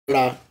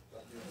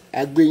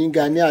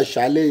agbẹ́yìnga ní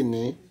àṣálẹ́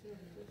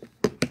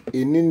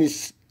ìní ní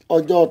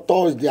ọjọ́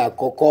Thursday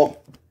àkọ́kọ́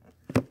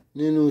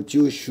nínú ti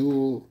oṣù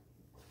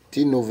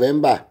ti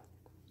November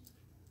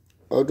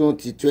ọdún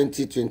ti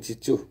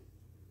 2022.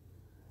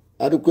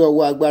 Adúpẹ́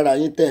ọwọ́ agbára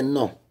yín tẹ̀ ń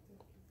nà.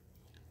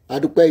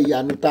 Adúpẹ́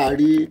ìyanu tá a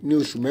rí ní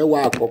oṣù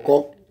mẹ́wàá àkọ́kọ́.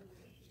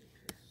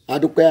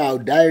 Adúpẹ́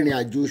àọ̀dá ìrìn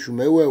àjò oṣù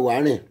mẹ́wẹ̀ẹ̀wá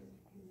rìn.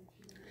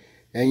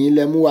 Ẹ̀yin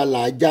lẹ mú wa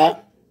làájá.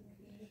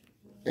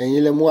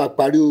 Ẹ̀yin lẹ mú wa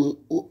parí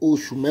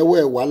oṣù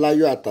mẹ́wẹ̀ẹ̀wá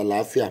láyọ̀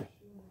àtàlàáfíà.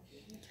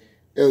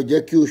 Ẹ ò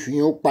jẹ́ kí oṣù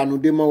yẹn ó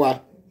panudé mọ́ wa.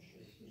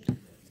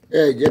 Ẹ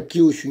ò jẹ́ kí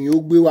oṣù yẹn ó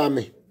gbé wa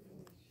mì.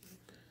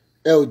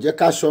 Ẹ ò jẹ́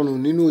ká sọnù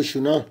nínú oṣù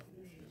náà.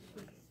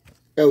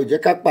 Ẹ ò jẹ́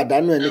ká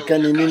pàdánù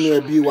ẹnikẹ́ni nínú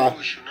ẹbí wa.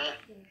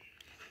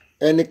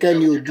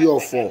 Ẹnikẹ́ni ò di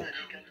ọ̀fọ̀.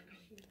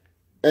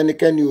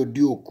 Ẹnikẹ́ni ò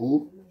di òkú.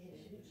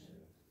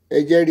 Ẹ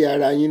jẹ́rìí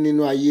ara yín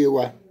nínú ayé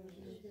wa.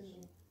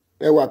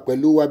 Ẹ wà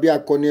pẹ̀lú wa bí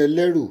akọni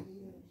ẹlẹ́rù.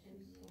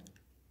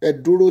 Ẹ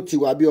dúró tì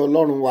wá bí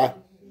Ọlọ́run wa.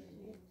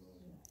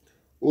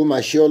 Ó mà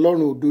ṣe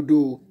Ọlọ́run òdodo.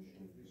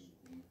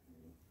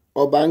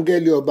 Ọba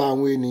áńgẹ́lì, ọba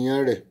àwọn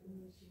ènìyàn rẹ̀.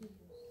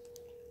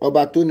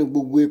 Ọba tó ní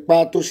gbogbo ipá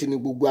tó sì ní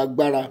gbogbo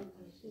agbára.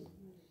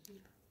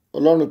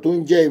 Ọlọ́run tó ń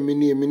jẹ́ èmi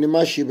ni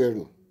má ṣe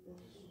bẹ̀rù.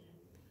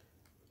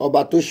 Ọba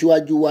tó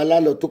ṣíwájú wa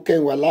lálọ tó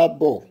kẹ́yìn wa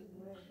lábọ̀.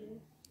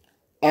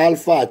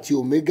 Alpha àti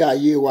Omega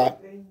ayé wa.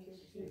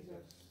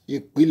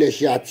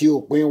 Ìpilẹ̀ṣẹ̀ àti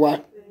òpin wa.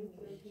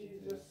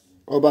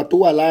 Ọba tó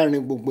wà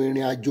láàrin gbogbo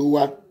ìrìn àjò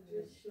wa.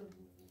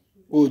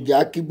 Òjà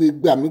kígbe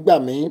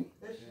gbàmígbàmí.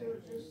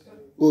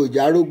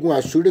 Òjà rógun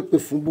àsúrépè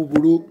fún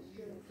búburú.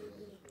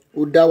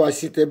 Ó dá wa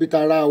sí tẹbí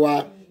tará wa.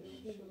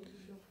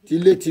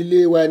 Tilétilé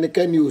wa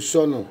ẹnikẹ́ni ò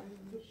sọnù.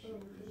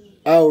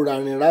 A ò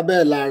ràrìn rábẹ́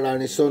la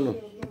ràrìn sọnù.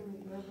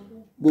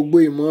 Gbogbo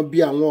ìmọ̀ bí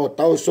àwọn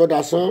ọ̀tá ó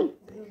sọ́dasán.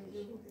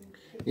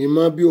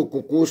 Ìmọ̀ bí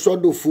òkùnkùn ó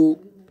sọ́dòfo.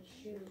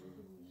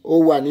 Ó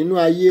wà nínú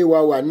ayé wa,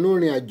 wà nínú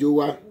ìrìn àjò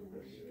wa.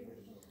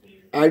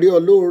 A rí ọ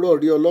lóòrọ̀,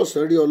 rí ọ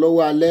lọ́sàn-án, rí ọ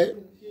lọ́wọ́ alẹ́.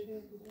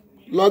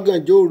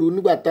 Lọ́gànjọ́ òru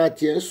nígbà tá a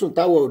tiẹ̀ ń sùn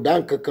táwọn ò dá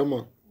nǹkan kan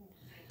mọ̀.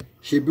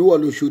 Ṣèbí wọ́n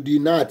ló ṣòdì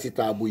iná àti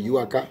tààbò yí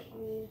wa ká.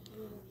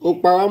 Ó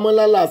pa wá mọ́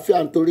lálàáfíà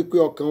nítorí pé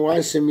ọkàn wa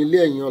ń sinmi lé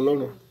ẹ̀yìn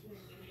Ọlọ́run.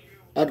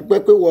 A dúpẹ́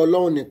pé ìwọ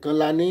Ọlọ́run nìkan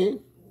la ní.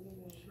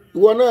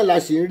 Ìwọ náà la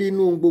sì ń rí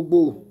inú gbogbo.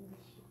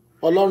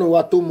 Ọlọ́run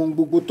wa tó mọ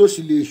gbogbo tó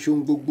sì lè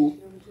ṣohun gbogbo.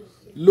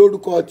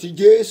 Lórúkọ ti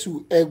Jésù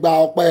ẹ gba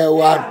ọpẹ́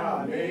wa.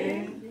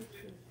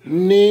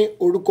 Ní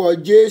orúkọ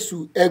Jésù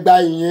ẹ gba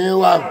ìyìn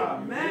wa.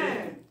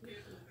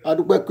 A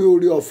dúpẹ́ pé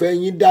oore ọ̀fẹ́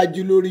yín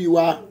dájú lórí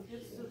wa.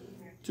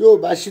 Tí ó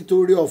bá sí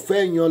torí ọ̀fẹ́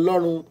yín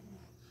Ọlọ́run,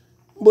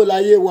 bó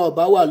láyé wa ò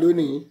bá wà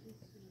lónìí.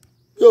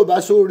 Tí ó bá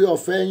sóore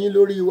ọ̀fẹ́ yín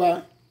lórí wa,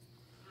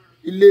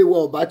 ilé wa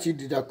ò bá ti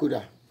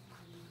dìdàkudà.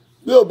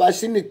 Bí ó bá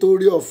sí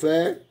nítorí ọ̀fẹ́,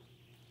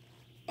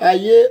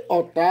 ayé,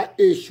 ọ̀tá,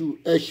 èṣù,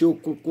 ẹ̀ṣẹ̀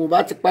òkùnkùn bá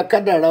ti pa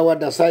kádàrá wa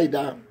dà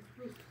sáìdá.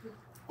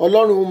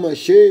 Ọlọ́run ó mọ̀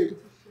ṣe.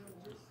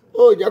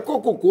 Ó jẹ́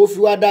kókòkò ó fi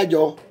wá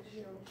dájọ́.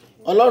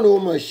 Ọlọ́run ó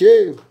mọ̀ ṣe.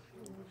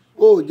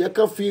 Ó jẹ́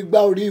kán fi igbá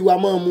orí wa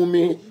máa mú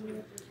mi.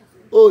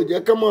 Ó jẹ́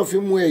kán máa fi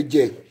mu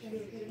ẹ̀jẹ̀.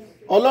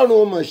 Ọlọ́run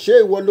ó mọ̀ ṣe.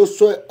 Ìwọ ló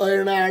sọ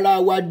ẹran ara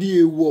wa di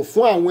èèwọ̀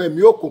fún àwọn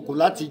ẹ̀mí òkùnkùn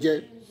láti jẹ.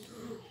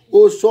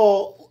 Ó sọ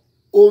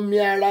omi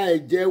ara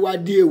ẹ̀jẹ̀ wa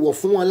di èèwọ̀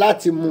fún wọn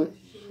láti mu.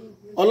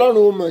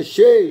 Ọlọ́run ó mọ̀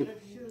ṣe.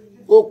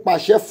 Ó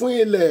pàṣẹ fún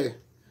ilẹ̀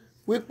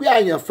wípé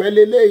àyànfẹ́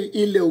lélẹ́yìí,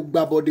 ilẹ̀ ò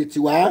gbàbọ̀dè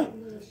tiwa.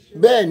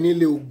 Bẹ́ẹ̀ ni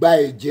ilẹ̀ ò gba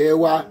ẹ̀jẹ̀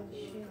wa.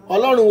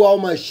 Ọlọ́run wa ó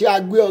mọ̀ ṣe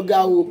agbé ọ̀gá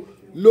o.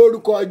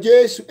 Lórúkọ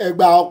Jésù ẹ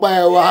gba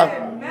ọpẹ́ wa.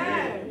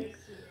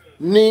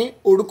 Ní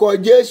orúkọ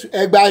Jésù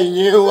ẹ gba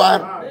ìyìn wa.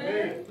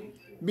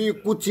 Bí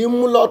ikú ti ń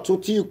mú lọ́tún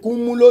tí ikú ń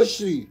mú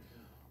lósì.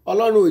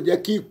 Ọlọ́run ò jẹ́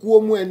kí ikú ó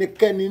mú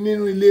ẹnikẹ́ni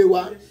nínú ilé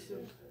wa.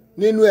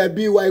 Nínú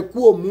ẹbí wa ikú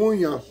ò mú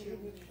yàn.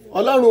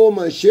 Ọlọ́run ó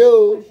mọ̀ ṣe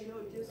o.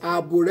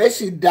 Ààbò rẹ̀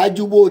sì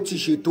dájú bó ti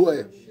ṣètò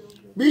ẹ̀.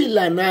 Bí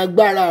ìlànà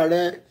agbára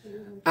rẹ̀,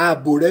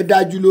 ààbò rẹ̀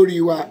dájú lórí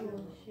wa.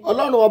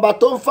 Ọlọ́run ọba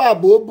tó ń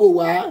fààbò bò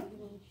wá.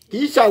 Kì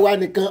í ṣàwa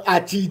nìkan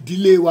àti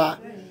ìdílé wa.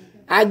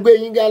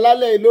 Agbẹ́yìnga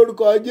lálẹ́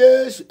lórúkọ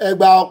Jésù ẹ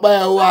gba ọpẹ́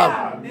wa.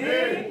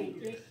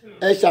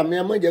 Ẹ ṣàmì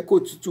ẹ má jẹ́ kó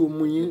tútù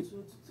mú yín.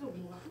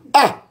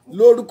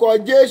 Lórúkọ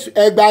Jésù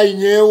ẹ gba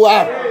ìyìn wa.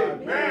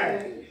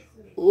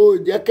 Ó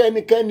jẹ́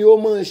kẹ́nikẹ́ni ó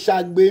máa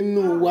ṣàgbé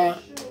nù wa.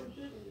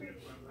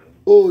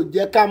 Ó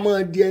jẹ́ ká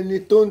máa di ẹni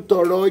tó ń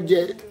tọrọ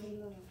jẹ.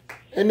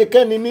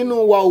 Ẹnikẹ́ni nínú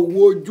wa ò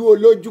wo ojú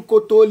olójú kó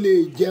tó lè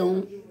jẹun.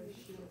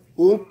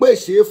 Ó ń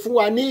pèsè fún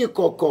wa ní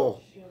ìkọ̀kọ̀.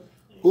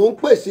 Ó ń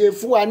pèsè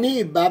fún wa ní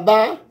ìbábá.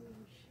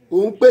 Ó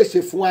ń pèsè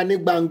fún wa ní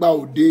gbangba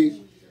òde.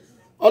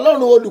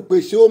 Ọlọ́run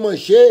olùpèsè ó mọ̀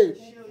ṣe.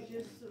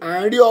 À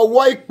ń rí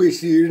ọwọ́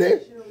ìpèsè rẹ.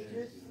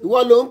 Ìwọ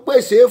ló ń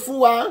pèsè fún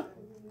wa.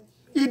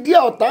 Ìdí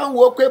ọ̀tá ń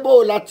wo pé bó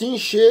la ti ń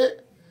ṣe.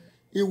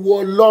 Ìwọ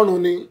Ọlọ́run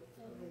ni.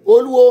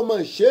 Olúwa ó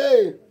mọ̀ ṣe.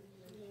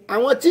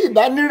 Àwọn tí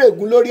ìbá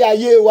nírègùn lórí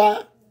ayé wa,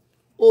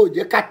 ó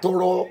jẹ́ ká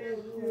tọrọ.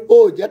 Ó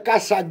jẹ́ ká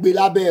ṣàgbé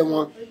lábẹ́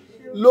wọn.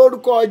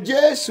 Lórúkọ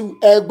Jésù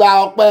ẹ gba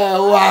ọpẹ́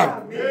wa.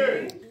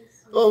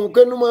 Ohun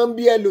kínú máa ń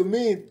bí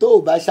ẹlòmíì tó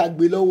bá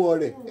ṣàgbé lọ́wọ́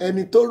rẹ̀.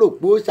 Ẹni tó rò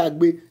pé ó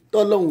ṣàgbé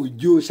tọ́lọ́hún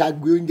òjò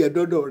ṣàgbé oúnjẹ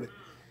dọ́dọ̀ rẹ̀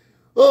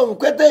ohun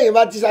pétéyìn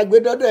bá ti ṣàgbé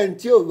dọ́dọ̀ ẹni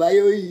tí ò bá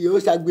yóò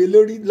ṣàgbé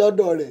lórí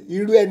lọ́dọ̀ rẹ̀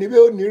irú ẹni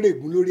bẹ́ẹ̀ ó ní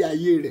règùn lórí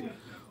ayé rẹ̀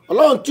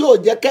ọlọ́run tí ò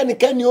jẹ́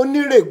kẹ́nikẹ́ni ó ní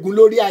règùn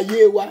lórí ayé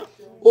wa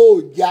ó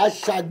jà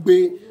ṣàgbé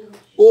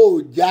ó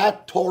jà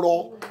tọrọ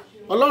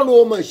ọlọ́run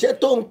ó mọ̀ ṣe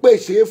tó ń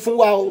pèsè fún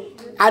wa o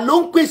àló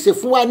ń pèsè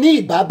fún wa ní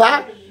ìbábá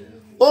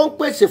ó ń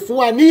pèsè fún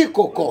wa ní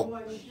ìkọ̀kọ̀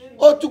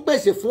ó tún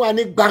pèsè fún wa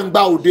ní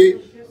gbangba òde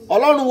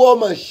ọlọ́run ó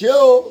mọ̀ ṣe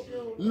o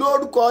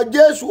lórúkọ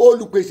Jésù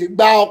olùpèsè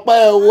gba ọpẹ́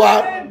wa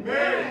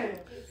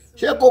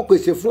ṣé kò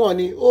pèsè fún ọ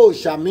ni ó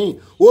ṣàmì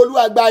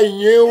Olúwa gba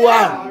ìyìn wa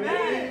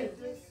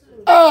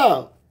à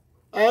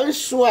ń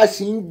sùn a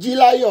sì ń jí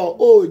láyọ̀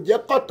ó jẹ́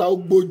kọ́tà ó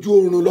gbójú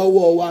oorun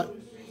lọ́wọ́ wa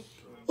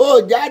ó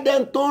jáde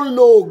tó ń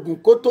lo oògùn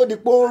kó tó di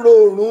pé ó ń ro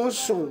oorun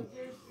sùn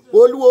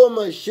Olúwa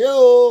mọ̀ ṣe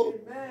o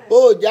ó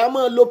já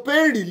mọ́ lo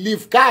pain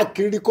relief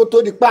káàkiri kó tó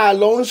di pé a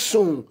lọ ń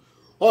sùn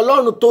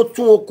ọlọ́run tó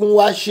tún okun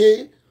wa ṣe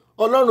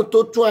ọlọ́run tó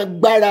tún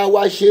agbára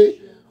wa ṣe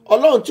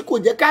ọlọ́run tí kò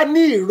jẹ́ ká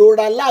ní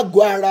ìrora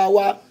lágọ̀ọ́ ara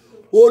wa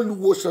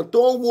olùwòsàn tó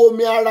ń wo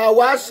omi ara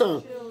wa sàn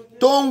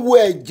tó ń wo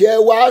ẹ̀jẹ̀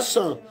wa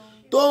sàn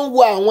tó ń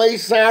wo àwọn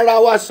iṣan ara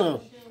wa sàn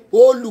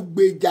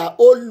olùgbèjà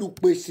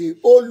olùpèsè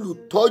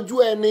olùtọ́jú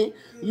ẹni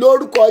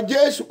lórúkọ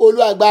Jésù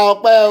Olúwa gba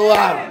ọpẹ́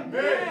wa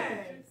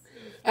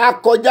a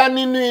kọjá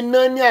nínú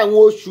iná ní àwọn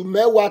oṣù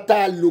mẹ́wàá tá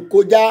a lò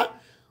kọjá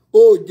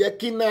ó jẹ́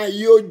kí náà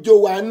yóò jó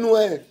wa nú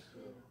ẹ̀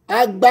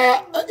a gba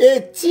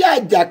etí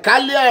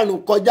àjàkálẹ̀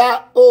àrùn kọjá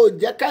ó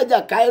jẹ́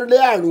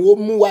kájàkálẹ̀ àrùn ó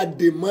mú wa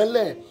dè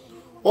mọ́lẹ̀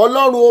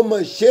ọlọ́run ó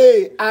mọ̀ ṣe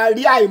a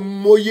rí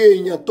àìmọye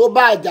èèyàn tó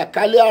bá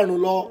àjàkálẹ̀ àrùn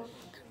lọ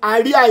a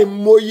rí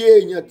àìmọye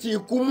èèyàn tí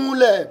ikú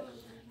múlẹ̀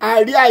a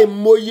rí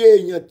àìmọye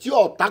èèyàn tí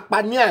ọ̀tá pa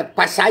ní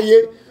àpasáyé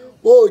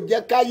ó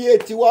jẹ́ káyé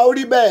tiwa ó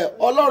rí bẹ́ẹ̀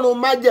ọlọ́run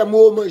májẹ̀mú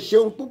ó mọ̀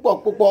ṣeun púpọ̀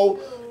púpọ̀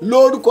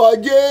lórúkọ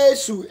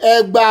Jésù ẹ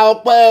gba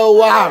ọpẹ́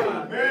wa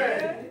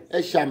ẹ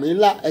ṣàmì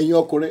ńlá ẹ̀yin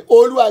ọkùnrin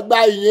Olúwa gba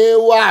ìyìn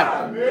wa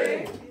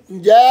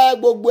ǹjẹ́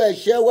gbogbo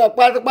ẹ̀ṣẹ̀ wa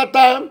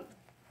pátápátá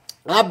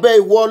abẹ́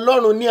ìwọ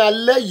ọlọ́run ní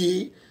alẹ́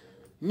yìí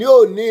ní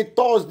òní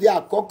Thursday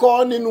àkọ́kọ́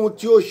nínú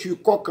ti oṣù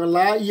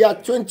kọkànlá ya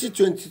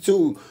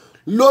 2022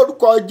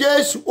 lórúkọ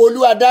Jésù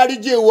Olúwa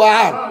dáríjì wa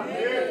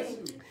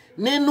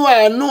nínú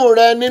àánú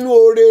rẹ nínú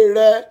oore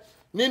rẹ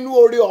nínú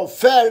oore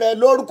ọ̀fẹ́ rẹ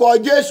lórúkọ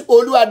Jésù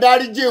Olúwa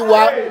dáríjì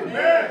wa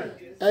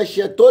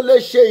ẹ̀ṣẹ̀ tó lè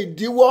ṣe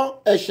ìdíwọ́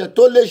ẹ̀ṣẹ̀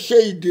tó lè ṣe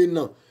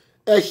ìdènà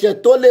ẹ̀ṣẹ̀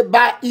tó lè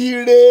ba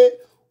ire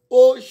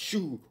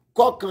oṣù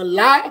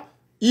kọkànlá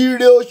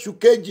ire oṣù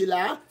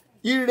kejìlá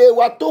ire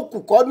wa tó kù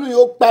kọ́dún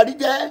yóò parí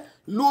jẹ́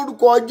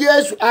lórúkọ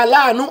Jésù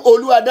aláàánú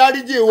Olúwa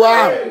dáríjì wa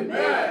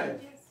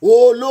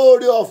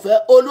olóore ọ̀fẹ́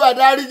Olúwa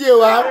dáríjì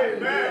wa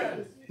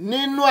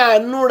nínú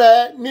àánú rẹ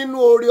nínú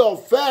oore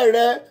ọ̀fẹ́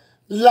rẹ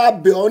la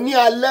bẹ̀ ọ́ ní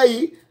alẹ́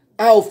yìí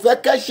a ò fẹ́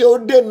kẹ́ṣẹ̀ ó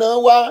dènà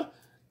wa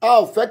a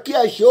ò fẹ́ kí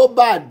ẹ̀ṣẹ̀ ó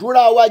ba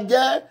àdúrà wa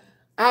jẹ́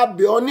a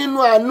bẹ̀ ọ́ nínú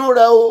àánú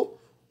rẹ o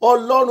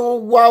ọlọ́run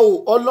wa o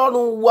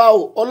ọlọ́run wa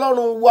o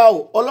ọlọ́run wa o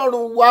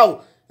ọlọ́run wa o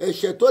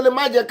ẹ̀ṣẹ̀ tó lè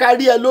má jẹ́ ká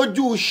rí ẹ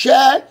lójú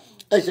iṣẹ́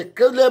ẹ̀ṣẹ̀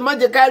tó lè má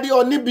jẹ́ ká rí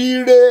ọ níbi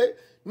ire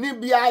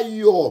níbi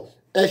ayọ̀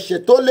ẹ̀ṣẹ̀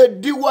tó lè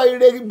díwọ́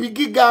ire ibi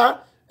gíga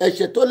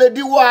ẹ̀ṣẹ̀ tó lè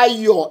díwọ́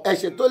ayọ̀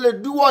ẹ̀ṣẹ̀ tó lè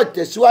díwọ́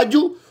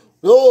ìtẹ̀síwájú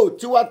ó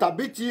tiwa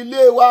tàbí ti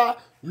ilé wa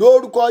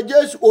lórúkọ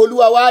Jésù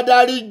Olúwa wa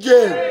dáríjì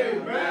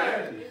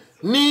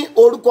ní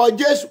orúkọ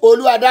Jésù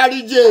Olúwa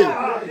dáríjì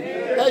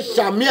ẹ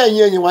ṣàmì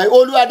ẹ̀yin ẹ̀yìn wáyé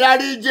Olúwa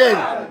dáríjì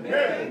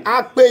a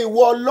pé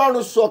ìwọ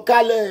ọlọ́run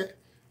sọ̀kalẹ̀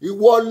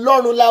ìwọ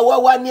ọlọ́run la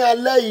wá ní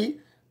alẹ́ yìí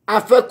a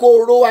fẹ́ kó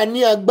ró wa ní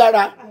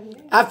agbára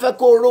a fẹ́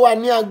kó ró wa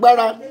ní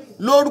agbára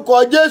lórúkọ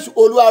Jésù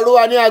Olúwa ró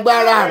wa ní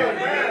agbára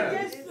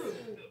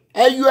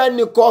ẹyọ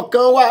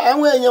ẹnìkọ̀ọ̀kan wa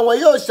àwọn èèyàn wọn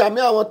yóò ṣàmì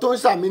àwọn tó ń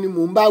ṣàmì ni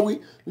mò ń bá wí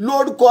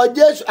lórúkọ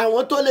Jésù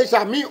àwọn tó lè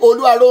ṣàmì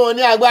Olúwa ró wọn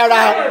ní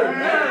agbára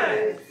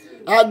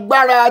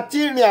agbára tí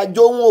ìrìn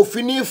àjò wọn ò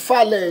fi ní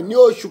falẹ̀ ní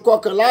oṣù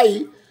kọkànlá yìí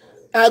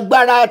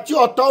agbára tí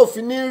ọ̀tá ò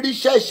fi ní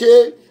ríṣẹ́ ṣe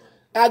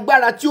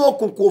agbára tí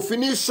òkùnkùn ò fi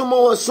ní súnmọ́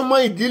wọn súnmọ́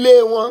ìdílé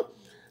wọn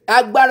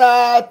agbára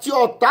tí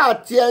ọ̀tá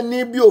àti ẹni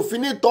bí ò fi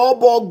ní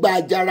tọ́bọ̀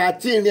gbàjàrà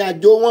àti ìrìn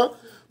àjò wọn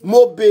mo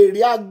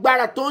béèrè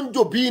agbára tó ń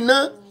jò bí iná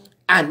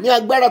àní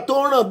agbára tó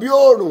ń ràn bí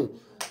òòrùn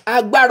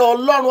agbára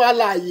ọlọ́run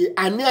alààyè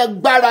àní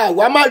agbára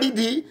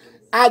àwámárìdí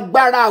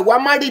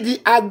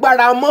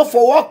agbára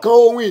mọ́fọwọ́ kan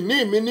ohun ìní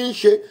mi ní í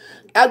ṣe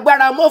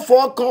agbára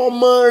mọ́fọwọ́ kan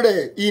ọmọ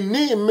rẹ̀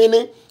ìní mi ní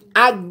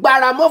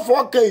agbára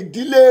mọ́fọ́kàn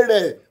ìdílé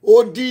rẹ̀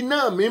odi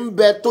náà mi ń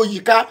bẹ tó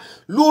yíká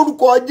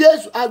lórúkọ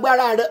Jésù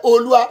agbára rẹ̀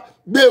Olúwa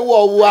gbé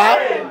wọ̀ wá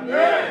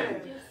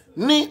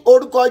ní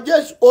orúkọ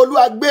Jésù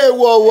Olúwa gbé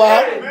wọ̀ wá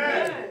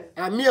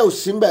àmì ẹ̀ ò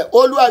sí mbẹ̀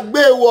Olúwa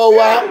gbé wọ̀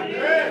wá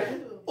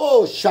ó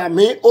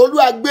ṣàmì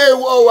Olúwa gbé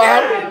wọ̀ wá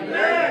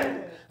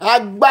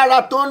agbára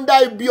tó ń dá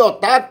ibi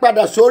ọ̀tá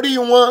padà sórí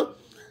wọn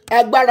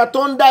agbára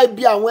tó ń dá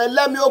ibi àwọn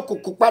ẹlẹ́mìí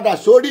òkùnkùn padà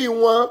sórí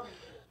wọn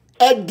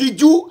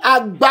ẹ̀dìjú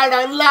agbára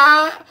ńlá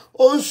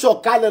ó ń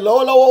sọ̀kalẹ̀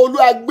lọ́wọ́lọ́wọ́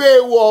Olúwa gbé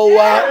wọ̀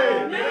wá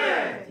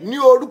ní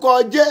orúkọ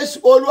Jésù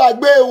Olúwa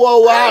gbé wọ̀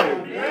wá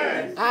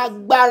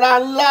agbára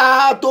ńlá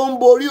tó ń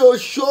borí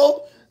oṣó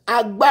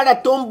agbára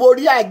tó ń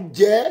borí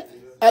àjẹ́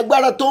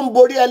agbára tó ń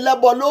borí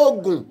ẹlẹ́bọ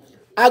lóògùn,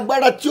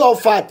 agbára tí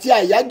ọfà àti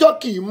àyájọ́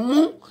kì í mú,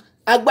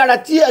 agbára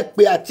tí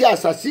èpè àti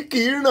àṣàsí kì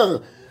í ràn,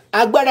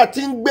 agbára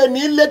tí ń gbé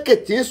ní lékè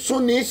tí ń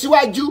sún ní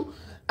síwájú,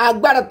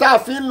 agbára tá a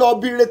fi ń lọ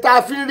bire, tá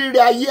a fi ń ríre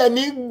ayé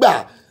ẹni gbà,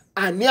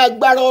 àní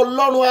agbára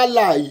Ọlọ́run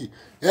alààyè.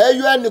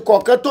 Ẹyọ ẹnì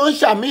kọ̀ọ̀kan tó ń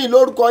ṣàmì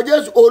lórúkọ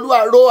Jésù, Olúwa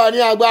ró wa ní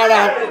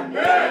agbára,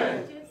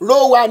 ró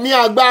wa ní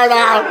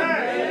agbára,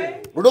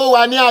 ró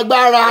wa ní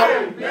agbára.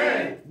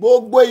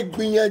 Gbogbo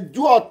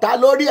ìgbìyànjú ọ̀tá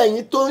lórí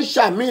ẹ̀yin tó ń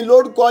ṣàmì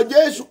lórúkọ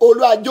Jésù,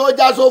 Olúwa jẹ́ ó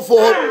já sófo.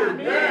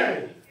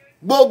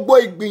 Gbogbo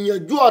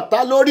ìgbìyànjú ọ̀tá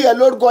lórí ẹ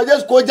lórúkọ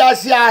Jésù kó já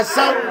sí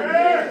asán.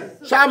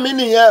 Ṣàmì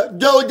nìyẹn,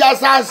 jẹ́ ó já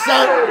sí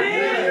asán.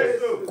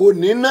 Kò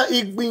ní ná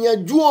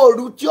ìgbìyànjú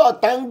òru tí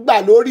ọ̀tá ń gbà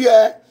lórí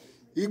ẹ,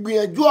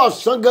 ìgbìyànjú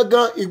ọ̀sán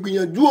gangan,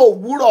 ìgbìyànjú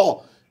òwúrọ̀,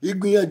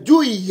 ìgbìyànjú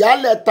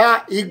ìyálẹ̀ta,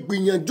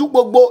 ìgbìyànjú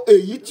gbogbo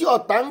èyí tí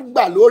ọ̀tá ń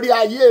gbà lórí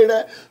ayé rẹ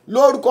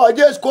lórúkọ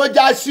Jésù kó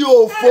já sí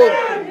òfo.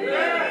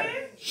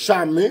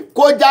 Ṣàmì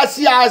kó já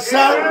sí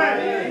asán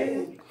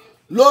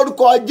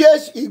lórúkọ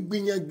Jésù.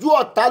 Ìgbìyànjú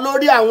ọ̀tá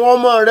lórí àwọn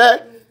ọmọ rẹ,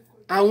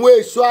 àwọn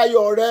èso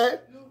ayọ̀ rẹ,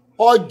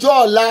 ọjọ́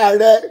ọ̀la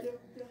rẹ,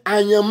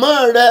 àyànmọ́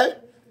rẹ,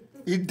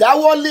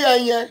 ìdáwọ́lé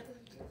ẹyẹn,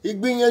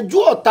 ìgbìyànjú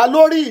ọ̀tá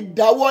lórí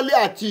ìdáwọ́lé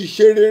àti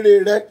ìṣerere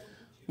rẹ,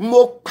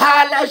 mo pa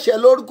á láṣẹ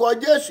lórúkọ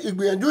Jésù.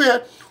 Ìgbìyànjú yẹn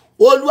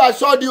Olúwa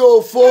sọ di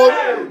òfo,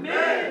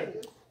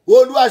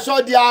 Olúwa sọ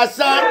di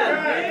asán.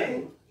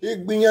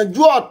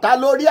 Ìgbìyànjú ọ̀tá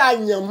lórí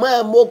àyànmọ́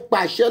ẹ, mo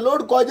pàṣẹ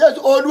lórúkọ Jésù,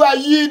 Olúwa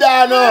yí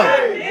dànù.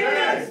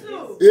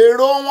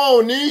 Èrò wọn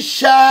ò ní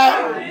ṣẹ.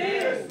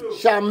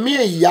 Ṣàmì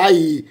ìyá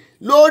yìí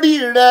lórí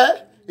rẹ,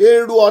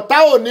 èrò ọ̀tá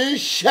ò ní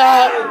ṣẹ.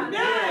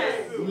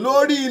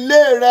 Lórí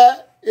ilé rẹ,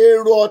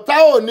 èrò ọ̀tá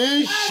ò ní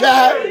ṣẹ.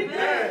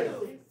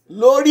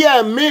 Lórí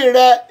ẹ̀mí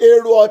rẹ,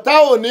 èrò ọ̀tá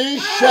ò ní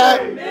ṣẹ.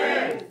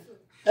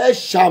 Ẹ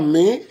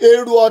ṣàmì,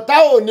 èrò ọ̀tá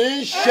ò ní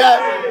ṣẹ.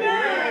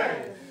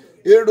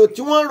 Èrò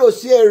tí wọ́n rò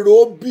sí èrò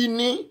bí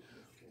ni,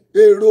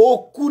 èrò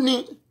okú ni,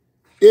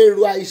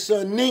 èrò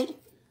àìsàn ni,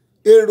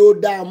 èrò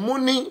dààmú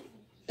ni.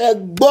 Ẹ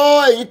gbọ́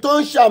èyí tó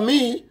ń ṣàmì,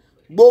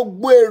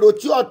 gbogbo èrò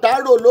tí ọ̀tá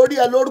rò lórí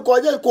ẹ lórúkọ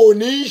Jésù kò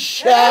ní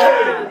ṣẹ.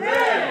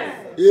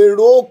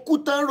 Èrò okú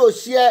tán rò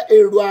sí ẹ,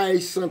 èrò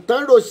àìsàn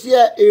tán rò sí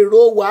ẹ, èrò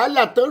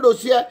wàhálà tán rò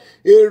sí ẹ,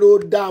 èrò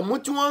dààmú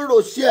tí wọ́n rò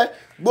sí ẹ,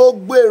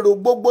 gbogbo èrò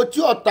gbogbo tí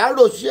ọ̀tá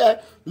rò sí ẹ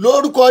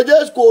lórúkọ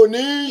Jésù kò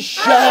ní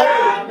ṣẹ.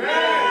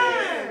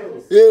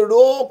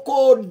 Èrò kó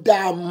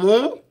dààmú,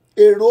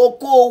 èrò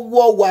kó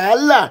wọ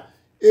wàhálà,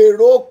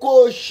 èrò kó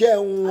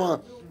ṣẹ̀wọ̀n,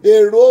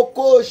 èrò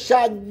kó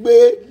ṣàgbé,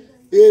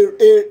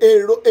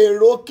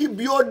 èrò kí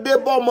bí ó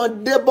débọ́mọ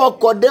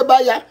débọ́kọ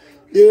débáyà,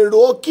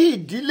 èrò kí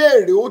ìdílé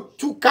rẹ̀ ó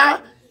túká,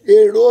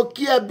 èrò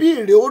kí ẹbí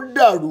rẹ̀ ó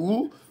dàrú,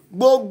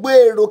 gbogbo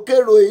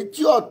èròkèrò èyí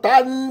tí ọ̀tá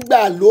ń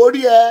gbà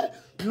lórí ẹ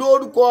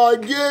lórúkọ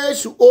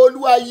Jésù,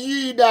 Olúwa yí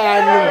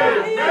dànù.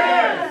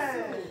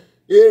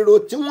 Èrò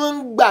tí wọ́n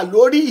ń gbà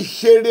lórí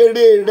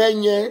ìṣerere rẹ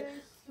yẹn,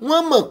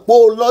 wọ́n mọ̀ pé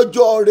o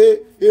lọ́jọ́ rẹ.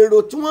 Èrò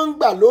tí wọ́n ń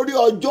gbà lórí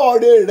ọjọ́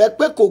rẹ rẹ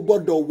pé kò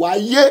gbọdọ̀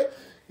wáyé.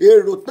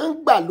 Èrò tó ń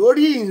gbà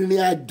lórí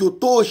ìrìn àjò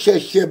tó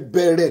ṣẹ̀ṣẹ̀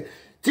bẹ̀rẹ̀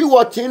tí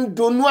wọ́n ti ń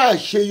dunnú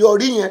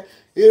àṣeyọrí yẹn,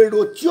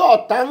 èrò tí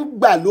ọ̀tá ń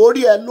gbà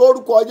lórí ẹ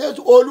lórúkọ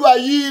Jésù, Olúwa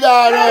yí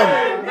dànù.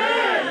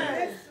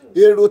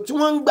 Èrò tí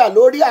wọ́n ń gbà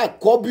lórí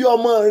àkọ́bí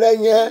ọmọ rẹ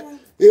yẹn,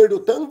 èrò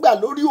tó ń gbà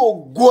lórí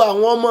ògo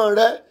àwọn ọmọ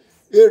rẹ,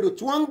 èrò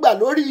tí wọ́n ń gbà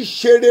lórí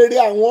ìṣerere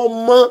àwọn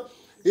ọmọ,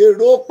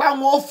 èrò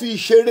páwọn ó fi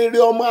ìṣerere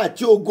ọmọ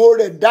àti ògo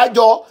rẹ̀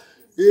dájọ́,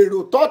 èrò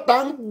tọ́ta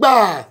ń gbà,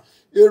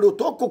 èrò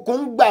tó kùkù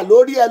ń gbà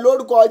lórí ẹ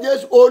lórúkọ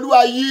Jésù,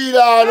 Olúwa yí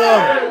dànù.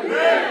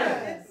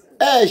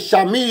 Ẹ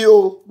ṣàmì o,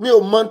 mi ò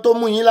mọ tó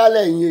mú yín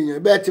lálẹ́ yín èèyàn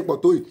bẹ́ẹ̀ ti pọ̀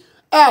tó yìí.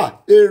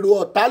 Èrò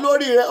ọ̀tá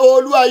lórí rẹ,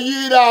 Olúwa yí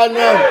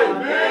dànù.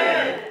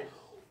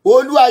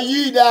 Olúwa yí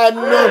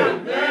dànù.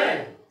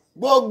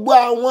 Gbogbo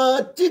àwọn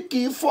tí kì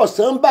í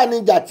fọ̀sán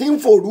bánijà tí ń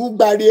fòrú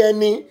gbari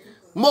ẹni,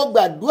 mo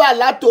gbàdúrà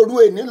látòru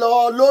èní lọ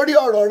lórí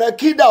ọ̀rọ̀ rẹ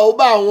kí idà ó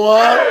bà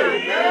wọ́n.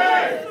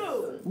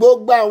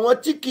 Gbogbo àwọn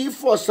tí kì í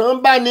fọ̀sán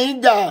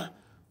bánijà,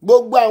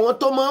 gbogbo àwọn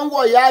tó máa ń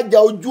wọ̀yá àjà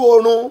ojú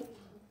oorun,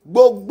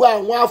 gbogbo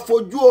àwọn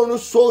afojú oorun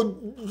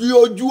sórí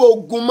ojú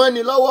ogun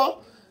mọ́ni lọ́wọ́,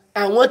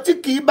 àwọn tí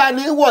kì í bá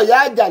ní wọ̀yá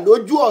àjà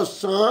lójú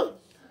ọ̀sán,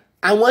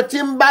 àwọn tí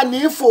ń bá ní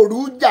fòrú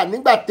jà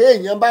nígbà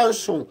téèyàn bá ń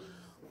sùn,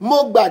 mo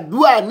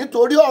gbàdúrà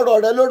nítorí ọ̀rọ̀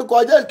rẹ lórúkọ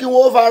Jésù kí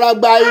wọ́n fara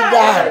gba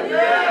idà.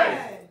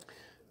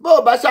 Bó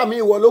o bá ṣàmì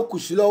ìwọ ló kù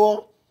sí lọ́wọ́.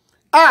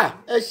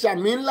 Ẹ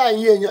ṣàmì ńlá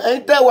yín èèyàn,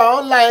 ẹ̀yin tẹ́wàá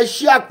ńlá ẹ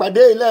ṣí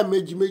àpàdé ilẹ̀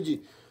méjì.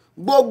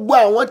 Gbogbo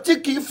àwọn tí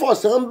kì í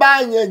fọ̀sán bá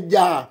yẹn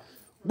jà,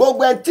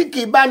 gbogbo ẹni tí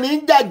kì í bá ní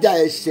jàjà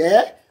ẹ̀ṣẹ́,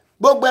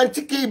 gbogbo ẹni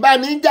tí kì í bá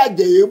ní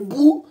jàjà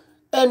èébú,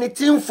 ẹni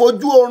tí ń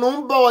fojú oorun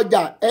bọ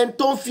ọjà, ẹni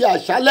tó ń fi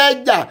àṣálẹ́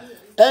jà,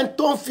 ẹni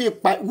tó ń fi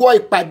wọ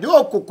ìpàdé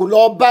òkùnkùn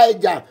lọ bá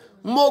ẹjà,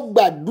 mo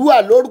gbàdúrà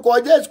lórúkọ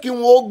Jésù kí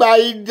wọn ó gba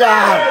idà.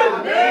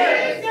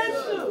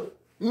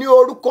 Ní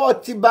orúkọ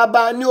ti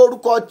bàbá, ní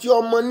orúkọ ti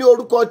ọmọ, ní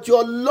orúkọ ti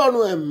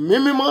Ọlọ́run ẹ̀mí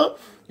mímọ́,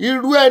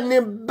 irú ẹni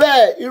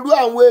bẹ́ẹ̀, irú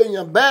àwọn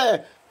èèyàn bẹ́ẹ̀,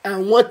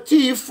 àwọn tí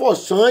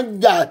ìfọ̀sán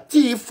jà, tí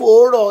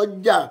ìfòórọ̀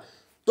jà,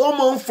 tó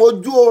máa ń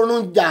fojú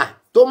oorun jà,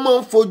 tó máa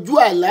ń fojú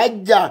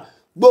àlájà,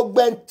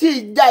 gbogbo ẹni tí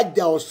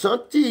ìjàjà ọ̀sán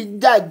tí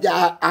ìjàjà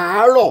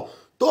àárọ̀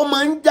tó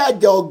máa ń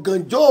jàjà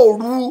ọ̀gànjọ́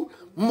òru,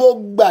 mo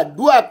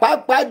gbàdúrà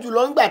pàápàá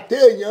jùlọ nígbà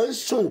téèyàn ń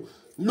sùn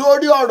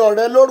lórí ọ̀rọ̀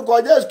rẹ lórúkọ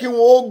Jésù kí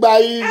wọ́n ó gba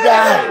idà.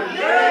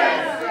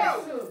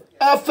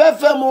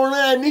 Afẹ́fẹ́ mo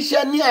rán ẹ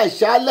níṣẹ́ ní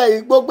àṣálẹ̀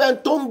yìí, gbogbo ẹni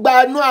tó ń gba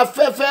inú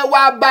afẹ́fẹ́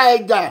wá bá ẹ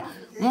jà,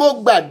 mo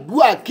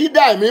gbàdúrà kí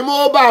idà mi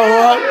mọ́ bá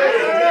wọn.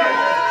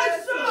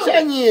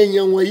 Sẹ́yìn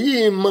èèyàn wọ̀nyí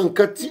mọ̀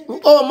nǹkan tí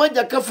ó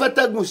mọ̀jà kan fẹ́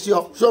tẹ́gùn sí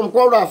ọ, sọ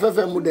nǹkan ọ̀rọ̀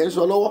afẹ́fẹ́ mo dẹ̀ ń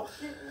sọ lọ́wọ́.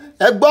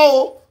 Ẹ gbọ́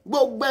o,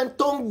 gbogbo ẹni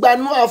tó ń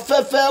gbanú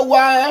afẹ́fẹ́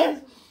wá,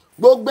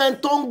 gbogbo ẹni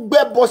tó ń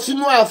gbẹ́bọ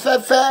sínú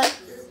afẹ́fẹ́,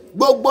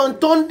 gbogbo ẹni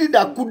tó ń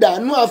dìdàkudà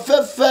nú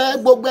afẹ́fẹ́,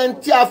 gbogbo ẹni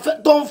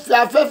tó ń fi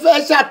afẹ́fẹ́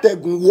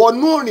ṣàtẹ̀gùn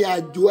wọnú ìrìn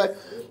àjò ẹ,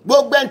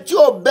 gbogbo ẹni tí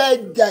ò bẹ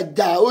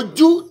jàjà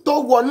ojú tó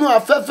wọnú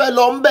afẹ́fẹ́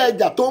lọ ń bẹ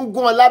jà tó ń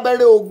gún ọ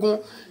lábẹ́rẹ́ ogun,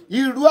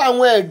 irú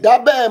àwọn ẹ̀dá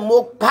bẹ́ẹ̀ mo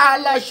pa á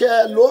láṣẹ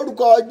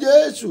lórúkọ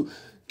Jésù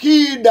kí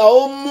idà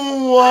ó mú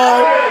wọn.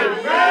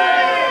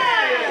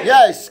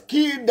 Yes,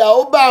 kí idà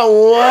ó bá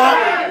wọn.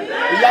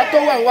 Ìyá tó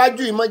wà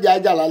níwájú ìmọ̀jà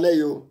ajá lálẹ́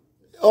yìí o,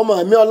 ọmọ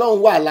mi Ọlọ́run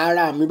wà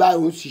lára mi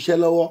báyìí ń ṣiṣẹ́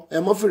lọ́wọ́, ẹ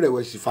mọ́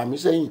fìrẹ̀wẹ̀sì fà mí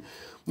sẹ́yìn.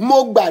 Mo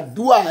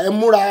gbàdúrà ẹ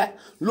múra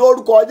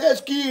lórúkọ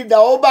Jésù kí idà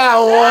ó bá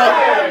wọn.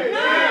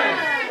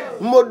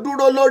 Mo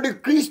dúró lórí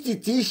Kristi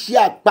tí í ṣe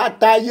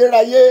àpáta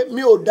ayérayé,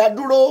 mi ò dá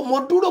dúró, mo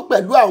dúró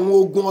pẹ̀lú àwọn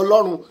ogun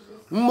Ọlọ́run.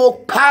 Mo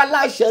pa á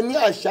láṣẹ ní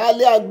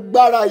àṣálẹ́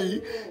agbára yìí,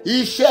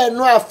 iṣẹ́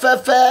inú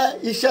afẹ́fẹ́,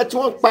 iṣẹ́ tí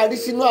wọ́n parí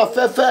sínú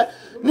afẹ́fẹ́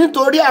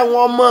nítorí àwọn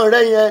ọmọ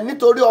rẹ yẹn,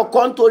 nítorí ọkọ,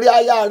 nítorí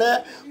aya rẹ,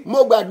 mo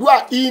gbàdúrà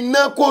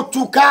iná kó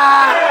túká.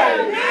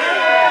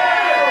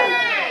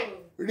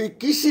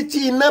 Rìkíṣí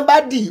tí iná bá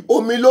dì,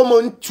 omi ló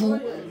mọ̀ ń tu.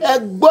 Ẹ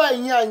gbọ́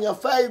ẹ̀yin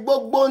àyànfẹ́,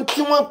 gbogbo ohun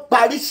tí wọ́n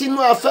parí sínú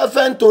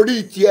afẹ́fẹ́ nítorí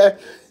tiẹ̀.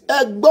 Ẹ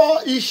gbọ́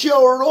iṣẹ́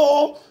oró,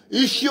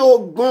 iṣẹ́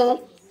ogun,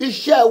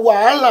 iṣẹ́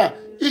wàhálà,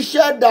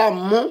 iṣẹ́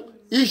dààmú,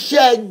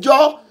 iṣẹ́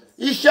ẹjọ́,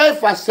 iṣẹ́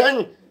ìfàsẹ́yìn,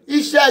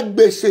 iṣẹ́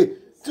gbèsè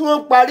tí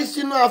wọ́n parí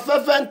sínú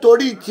afẹ́fẹ́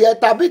nítorí tiẹ̀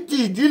tàbí ti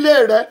ìdílé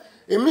rẹ.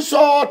 Èmi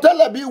sọ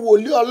tẹ́lẹ̀ bí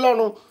wòlíì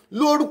Ọlọ́run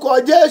lórúkọ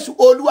Jésù,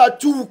 Olúwa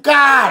tú u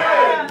ká.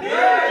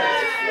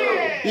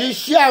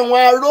 Iṣẹ́ àwọn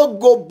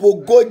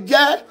arógobògo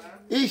jẹ́,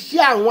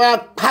 iṣẹ́ àwọn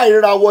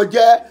apàìràwọ̀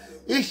jẹ́,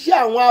 iṣẹ́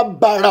àwọn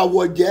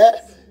abàràwọ̀ jẹ́,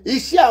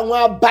 iṣẹ́ àwọn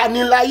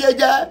abaniláyé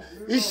jẹ́,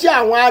 iṣẹ́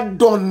àwọn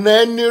adọ̀nà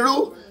ẹni rú,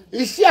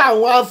 iṣẹ́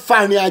àwọn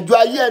afàrìn àjò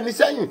ayé ẹni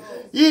sẹ́yìn,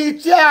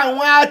 iṣẹ́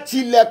àwọn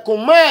atilẹ̀kùn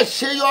mọ́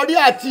àṣeyọrí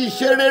àti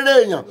ìṣerere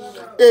èèyàn,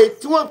 èyí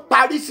tí wọ́n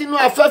parí sínú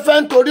afẹ́fẹ́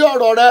nítorí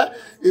ọ̀rọ̀ rẹ.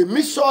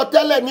 Èmi sọ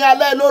tẹ́lẹ̀ ní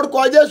alẹ́ lórúkọ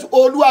Jésù,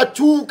 Olúwa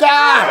tú u ká.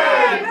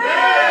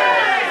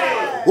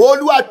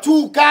 Olúwa tú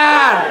u ká.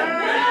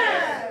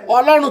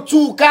 Ọlọ́run tú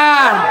u ká.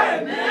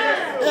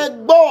 Ẹ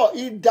gbọ́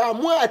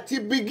ìdààmú àti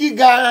ibi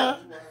gíga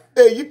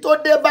èyí tó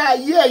dé bá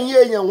ayé ẹ̀yin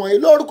èèyàn wọ̀nyí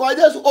lórúkọ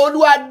Jésù,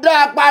 Olúwa dá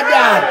a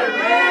padà.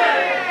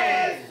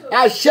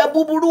 Àṣẹ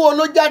búburú wo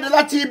ló jáde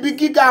láti ibi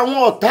gíga àwọn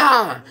ọ̀tá?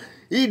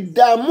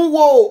 Ìdààmú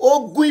wo,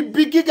 ogun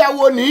ibi gíga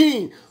wo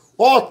ni?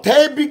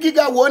 Ọ̀tẹ̀ ibi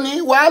gíga wo ni?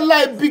 Wàhálà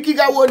ibi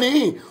gíga wo ni?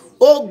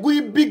 Ogun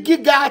ibi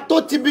gíga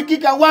tó ti ibi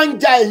gíga wá ń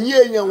ja ẹ̀yin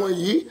èèyàn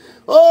wọ̀nyí.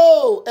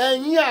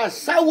 Ẹ̀yin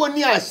àṣà wo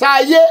ni àṣà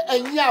ayé?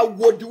 Ẹ̀yin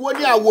àwòdì wo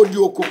ni àwòdì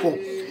òkùnkùn?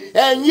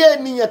 Ẹ̀yin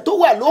ènìyàn tó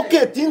wà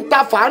lókè tí ń ta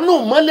fàánù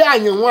mọ́lẹ̀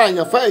àyànwọ̀n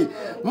àyànfẹ́ yìí,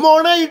 mo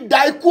rán idà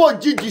ikú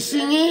òjijì sí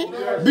yín.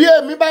 Bí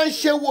èmi bá ń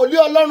ṣe wòlíì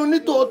Ọlọ́run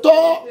nítòótọ́,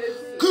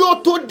 kí ó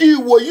tó di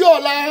ìwòyí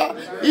ọ̀la,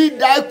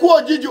 idà ikú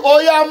òjijì ó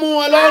yá mú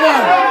wọn lọ́rùn.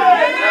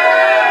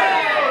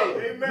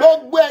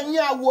 Gbogbo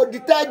ẹ̀yin àwòdì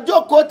tẹ́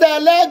jókòó tẹ́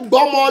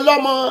lẹ́gbọ́mọ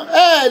ọlọ́mọ,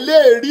 ẹ lè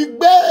rí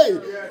gbé.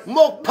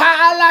 Mo pa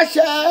á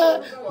láṣẹ,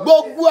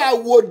 gbogbo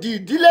àwòdì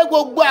ìdílé,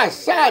 gbogbo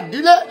àṣà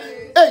ìdílé,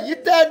 èyí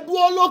tẹ́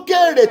dúró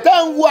lókèèrè, tẹ́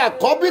ń wo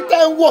àkọ́bí,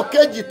 tẹ́ ń wo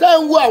kejì, tẹ́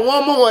ń wo àwọn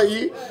ọmọ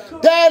wọ̀nyí,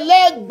 tẹ́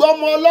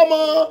lẹ́gbọ́mọ ọlọ́mọ,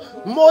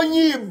 mo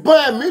yin ìbọn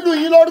ẹ̀mí lù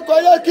yín lórúkọ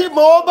yẹ kí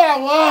mo bà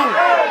wọ́n.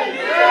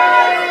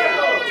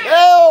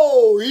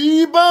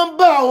 Ìbọn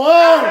bà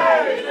wọ́n,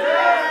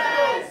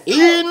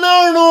 iná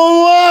run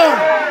wọ́n.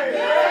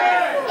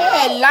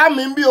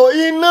 Lámì bí o,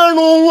 iná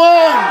run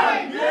wọ́n.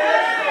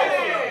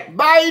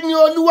 Báyìí ni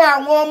Olúwa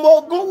àwọn ọmọ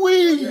ogun wí.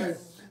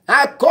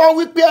 Akọ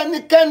wípé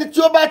ẹnikẹ́ni tí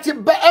ó bá ti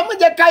bá, ẹ má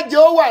jẹ́ ká jẹ́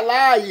ó wà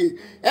láàyè,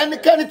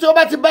 ẹnikẹ́ni tí ó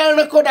bá ti bá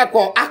ẹranko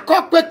dàpọ̀, akọ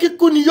pé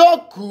kíkú ni yóò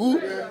kú.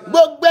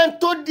 Gbogbo ẹni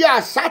tó di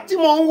àṣà tí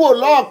mò ń wò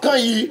lọ́ọ̀kan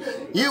yìí,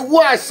 ìwọ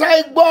àṣà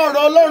igbó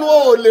ọ̀rọ̀ Ọlọ́run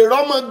ò lè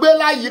rọ́mọ gbé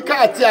láyìíká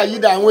àti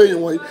àyídà àwọn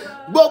èèyàn wọ̀nyí.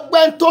 Gbogbo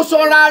ẹni tó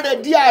sọra rẹ̀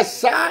di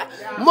àṣà,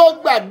 mo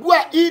gbàdúrà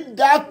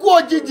idà ikú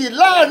òjijì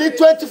láàrin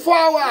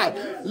 24 hours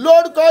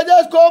lórúkọ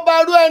Jésù kó bá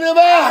rú ẹni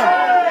bẹ́ẹ̀.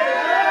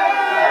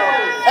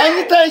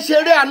 Ẹ̀yin tẹ́ ń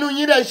ṣeré, àánú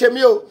yín rẹ̀ ń ṣe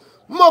mí o.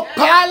 Mo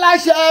pa á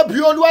láṣẹ bí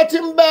Olúwa ti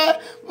ń bẹ,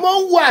 mo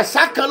ń wo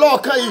àṣà kan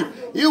lọ́ọ̀kan yìí,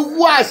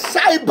 ìwọ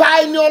àṣà ìbá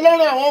ẹni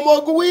Ọlọ́run àwọn ọmọ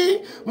ogun wí.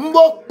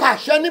 Mo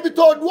pàṣẹ níbi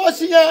tó dúró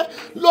sí yẹn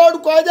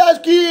lórúkọ Jésù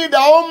kí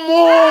idà ó mú.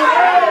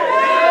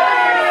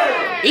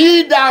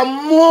 Idà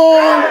mú.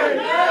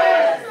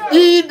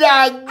 Idà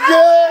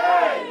gé.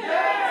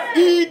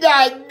 Idà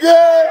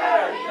gé.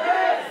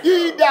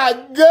 Idà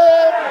gé.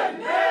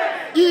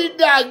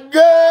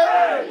 ìdàgé.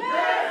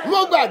 Mo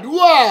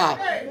gbàdúrà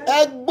ẹ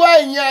gbọ́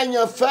ẹ̀yin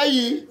àyànfẹ́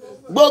yìí,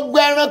 gbogbo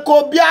ẹranko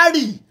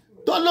bíárì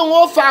tó lóun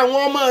ó fa àwọn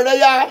ọmọ rẹ̀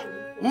ya,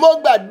 mo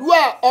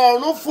gbàdúrà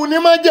ọ̀run fún ní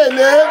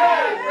májèlé.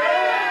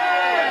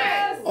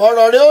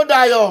 Ọ̀rọ̀ rẹ̀ ó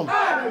dayọ̀.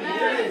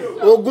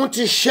 Ogun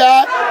ti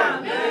ṣẹ́.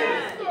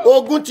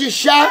 Ogun ti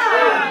ṣẹ́.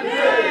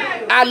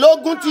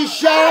 Àlógún ti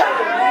ṣẹ́.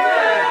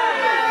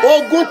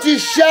 Ogun ti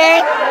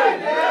ṣẹ́.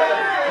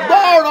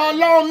 Gbọ́rọ̀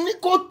Ọlọ́run ní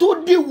kó tó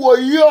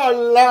dìwòyí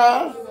ọ̀la.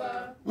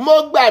 Mo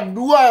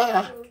gbàdúrà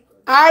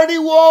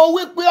ariwo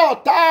wípé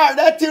ọ̀tá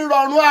rẹ ti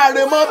rọrùn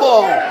àrèmọ́bọ̀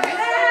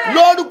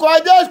lórúkọ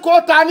Jésù kó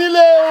ta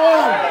nílé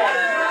wọn.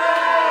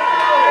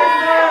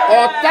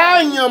 Ọ̀tá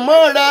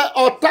àyànmọ́ rẹ,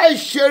 ọ̀tá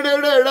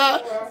ìṣerere rẹ,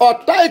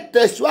 ọ̀tá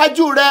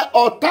ìtẹ̀síwájú rẹ,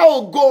 ọ̀tá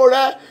ògo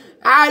rẹ,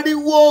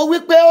 ariwo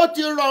wípé ó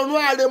ti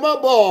rọrùn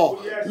àrèmọ́bọ̀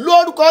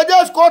lórúkọ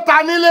Jésù kó ta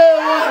nílé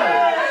wọn.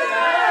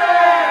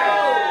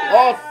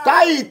 Ọ̀tá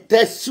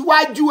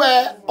ìtẹ̀síwájú ẹ,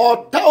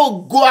 ọ̀tá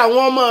ògo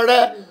àwọn ọmọ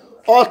rẹ,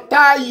 ọ̀tá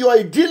ayọ̀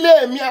ìdílé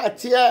mi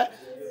àti ẹ,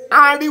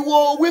 ariwo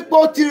wípé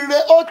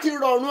ó ti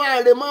rọrùn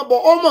àrèmọ́bọ̀,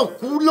 ó mọ̀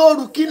kú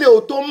lóru kílẹ̀ ò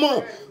tó mọ̀.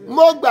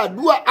 Mo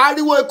gbàdúrà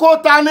ariwo kó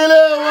ta nílé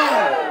wọn.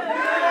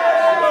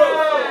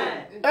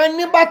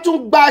 Ẹni bá tún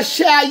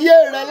gbaṣẹ́ ayé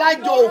rẹ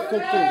lájọ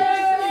òkùnkùn,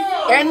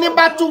 ẹni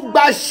bá tún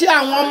gbaṣẹ́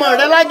àwọn ọmọ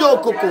rẹ lájọ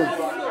òkùnkùn,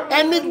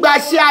 ẹni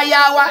gbaṣẹ́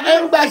aya wa,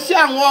 ẹni gbaṣẹ́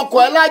àwọn ọkọ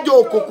ẹ lájọ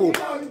òkùnkùn,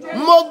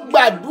 mo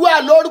gbàdúrà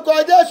lórúkọ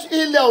Jésù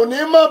ilẹ̀ ò ní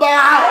mọ́ bá.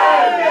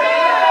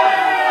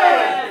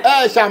 Ẹ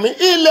ṣàmì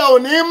ilẹ̀ ò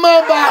ní mọ́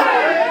bá.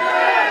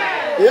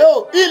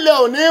 Ilẹ̀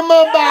ò ní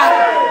mọ́ bá.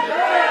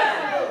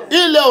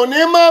 Ilẹ̀ ò ní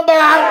mọ́ bá.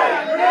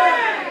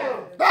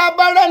 Tá a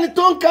bá rẹ́ni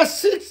tó ń ka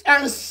 6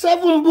 and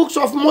 7 books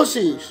of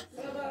Moses,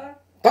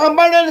 tá a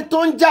bá rẹ́ni tó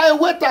ń já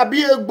ewé tàbí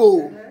egbò,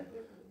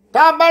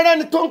 tá a bá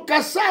rẹ́ni tó ń ka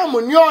sáàmù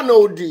ní ọ̀nà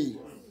òdì,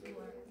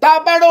 tá a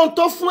bá rẹ́ni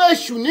tó fún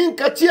èṣù ní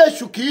nǹkan tí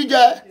èṣù kì í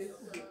jẹ,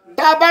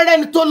 tá a bá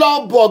rẹ́ni tó lọ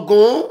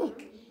bọ̀gún,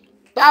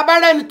 tá a bá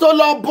rẹ́ni tó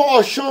lọ bọ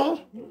Ọ̀ṣun,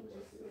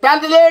 tá a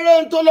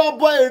rẹ́ni tó lọ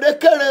bọ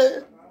èrèkèrè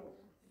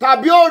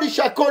tàbí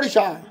òrìṣà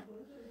kòrìṣà,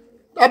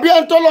 tàbí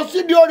ẹni tó lọ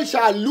sídìí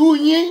òrìṣà ìlú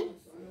yín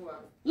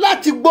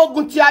láti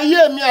gbógun ti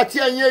ayé mi àti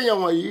ẹ̀yin èèyàn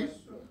wọ̀nyí.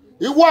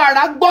 Ìwọ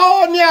àrá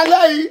gbọ́ ní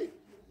alẹ́ yìí,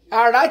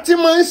 àrá tí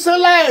mo ń sán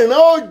láìrán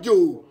òjò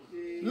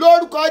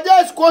lórúkọ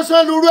Jésù kó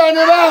sán lúrú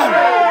ẹni bẹ́ẹ̀.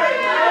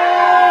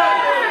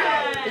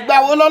 Ìgbà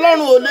wo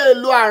lọ́lọ́run ò lè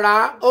lo àrá?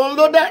 Òun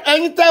ló dá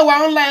ẹ̀yin tẹ́wàá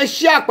ńlá ẹ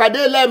ṣí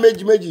àpàdé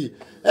lẹ́ẹ̀mejì méjì,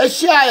 ẹ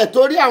ṣí àyẹ̀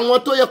torí àwọn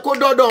tó yẹ kó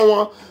dọ́dọ̀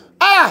wọn.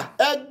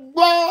 Ẹ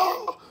gbọ́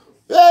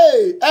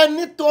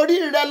ẹni torí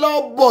rẹ lọ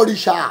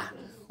bọ̀rìṣà,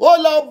 ó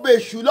lọ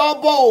bèṣù lọ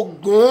bọ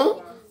Ògún,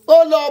 ó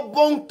lọ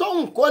bọ ohun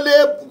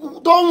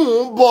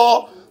tóhùn bọ.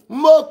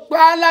 Mo pa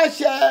á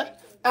láṣẹ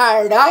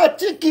àrá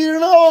tí kì í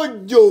rán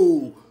òjò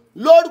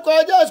lórúkọ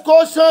Jésù kó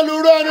sán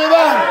lúrú ẹni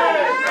bẹ́ẹ̀.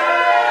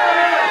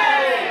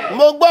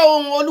 Mo gbọ́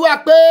ohùn Olúwa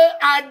pé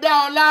a dá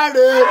ọ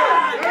láre.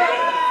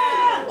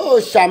 Ó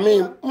ṣàmì,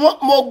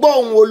 mo gbọ́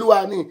ohùn Olúwa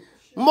ni.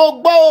 Mo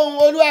gbọ́ ohùn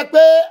Olúwa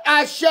pé a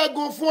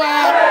ṣẹ́gun fún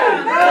ẹ.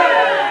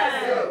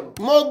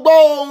 Mo gbọ́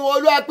ohùn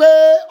Olúwa pé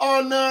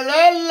ọ̀nà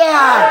rẹ là.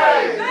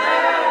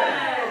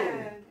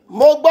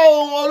 Mo gbọ́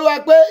ohùn Olúwa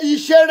pé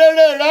iṣẹ́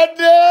rere rẹ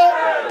dé.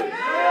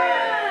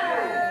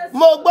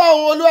 Mo gbọ́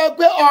ohùn Olúwa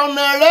pé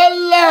ọ̀nà rẹ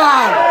là.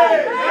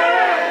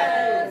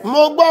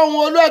 Mo gbọ́ ohùn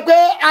Olúwa pé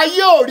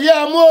ayé ò rí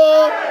ẹ mú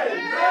o.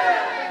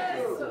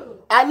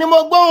 Àní mo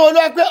gbọ́ ohùn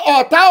Olúwa pé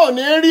ọ̀tá ò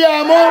ní rí ẹ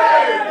mú.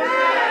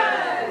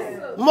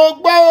 Mo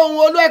gbọ́ ohùn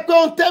Olúwa pé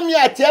ohun tẹ́mi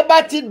àti ẹ bá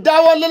ti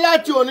dáwọ́lé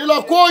láti òní lọ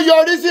kó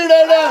yọrí sí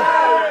rere.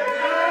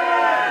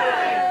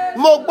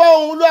 Mo gbọ́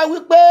ohùn Olúwa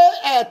wípé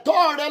ẹ̀tọ́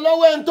rẹ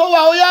lọ́wọ́ ẹni tó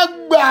wà ó yá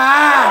gbà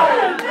á.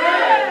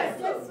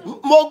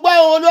 Mo gbọ́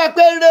ohùn Olúwa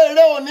pé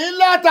rere ò ní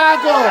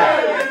látakò.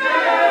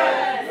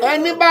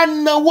 Ẹni bá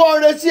nawọ́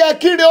rẹ sí ẹ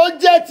kíre ó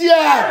jẹ́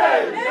tiẹ̀.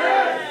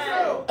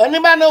 Ẹni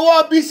bá nawọ́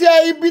ibi sí ẹ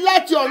ibi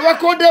láti ọ̀run wá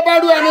kó dé bá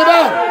rú ẹni bá.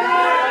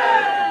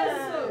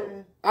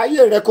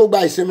 Ayé rẹ kó gba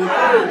ìsinmi.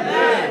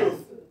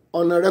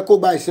 Ọ̀nà rẹ kó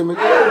gba ìsinmi.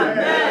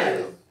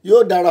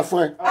 Yóò dára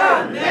fún ẹ.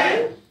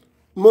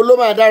 Mo ló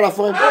máa dára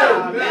fún ẹ.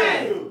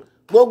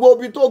 Gbogbo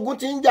ibi tó ogun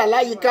ti ń jà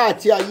láyìíká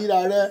àti àyíra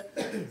rẹ,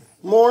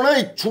 mo rán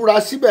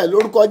ìtura síbẹ̀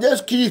lórúkọ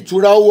Jésù kí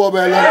ìtura ó wọ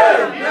bẹ̀ lọ.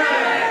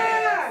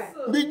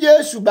 Bí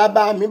Jésù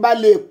bàbá mi bá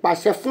lè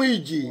pàṣẹ fún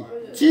ìjì,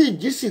 tí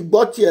ìjì sì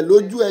gbọ́ tiẹ̀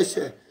lójú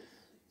ẹsẹ̀,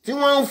 tí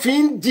wọ́n fi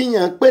ń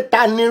jiyàn pé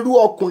ta nírú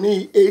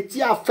ọkùnrin èyí tí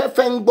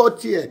afẹ́fẹ́ ń gbọ́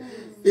tiẹ̀,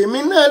 èmi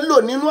náà lò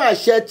nínú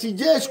àṣẹ ti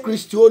Jésù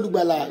Kristi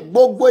olùgbàlà.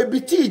 Gbogbo ibi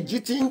tí ìjì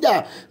ti ń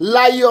jà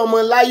láyé ọmọ,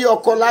 láyé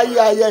ọkọ, láyé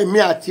aya èmi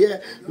àti ẹ,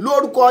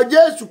 lórúkọ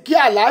Jésù kí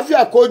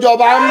àlàáfíà kó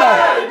jọba ń bẹ̀.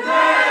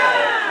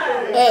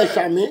 Ẹ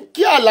ṣàmì,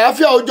 kí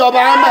àlàáfíà ó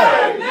jọba ń bẹ̀.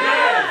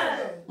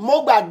 Mo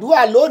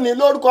gbàdúrà lónìí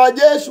lórúkọ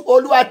Jésù,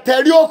 Olúwa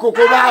tẹrí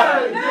òkùnkùn bá.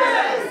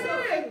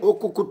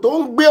 Òkùnkùn tó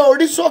ń gbé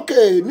orí sókè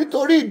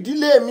nítorí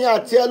ìdílé mi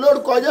àti ẹ,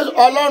 lórúkọ Jésù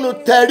Ọlọ́run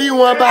tẹrí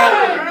wọn bá.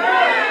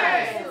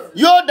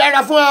 Yóò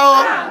dára fún ẹ o.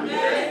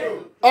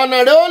 Ọ̀nà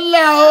rẹ ó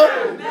là o.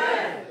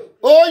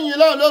 Ó yìn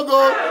lọ́run lógo.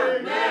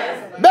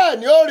 Bẹ́ẹ̀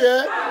ni ó rèé.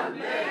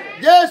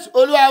 Jésù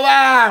Olúwa wa.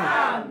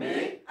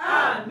 Àmín,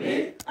 àmín,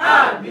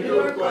 àmín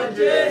lórúkọ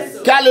Jésù.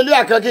 Kí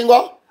hallelujah kan kí n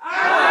gbọ́.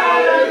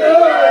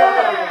 Hallelujah.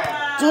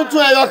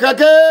 Tuntun ẹ̀yọ̀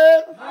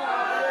kankan.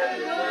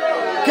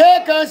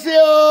 Kéèkan sí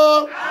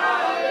o.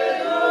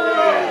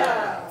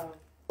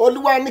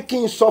 Olúwa ní kí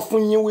n sọ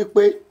fún yín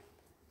wípé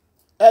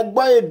ẹ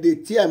gbọ́ èdè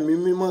tí ẹ̀mí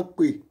mímọ́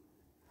pè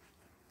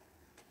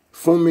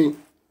fún mi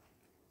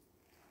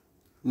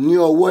ní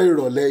ọwọ́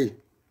ìrọ̀lẹ́ yìí.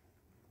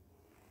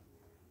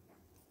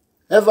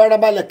 Ẹ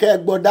farabalẹ̀ kẹ́ ẹ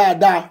gbọ́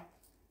dáadáa.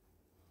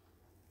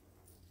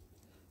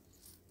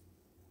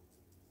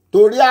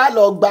 Torí a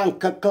lọ gba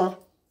nǹkan kan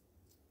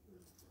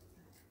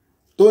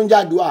tó ń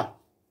jàdúà.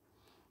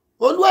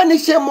 Olúwa ní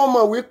ṣé mo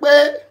mọ̀ wípé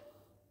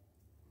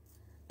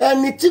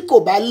ẹni tí kò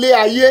bá lé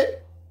ayé,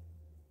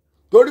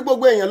 torí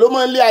gbogbo èèyàn ló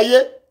máa ń lé ayé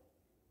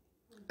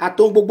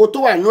àtòun gbogbo tó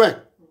wà nú ẹ̀.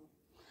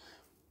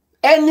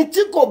 Ẹni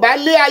tí kò bá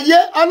lé ayé,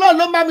 Ọlọ́run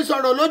ló ń bá mi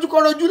sọ̀rọ̀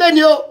lójúkorojú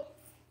lẹ́ni o.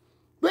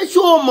 Pé ṣé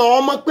o mọ̀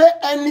ọmọ pé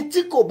ẹni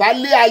tí kò bá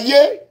lé ayé,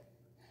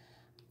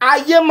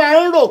 ayé máa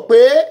ń rò pé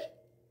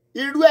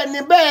irú ẹni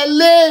bẹ́ẹ̀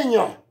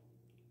léèyàn.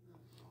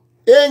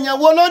 Èèyàn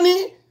wo ló ní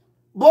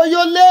bóyá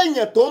ó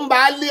léèyàn tó ń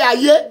bá lé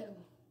ayé?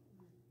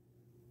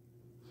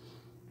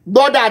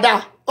 Gbọ́ dáadáa,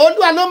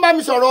 Olúwa ló ń bá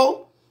mi sọ̀rọ̀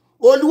o.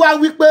 Olúwa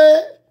wípé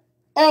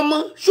ọmọ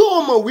ṣé o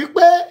mọ̀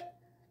wípé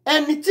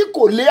ẹni tí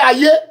kò lé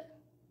ayé,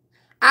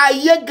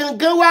 ayé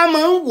gangan wa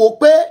máa ń wò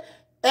pé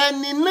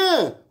ẹni náà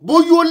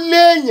bóyá ó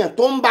léèyàn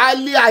tó ń bá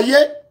lé ayé.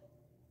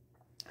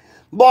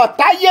 Bọ̀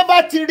táyé bá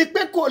ti rí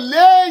pé kò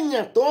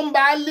léèyàn tó ń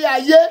bá lé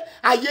ayé,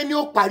 ayé ni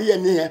ó parí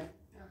ẹni yẹn.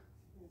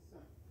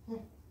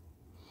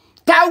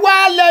 Táwa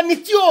lẹni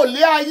tí ò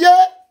lé ayé,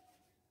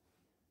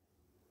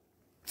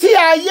 tí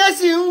ayé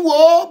sì ń wò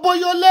ó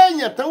bóyá ó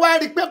léèyàn tán wá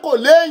rí pé kò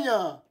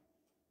léèyàn.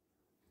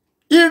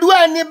 Irú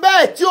ẹni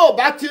bẹ́ẹ̀ tí ò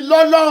bá ti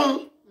lọ́lọ́run,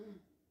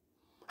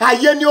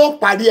 ayé ni ó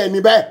parí ẹni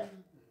bẹ́ẹ̀.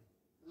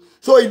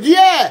 So ìdí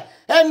ẹ̀,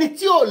 ẹni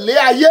tí ò lé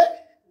ayé,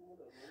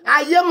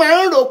 ayé máa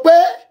ń rò pé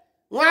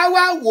wọ́n á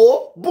wá wò ó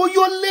bóyá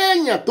ó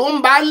léèyàn tó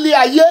ń bá lé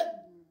ayé.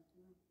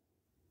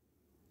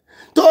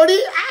 Torí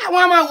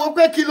àwọn máa wò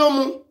pé kí ló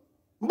mu,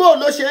 bó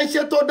ló ṣe ń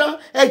ṣe tó dán,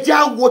 ẹjẹ́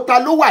á wo ta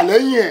ló wà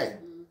lẹ́yìn ẹ̀.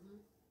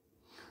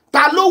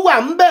 Ta ló wà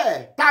ń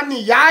bẹ̀? Ta ni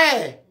ìyá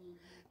ẹ̀?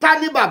 Ta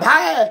ni bàbá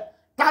ẹ̀?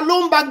 Ta ló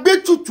ń bá gbé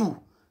tutù?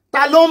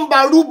 Ta ló ń bá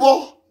rúbọ?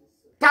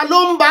 Ta ló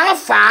ń bá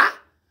fà á?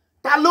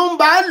 Ta ló ń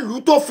bá lù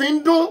tó fi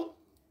ń dún?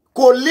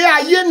 Kò lé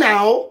ayé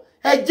náà o.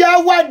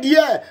 Ẹjẹ́ wádìí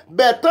ẹ̀.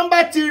 Bẹ̀ tán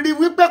bá ti rí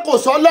wípé kò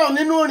sọ́lọ́run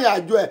nínú ìrìn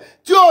àjò ẹ̀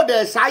tí ò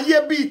dẹ̀ sáyé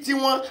bíi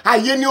tiwọn,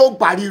 ayé ni ó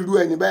parí irú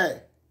ẹni bẹ́ẹ̀.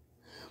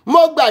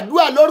 Mo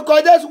gbàdúrà lórúkọ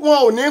Jésù, wọn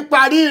ò ní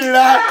parí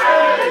rẹ̀.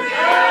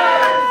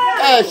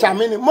 Ẹ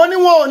ṣàmì ni, mo ní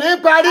wọn ò ní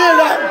parí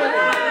rẹ̀.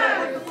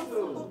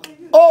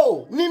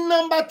 O ní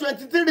nọ́mbà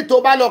 23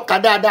 tó bá lọ kà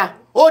dáadáa,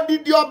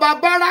 odidi ọba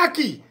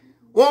Báràkì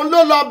òun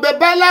ló lọ bẹ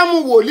Bálámù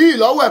wòlíì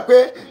lọ́wọ́ ẹ̀ pé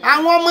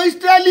àwọn ọmọ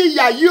Ísírẹ́lì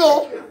ìyà yìí o,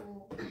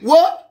 wo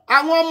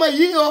àwọn ọmọ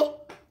yìí o,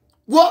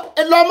 wo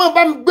lọ́mọ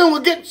bá mi gbé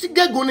wọn sí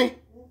gégùn ni.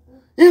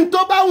 N tó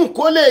bá wù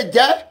kó lè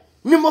jẹ́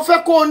ni mo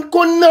fẹ́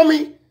kó ná mi.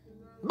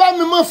 Bá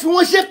mi mọ̀ fi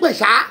wọ́n ṣépè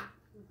ṣá.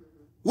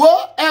 Wo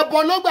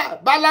ẹbọ ló gbà,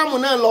 Bálámù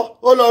náà lọ,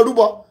 ó lọ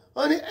rúbọ.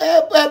 Ó ní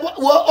ẹbọ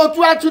wo ó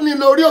tún á tún ní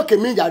lórí òkè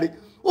mi jàre.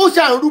 Ó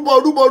ṣàn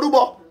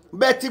rúbọ.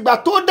 Bẹ́ẹ̀ tìgbà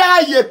tó dá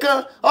àyè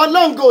kan,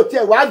 Ọlọ́run ò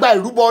tiẹ̀ wá gba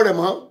ìrúbọ rẹ̀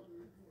mọ́.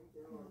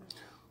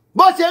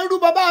 Bó ṣe ń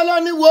rúbọ bá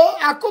Ọlọ́run ní wo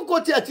àkókò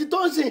tiẹ̀ tí tó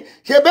ń sìn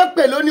ṣèbẹ́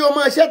pè lóní ọmọ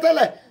iṣẹ́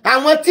tẹ́lẹ̀.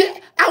 Àwọn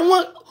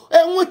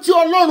tí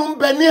Ọlọ́run ń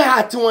bẹ ní ìhà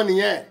tiwọn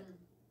nìyẹn.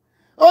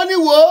 Ó ní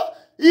wo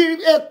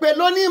èpè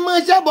lóní mọ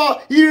iṣẹ́ bọ̀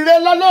ìre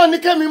lọ́lọ́run ní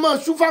kẹ́mi mọ̀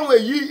sún fáwọn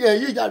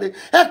èyí jáde.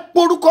 Ẹ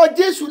porúkọ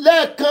Jésù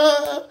lẹ́ẹ̀kan.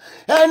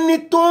 Ẹni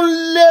tó ń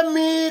lé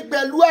mi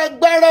pẹ̀lú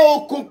agbára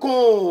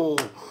òkùnkùn,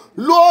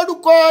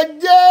 lórúkọ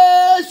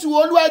Jésù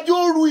Olúwa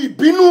jọ̀ọ́ ru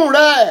ìbínú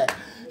rẹ̀.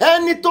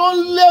 Ẹni tó ń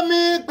lé mi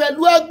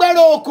pẹ̀lú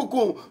agbára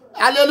òkùnkùn,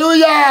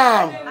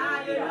 hallelujah,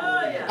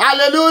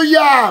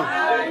 hallelujah,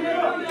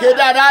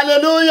 kédàdà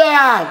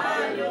hallelujah.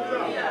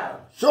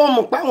 Ṣé o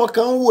mọ̀ pé àwọn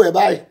kan ń wò ẹ́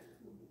báyìí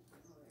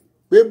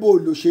pé bó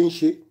ló ṣe ń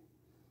ṣe?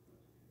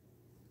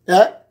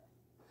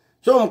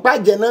 Ṣé o mọ̀ pé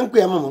àjẹ́ náà ń pè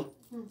ẹ́ mọ̀mọ́?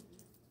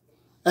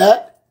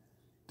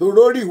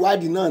 Torórí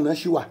ìwádìí náà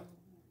ṣì wà.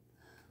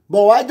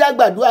 Bọ̀ wá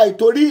jágbàdúrà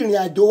ìtorí ìrìn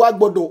àjò wa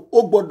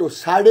gbọ́dọ̀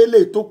sáré lè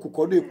tó kù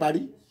kọ́ lè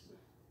parí.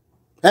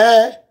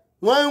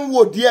 Wọ́n ń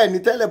wò díẹ̀ ní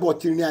tẹ́lẹ̀ bọ̀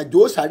tí ìrìn àjò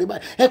ó sáré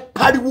báyìí. Ẹ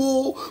pariwo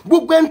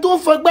gbogbo ẹni tó ń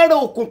fagbára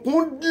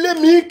òkùnkùn lé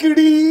mi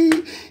kiri.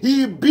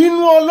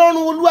 Ìbínú Ọlọ́run,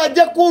 Olúwa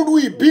jẹ́ kó ru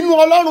ìbínú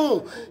Ọlọ́run.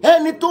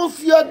 Ẹni tó ń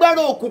fi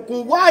agbára òkùnkùn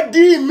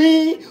wádìí mi,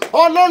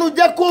 Ọlọ́run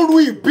jẹ́ kó ru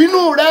ìbínú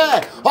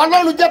rẹ̀.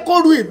 Ọlọ́run jẹ́ kó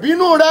ru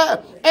ìbínú rẹ̀.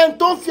 Ẹni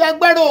tó ń fi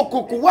agbára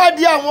òkùnkùn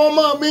wádìí àwọn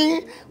ọmọ mi,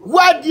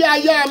 wádìí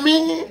aya mi,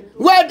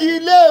 wádìí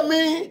ilé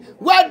mi,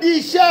 wádìí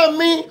iṣẹ́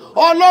mi,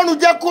 Ọlọ́run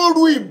jẹ́ kó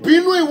ru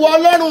ìbínú ìwọ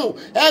Ọlọ́run.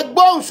 Ẹ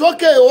gbóhùn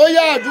sókè, ó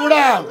yá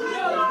àdúrà.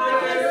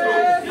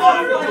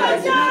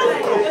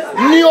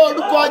 Ní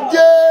orúkọ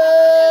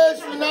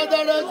Jésù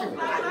Násárẹ́tì,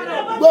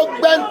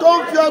 gbogbo ẹni tó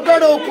ń fi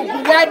agbára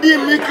òkùnkùn wádìí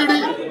mi kiri,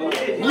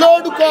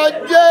 lórúkọ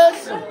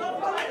Jésù,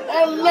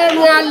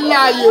 Ọlọ́run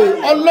alààyè,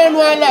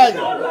 Ọlọ́run alààyè,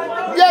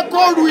 jẹ́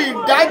kó ru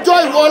ìdájọ́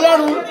ìwọ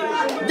Ọlọ́run,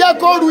 jẹ́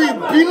kó ru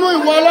ìbínú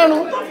ìwọ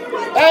Ọlọ́run.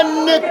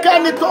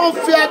 Ẹnikẹ́ni tó ń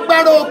fi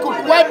agbára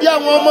òkùnkùn wádìí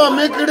àwọn ọmọ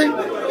mi kiri,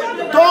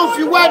 tó ń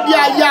fi wádìí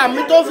aya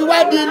mi, tó ń fi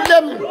wádìí ilé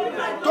mi,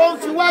 tó ń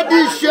fi wádìí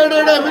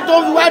ìṣerere mi, tó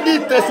ń fi wádìí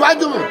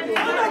ìtẹ̀síwájú mi,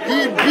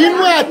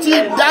 ìbínú àti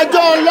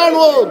ìdájọ́ Ọlọ́run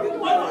o,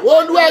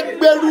 Olúwa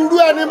gbèrúrú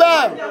ẹni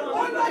bẹ́ẹ̀.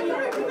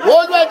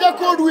 Olúwa jẹ́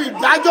kó ru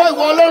ìdájọ́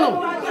ìwọ Ọlọ́run,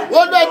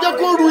 Olúwa jẹ́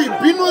kó ru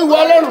ìbínú ìwọ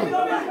Ọlọ́run,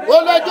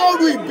 Olúwa jẹ́ kó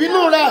ru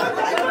ìbínú rẹ,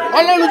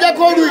 Ọlọ́run jẹ́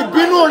kó ru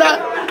ìbínú rẹ,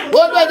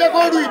 Olúwa jẹ́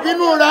kó ru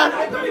ìbínú rẹ.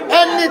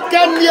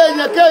 Ẹnikẹ́ni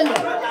èèyàn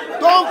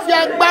tó ń fi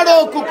agbára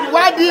òkùnkùn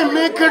wádìí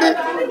mi kiri,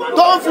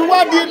 tó ń fi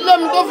wádìí ilé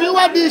mi, tó fi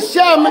wádìí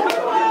iṣẹ́ mi,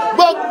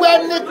 gbogbo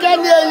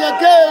ẹnikẹ́ni èèyàn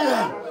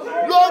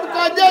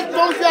lórúkọ Jésù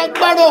tó ń fi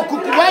agbára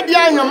òkùnkùn wádìí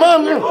àyànmọ́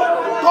mi,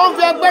 tó ń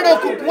fi agbára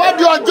òkùnkùn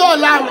wádìí ọjọ́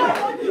ọ̀la mi,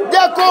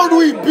 jẹ́ kó ru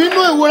ìbínú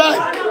ìwúrẹ́,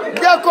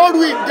 jẹ́ kó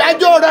ru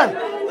ìdájọ́ rẹ̀,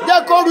 jẹ́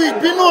kó ru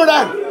ìbínú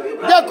rẹ̀,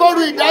 jẹ́ kó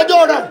ru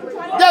ìdájọ́ rẹ̀,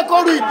 jẹ́ kó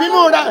ru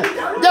ìbínú rẹ̀,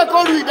 jẹ́ kó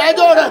ru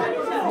ìdájọ́ rẹ̀.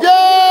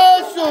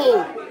 Jésù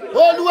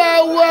Olúwa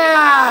wa.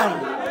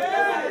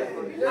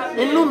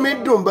 Inú mi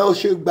dùn bẹ́ẹ̀ o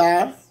ṣe gbà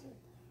á.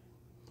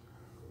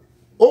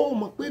 Ó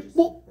mọ̀ pé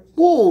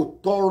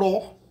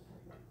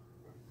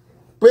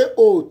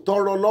o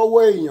tọrọ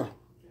lọ́wọ́ èèyàn.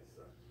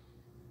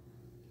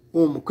 Ó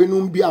mọ̀ pé inú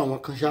ń bí àwọn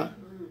kan ṣá.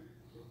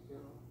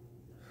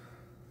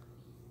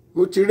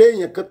 Mo ti rí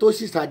èèyàn kan tó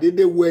sì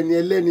ṣàdédé wo ẹni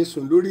ẹlẹ́ni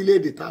sùn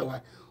lórílẹ̀‐èdè táwa,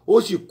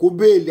 ó sì kó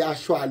béèlì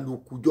aṣọ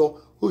àlòkù jọ,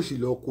 ó sì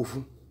lọ kó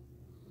fún.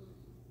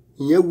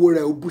 Ìyẹn wo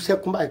rẹ̀ ó bú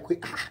sẹ́kún báyìí pé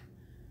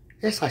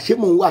ẹ ṣàṣé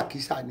mò ń wà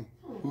kísà ni.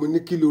 Mo ní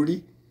kí ló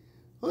rí?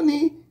 Ó ní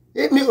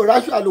èmi ò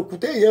ráṣọ àlòkù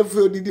téèyàn fi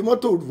odidi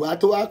mọ́tò rù wá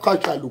tó wá kọ́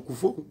aṣọ àlòkù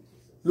fóun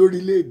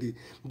lórílẹ̀‐èdè,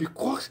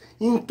 because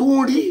n tó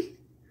ń rí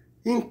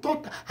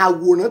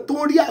àwòrán tó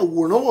ń rí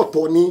àwòrán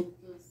ọ̀tọ̀ ni.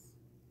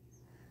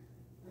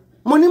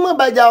 Mo ní má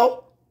bàjá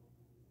o,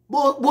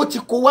 bó ti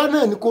kó wá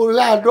náà ni kò rí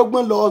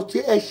àdọ́gbọ́n lọ ṣe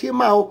ẹ ṣe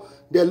máa o,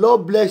 the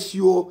Lord bless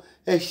you o,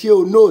 ẹ ṣe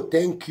o, no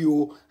thank you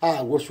o,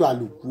 àwọ̀ṣọ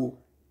àlòkù o.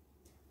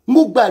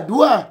 Mo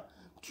gbàdúrà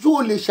tí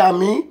o lè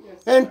ṣàmì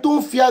ẹni tó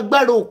ń fi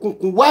agbára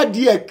òkùnkùn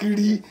wádìí ẹ̀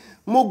kiri,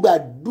 mo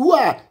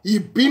gbàdúrà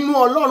ìbínú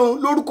Ọlọ́run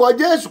lórúkọ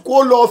Jésù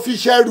kó lọ fi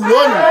ṣẹrù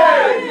lónìí.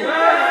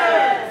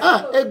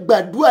 Ẹ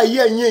gbàdúrà yí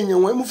ẹ̀yin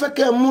èèyàn wọn, mo fẹ́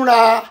kẹ́ ẹ múra.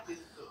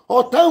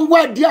 Ọ̀tá ń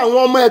wádìí àwọn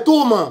ọmọ ẹ tó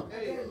mọ̀,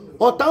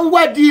 ọ̀tá ń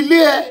wádìí ilé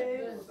ẹ,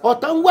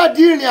 ọ̀tá ń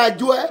wádìí ìrìn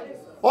àjò ẹ,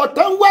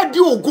 ọ̀tá ń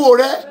wádìí ògo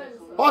rẹ,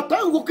 ọ̀tá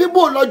ń wo kí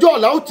bó lọ́jọ́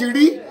ọ̀la ó ti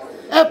rí.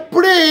 Ẹ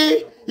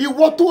pray,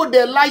 ìwọ tó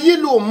dẹ̀ láyé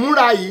ló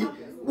múra yìí,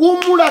 wọ́n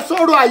múra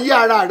sọ̀rọ̀ ayé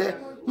ara rẹ̀,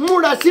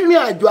 múra sírìn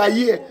àjò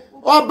ayé ẹ̀.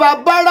 Ọba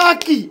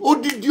Báràkì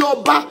odidi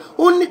ọba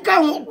ó ní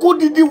káwọn kó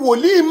didi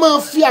wòlíì máa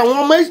fi àwọn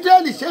ọmọ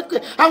Ísírẹ́lì ṣépè,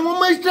 àwọn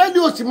ọmọ Ísírẹ́lì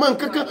ò sì mọ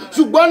nǹkan kan,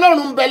 ṣùgbọ́n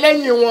Ọlọ́run ń bẹ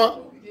lẹ́yìn wọn.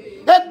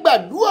 Ẹ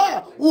gbàdúrà,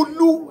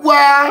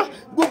 Olúwa,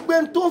 gbogbo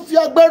ẹni tó ń fi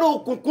agbára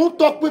òkùnkùn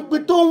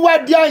tọpinpin tó ń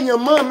wádìí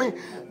àyànmọ́ mi,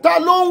 ta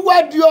ló ń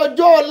wádìí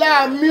ọjọ́ ọ̀la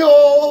mi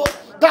o,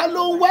 ta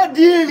ló ń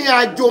wádìí ìrìn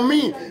àjò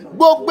mi,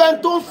 gbogbo ẹni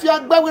tó ń fi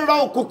agbára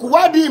òkùnkùn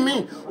wádìí mi,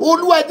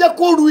 Olúwa jẹ́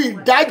kó ru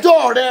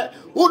ìdájọ́ rẹ,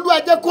 Olúwa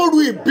jẹ́ kó ru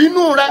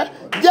ìbínú rẹ,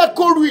 jẹ́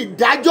kó ru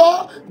ìdájọ́,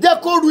 jẹ́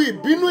kó ru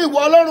ìbínú ìwọ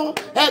Ọlọ́run.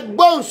 Ẹ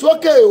gbóhùn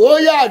sókè, ó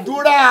yá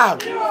àdúrà.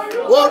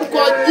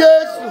 Orúkọ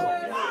Jésù,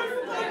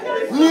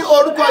 ní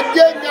orúkọ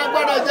Jésù, ní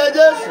agbára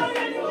Jésù,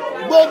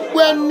 gbogbo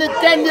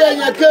ẹnikẹ́ni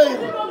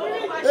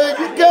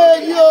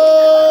èyíkéyìí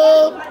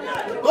o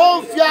tó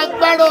ń fi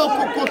agbára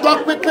òkùnkùn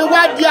tọpinpin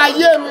wádìí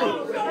ayé mi,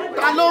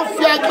 ta ló ń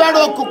fi agbára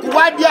òkùnkùn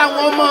wádìí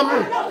àwọn ọmọ mi,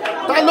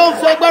 ta ló ń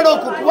fi agbára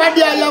òkùnkùn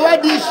wádìí aya,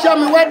 wádìí iṣẹ́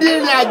mi, wádìí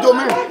ìrìn àjò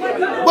mi,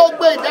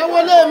 gbogbo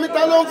ìdáwọlé mi,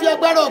 ta ló ń fi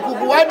agbára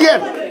òkùnkùn wádìí ẹ̀.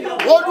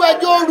 Olúwa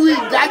jẹ́ ó ru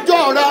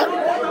ìdájọ́ rẹ,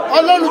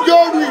 Ọlọ́run jẹ́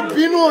ó ru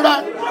ìbínú rẹ,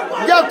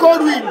 jẹ́ kó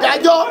ru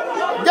ìdájọ́,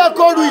 jẹ́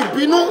kó ru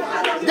ìbínú,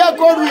 jẹ́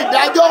kó ru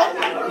ìdájọ́,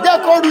 jẹ́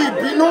kó ru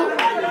ìbínú,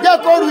 jẹ́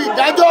kó ru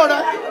ìdájọ́ rẹ,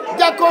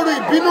 jẹ́ kó ru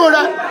ìbínú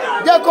rẹ,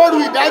 jẹ́ kó ru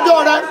ìdájọ́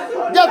rẹ,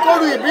 jẹ́ kó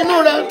ru ìbínú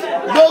rẹ.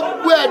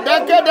 Gbogbo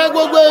ẹ̀dákẹ́dá,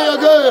 gbogbo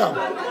èèyàn,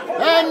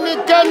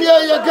 ẹnikẹ́ni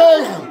èèyàn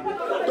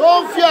tó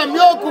ń fi ẹ̀mí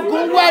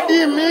òkùnkùn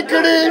wádìí mi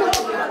kiri,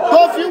 tó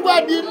fi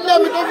wádìí ilé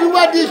mi, tó fi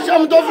wádìí iṣẹ́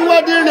mi, tó fi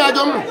wádìí ìrìn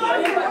àjò mi,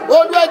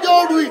 Olúwa jẹ́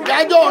ó ru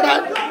ìdájọ́ rẹ,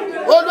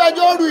 Olúwa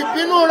jẹ́ ó ru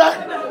ìbínú rẹ,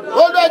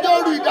 Olúwa jẹ́ ó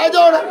ru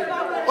ìdájọ́ rẹ,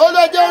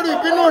 Olúwa jẹ́ ó ru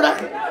ìbínú rẹ,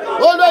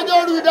 Olúwa jẹ́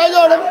ó ru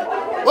ìdájọ́ rẹ,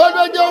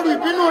 Olúwa jẹ́ ó ru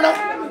ìbínú rẹ,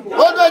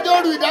 Olúwa jẹ́ ó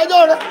ru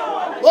ìdájọ́ rẹ,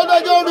 Olúwa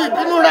jẹ́ ó ru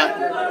ìbínú rẹ,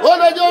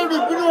 Olúwa jẹ́ ó ru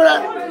ìbínú rẹ,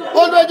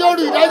 Olúwa jẹ́ ó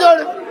ru ìdájọ́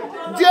rẹ.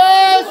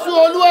 Jésù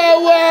Olúwa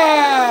wa.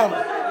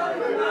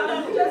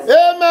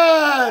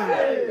 Amen.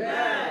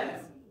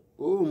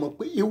 Ó mọ̀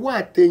pé ìwọ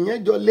àtẹ̀yẹn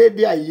jọ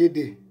lédè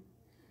àìyedè,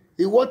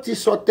 ìwọ ti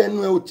sọ tẹnu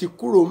ẹ, ò ti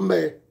kúrò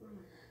ńbẹ̀,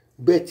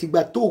 bẹ́ẹ̀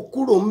tìgbà tó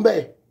kúrò ńbẹ̀,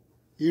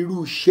 irú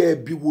iṣẹ́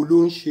bí wo ló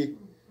ń ṣe,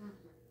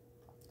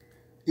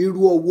 irú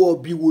ọwọ́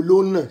bí wo ló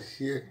nà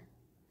sí ẹ.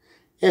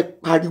 Ẹ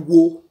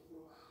pariwo,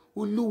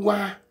 Olúwa,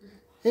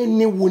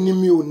 ẹni wo ni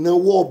mi ò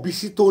náwó ọbí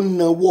sí tó ń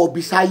náwó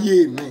ọbí sáyé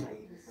mi?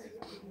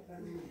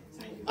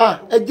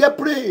 Ẹ jẹ́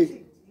pray.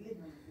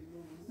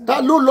 Ta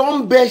ló lọ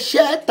ń bẹ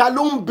iṣẹ́, ta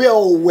ló ń bẹ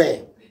ọ̀wẹ̀,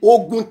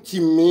 ogun tì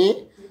mí.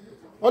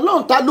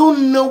 Ọlọ́run ta ló ń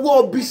nawọ́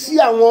ibi sí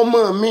àwọn ọmọ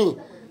mi,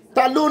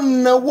 ta ló ń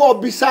nawọ́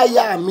ibi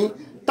sáyà mi,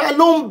 ta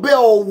ló ń bẹ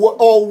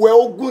ọ̀wẹ̀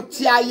ogun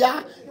ti aya,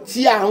 ti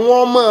àwọn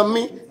ọmọ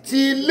mi, ti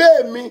ilé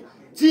mi,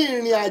 ti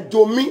ìrìn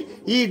àjò mi.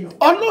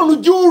 Ọlọ́run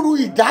jọ̀ọ́ ru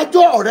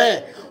ìdájọ́ rẹ̀.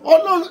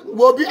 Ọlọ́run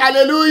wò bí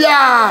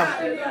hallelujah.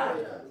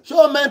 Ṣé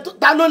o mẹ́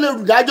ta ló lè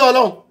ru ìdájọ́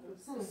Ọlọ́run?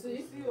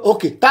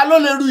 Ok, ta ló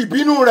lè ru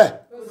ìbínú rẹ̀?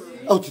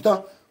 Òtítọ́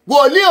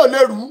wòlíì ò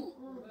lè rú.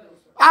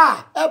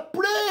 Ẹ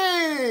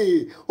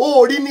pray.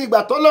 Ó rí ní ìgbà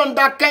tó lọ́n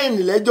dá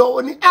Káínì lẹ́jọ́,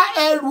 ó ní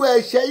ẹrù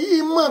ẹ̀ṣẹ̀ yìí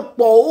mọ̀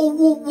pọ̀, ó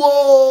wúwo,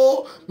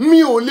 mi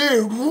ò lè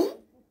rú.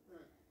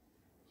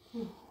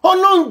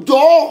 Ọlọ́run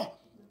jọ̀ọ́,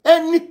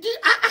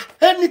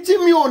 ẹni tí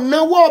mi ò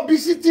nawọ́ bí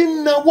sí ti ń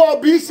nawọ́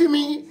bí sí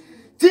mi,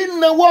 tí ń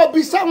nawọ́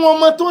bí sáwọn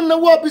ọmọ tó ń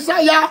nawọ́ bí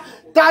sáyà,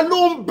 ta ló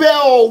ń bẹ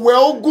ọ̀wẹ̀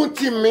ogun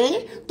tì mí,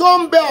 tó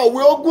ń bẹ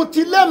ọ̀wẹ̀ ogun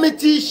ti lẹ́mi,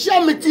 ti iṣẹ́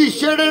mi, ti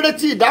ìṣerere,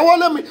 ti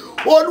ìdáwọ́lé mi.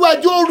 Olúwa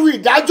jọ̀ọ́ ru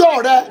ìdájọ́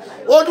rẹ,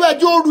 Olúwa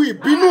jọ̀ọ́ ru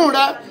ìbínú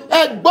rẹ.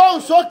 Ẹ gbóhùn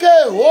sókè,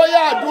 ó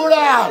yá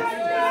àdúrà.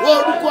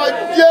 Orúkọ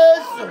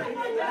Jésù,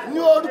 ní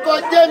orúkọ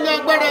Jésù, ní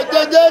agbára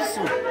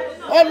Jésù.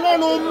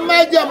 Ọlọ́run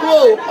májẹ̀mú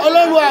o,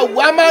 Ọlọ́run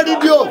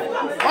àwámárídì o,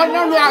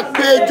 Ọlọ́run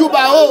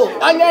àpèjúbà o,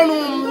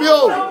 Ọlọ́run mi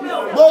o,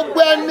 gbogbo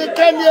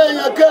ẹnikẹ́ni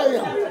èèyàn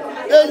kéèyàn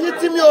èyí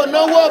tí mi ò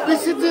náwó bí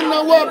sí ti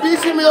náwó bí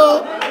sí mi o,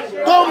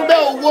 tó ń bẹ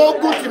òwò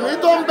ogun tì mí,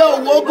 tó ń bẹ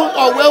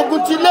ọ̀wẹ̀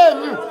ogun ti lé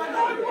mi,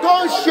 tó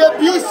ń ṣe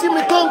bí sí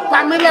mi, tó ń pa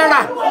mí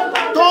lára,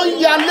 tó ń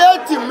yalé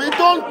tì mí,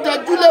 tó ń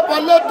tẹjú lébọ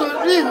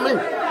lótorí mi.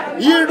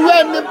 Irú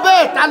ẹni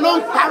bẹ́ẹ̀ ta ló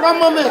ń parọ́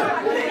mọ́ mi?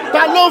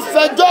 Ta ló ń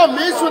fẹjọ́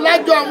mi sùn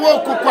lájọ àwọn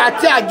òkùnkùn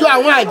àti àjọ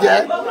àwọn àjẹ́?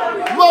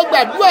 Mo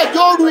gbàdúrà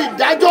jọ̀ọ́ ru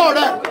ìdájọ́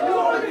rẹ,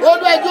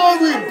 Olúwa jọ̀ọ́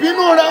ru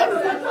ìbínú rẹ,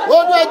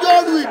 Olúwa jọ̀ọ́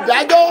ru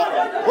ìdájọ́,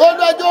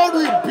 Olúwa jọ̀ọ́ ru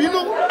ìbínú,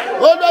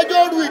 Olúwa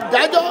jọ̀ọ́ ru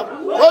ìdájọ́,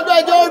 Olúwa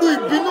jọ̀ọ́ ru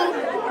ìbínú.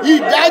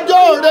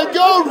 Ìdájọ́ rẹ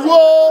jọ̀ọ́ ru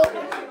o,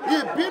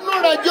 ìbínú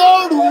rẹ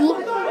jọ̀ọ́ ru,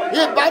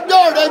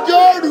 ìbájọ́ rẹ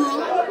jọ̀ọ́ ru,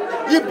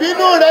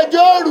 ìbínú rẹ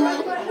jọ̀ọ́ ru,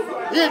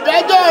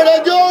 ìdájọ́ rẹ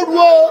jọ̀ọ́ ru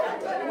o,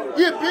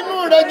 ìbínú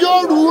rẹ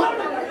jọ̀ọ́ ru.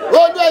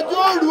 Olúwa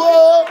jọ̀ọ́ ru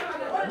o,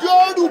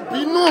 jọ̀ọ́ ru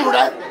ìbínú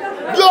rẹ,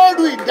 jọ̀ọ́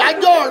ru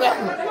ìdájọ́ rẹ.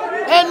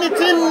 Ẹni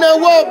tí ń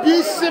nawọ́ bí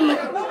sí mi,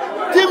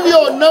 tí mi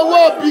ò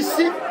nawọ́ bí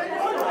sí,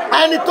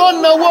 ẹni tó ń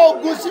nawọ́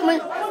ogun sí mi,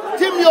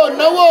 tí mi ò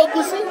nawọ́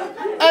ogun sí,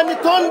 ẹni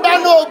tó ń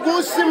dáná ogun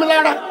sí mi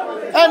lára,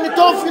 ẹni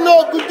tó ń finá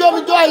ogun jó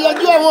mi, jó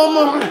àyájú àwọn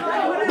ọmọ mi,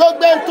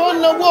 gbogbo ẹni tó ń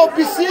nawọ́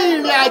bí sí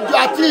ìrìn àjò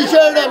àti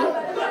iṣẹ́ rẹ̀ mi.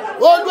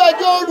 Olúwa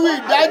jọ̀ọ́ ru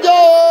ìdájọ́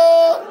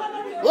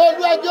o,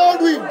 Olúwa jọ̀ọ́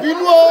ru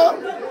ìbínú o,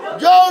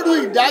 jọ̀ọ́ ru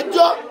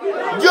ìdájọ́,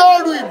 jọ̀ọ́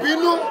ru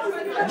ìbínú,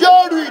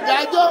 jọ̀ọ́ ru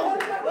ìdájọ́,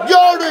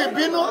 jọ̀ọ́ ru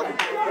ìbínú,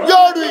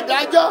 jọ̀ọ́ ru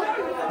ìdájọ́,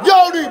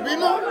 jọ̀ọ́ ru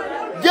ìbínú.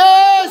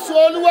 Jésù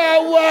Olúwa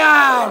wa,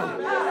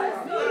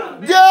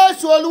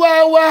 Jésù Olúwa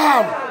wa.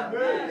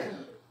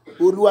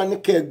 Olúwa ní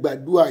kẹ́ ẹ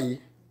gbàdúrà yìí.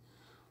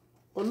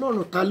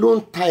 Ọlọ́run ta ló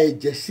ń ta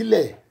ẹ̀jẹ̀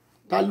sílẹ̀,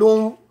 ta ló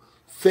ń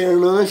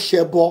fẹ́ràn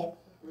ṣẹbọ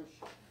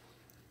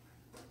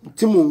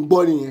tí mò ń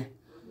gbọ́ nìyẹn.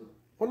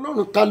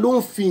 Ọlọ́run ta ló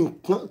ń fi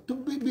nǹkan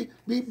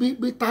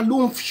ta ló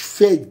ń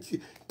fẹ́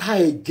ta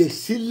ẹ̀jẹ̀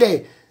sílẹ̀,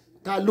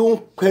 ta ló ń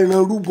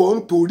pẹran rúbọ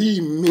nítorí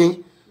mi.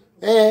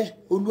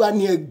 Olúwa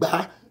ní ẹ gbà.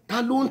 Ta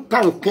ló ń ta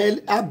nǹkan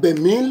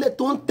abẹ̀mí lẹ̀,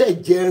 tó ń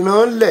tẹ̀jẹ̀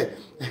ẹran lẹ̀,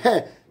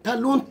 ta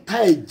ló ń ta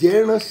ẹ̀jẹ̀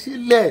ẹran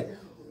sílẹ̀?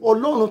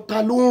 Ọlọ́run ta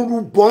ló ń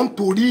rúbọ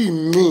nítorí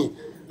mi?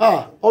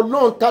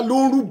 Ọlọ́run ta ló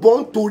ń rúbọ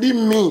nítorí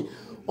mi?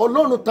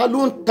 Ọlọ́run ta ló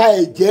ń ta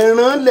ẹ̀jẹ̀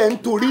ẹran lẹ̀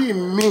nítorí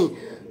mi?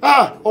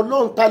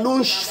 Ọlọ́run ta ló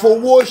ń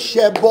fowó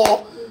ṣẹbọ,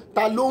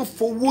 ta ló ń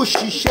fowó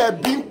ṣiṣẹ́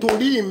bí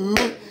nítorí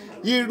mi?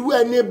 Irú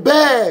ẹni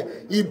bẹ́ẹ̀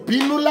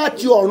ìbínú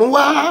láti ọ̀run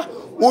wá,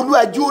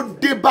 Olúwa jọ̀ọ́ ó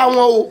dé bá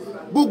wọn o.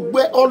 Gbogbo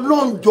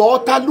Ọlọ́run jọ̀ọ́,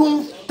 ta ló ń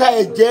ta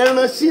ẹ̀jẹ̀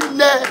ẹran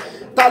sílẹ̀,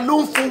 ta ló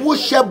ń fowó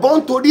ṣẹbọ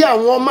nítorí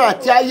àwọn ọmọ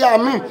àti aya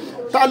mi,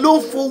 ta ló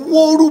ń fowó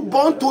rúbọ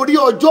nítorí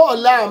ọjọ́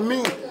ọ̀la mi?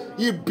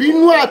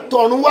 Ìbínú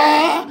àtọ̀run wá,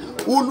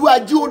 Olúwa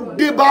jọ̀ọ́ ó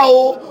dé bá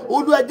o.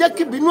 Olúwa jẹ́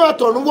kí ìbínú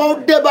àtọ̀run wá ó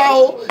dé bá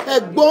o. Ẹ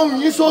gbóhùn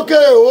yín sókè,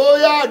 ó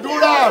yá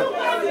àdúrà.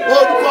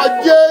 Orúkọ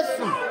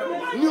Jésù,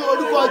 ní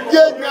orúkọ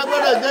Jésù, ní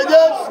agbára ẹ̀jẹ̀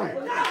Jésù.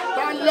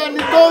 Ta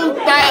lẹni tó ń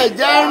ta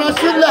ẹ̀jẹ̀ ẹran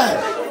sílẹ̀?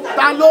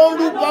 Ta ló ń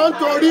rúbọ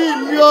nítorí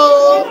mi o,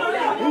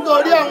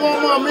 nítorí àwọn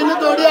ọmọ mi,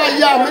 nítorí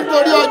aya mi,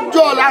 nítorí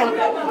ọjọ́ ọ̀la?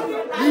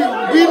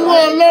 Ìbínú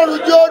Ọlọ́run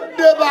jọ̀ọ́ ó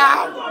dé bá.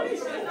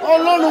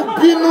 Ọlọ́run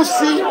bínú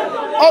sí,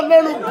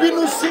 Ọlọ́run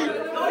bínú sí,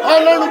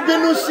 Ọlọ́run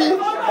bínú sí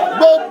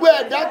gbogbo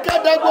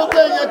ẹ̀dákẹ́dá, gbogbo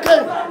èèyàn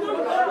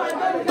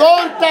tó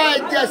ń ta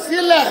ẹ̀jẹ̀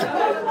sílẹ̀,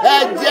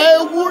 ẹ̀jẹ̀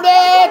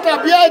ewúrẹ́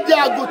tàbí ẹ̀jẹ̀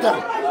àgùntàn.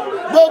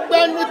 Gbogbo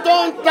ẹni tó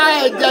ń ta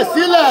ẹ̀jẹ̀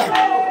sílẹ̀,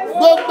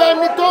 gbogbo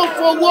ẹni tó ń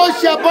fowó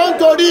ṣẹbọ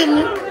nítorí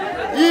mi,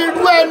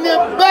 irú ẹni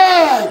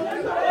bẹ́ẹ̀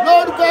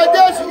lórúkọ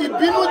Jésù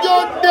ìbínú jọ̀ọ́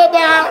ó dé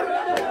bá.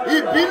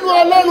 Ìbínú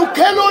Ọlọ́run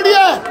ké lórí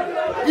ẹ̀,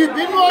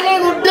 ìbínú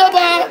Ọlọ́run dé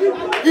bá,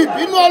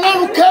 ìbínú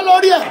Ọlọ́run ké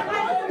lórí ẹ̀,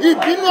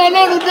 ìbínú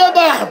Ọlọ́run dé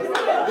bá,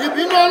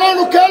 ìbínú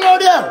Ọlọ́run ké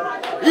lórí ẹ̀,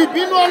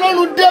 ìbínú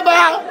Ọlọ́run dé bá,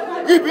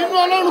 ìbínú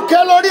Ọlọ́run ké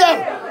lórí ẹ̀,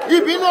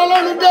 ìbínú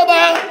Ọlọ́run dé bá,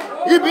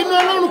 ìbínú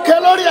Ọlọ́run ké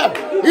lórí ẹ̀,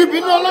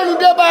 ìbínú Ọlọ́run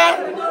dé bá,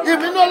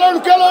 ìbínú Ọlọ́run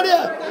ké lórí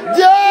ẹ̀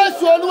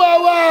Jésù Olúwa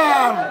wa.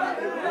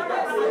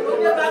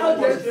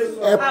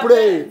 Ẹ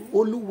pray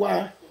Olúwa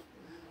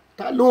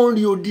ta ló ń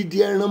rí odidi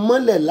ẹran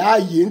mọ́lẹ̀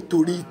láàyè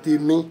nítorí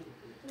tèmi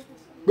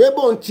pé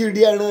bóun ti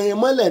rí ẹran yẹn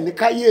mọ́lẹ̀ ní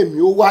káyé mi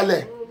ó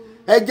wálẹ̀.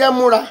 Ẹ jẹ́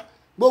múra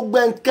gbogbo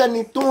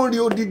ẹnikẹ́ni tó ń rí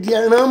odidi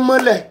ẹran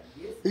mọ́lẹ̀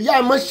ìyá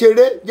àmọ́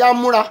ṣeré yá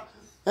múra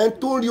ẹni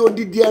tó ń rí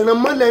odidi ẹran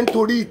mọ́lẹ̀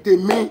nítorí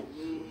tèmi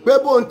pé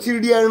bóun ti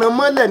rí ẹran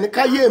mọ́lẹ̀ ní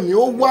káyé mi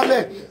ó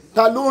wálẹ̀.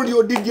 Ta ló ń rí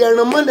odidi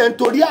ẹran mọ́lẹ̀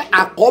nítorí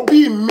àkọ́bí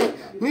mi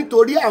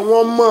nítorí àwọn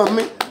ọmọ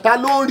mi. Ta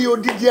ló ń rí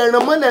odidi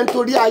ẹran mọ́lẹ̀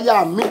nítorí aya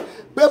mi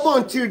pé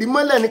bóun ti rí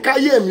mọ́lẹ̀ ní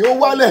káyé mi ó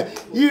wálẹ̀.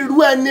 Irú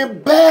ẹni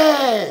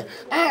bẹ́ẹ̀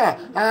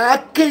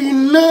àáké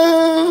iná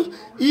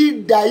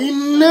idà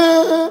iná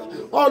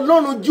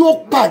Ọlọ́run jí ó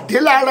pàdé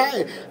lára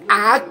ẹ̀.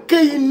 Àáké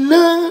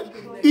iná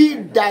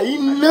idà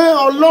iná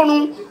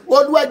Ọlọ́run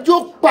Olúwa jí ó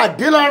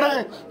pàdé lára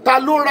ẹ̀. Ta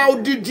ló ra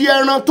odidi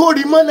ẹran tó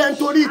rí mọ́lẹ̀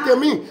nítorí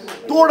tèmi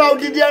tó ra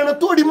odidi ẹran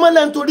tó rí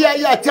mọ́lẹ̀ nítorí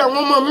ayé àti àwọn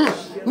ọmọ mi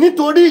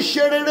nítorí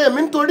ìṣerere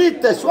mi nítorí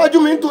ìtẹ̀síwájú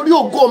mi nítorí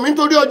ògo mi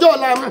nítorí ọjọ́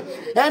ọ̀la mi.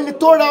 Ẹni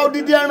tó ra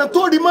odidi ẹran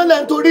tó rí mọ́lẹ̀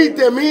nítorí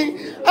tèmi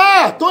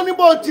tó ní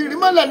bó ti rí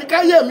mọ́lẹ̀ ní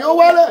káyé mi ó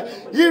wálẹ̀.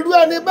 Irú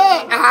ẹni bẹ́ẹ̀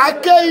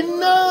àáké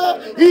iná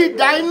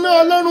idà iná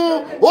Ọlọ́run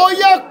ó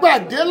yẹ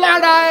pàdé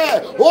lára ẹ̀.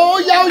 Ó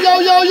yá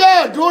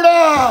àdúrà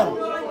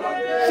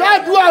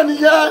ṣáàdúrà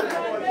nìyẹn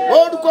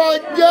orúkọ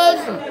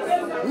Jésù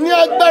ní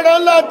agbára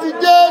ńlá ti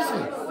Jésù.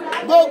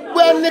 Gbogbo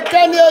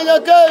ẹnikẹ́ni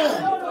èèyàn kéèyàn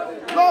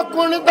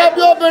lọ́kùnrin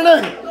tàbí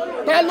obìnrin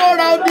ta ló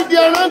ra odidi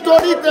ẹran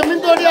nítorí tèmi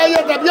nítorí ayé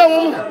tàbí àwọn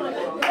ọmọ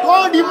tó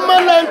rí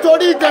mọ́lẹ̀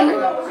nítorí tèmi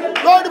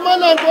tó rí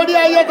mọ́lẹ̀ nítorí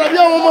ayé tàbí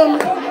àwọn ọmọ mi.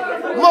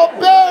 Mo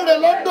béèrè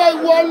lọ́dọ̀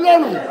ìwọ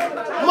Ọlọ́run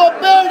mo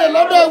béèrè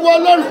lọ́dọ̀ ìwọ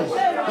Ọlọ́run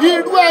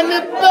irú ẹni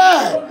bẹ́ẹ̀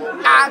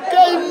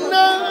àáké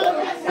iná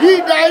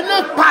idà iná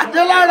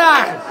pàdé lára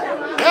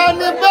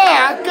ẹni bẹ́ẹ̀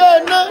àáké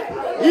iná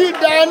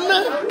idà iná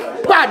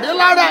pàdé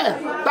lára ẹ̀.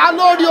 Ta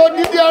ló rí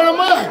odidi ẹran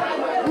mọ́lẹ̀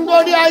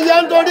nítorí ayé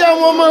nítorí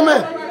àwọn ọmọ mi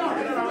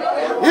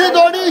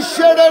nítorí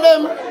ìṣerere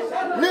mi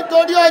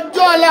nítorí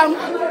ọjọ́ ọ̀la mi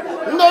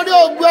nítorí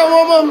ògo àwọn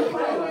ọmọ mi.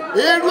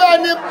 Irú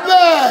ẹni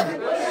bẹ́ẹ̀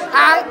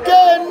àáké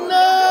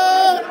iná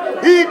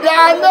idà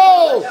iná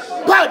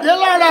pàdé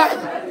lára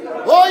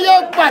ó yẹ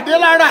pàdé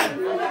lára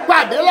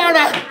pàdé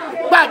lára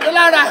pàdé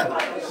lára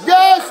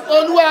Jésù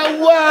Olúwa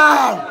wa.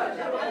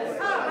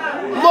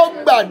 Mo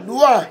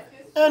gbàdúrà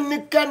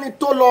ẹnikẹ́ni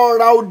tó lọ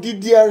ra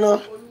odidi ẹran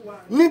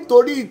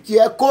nítorí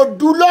tiẹ̀ kò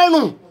dùn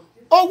lọ́rùn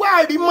ó wá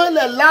rí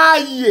mọ́lẹ̀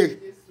láàyè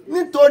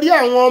nítorí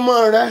àwọn ọmọ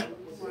rẹ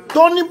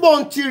tó ní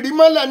bóun ti rí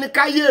mọ́lẹ̀ ní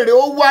káyé rẹ̀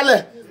ó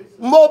wálẹ̀.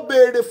 Mo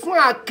béèrè fún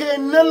àáké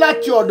iná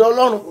láti ọ̀dọ̀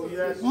Ọlọ́run.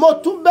 Mo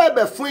tún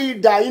bẹ̀bẹ̀ fún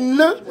idà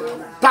iná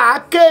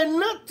tàáké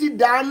iná ti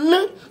dà iná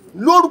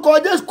lórúkọ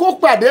Jésù kó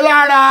pàdé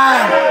lára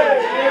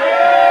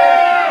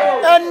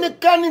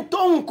ẹnikẹ́ni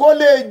tóun kò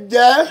lè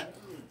jẹ́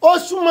ó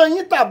súnmọ́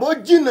yín tàbó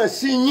jìnnà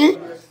sí yín.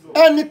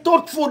 Ẹni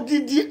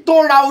tó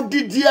ra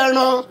odidi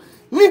ẹran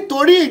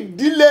nítorí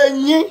ìdílé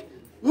yín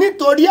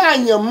nítorí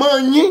àyànmọ́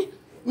yín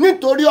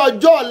nítorí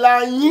ọjọ́ ọ̀la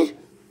yín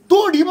tó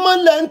rí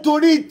mọ́lẹ̀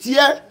nítorí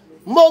tiẹ̀.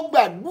 Mo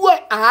gbàdúrà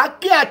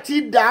àáké àti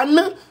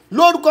ìdáná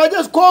lórúkọ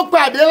Jésù kó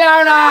pàdé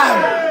lára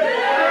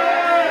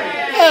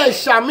ẹ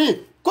ṣàmì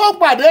kó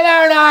pàdé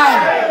lára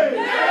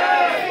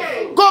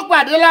kó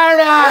pàdé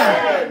lára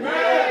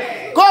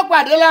kó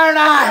pàdé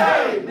lára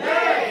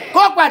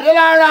kó pàdé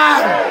lára.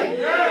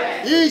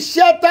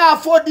 Iṣẹ́ tá a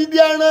fòdìdí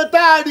ẹran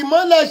tá a rì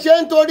mọ́lẹ̀ ṣe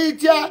nítorí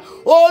tiẹ̀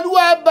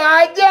Olúwa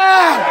bàjẹ́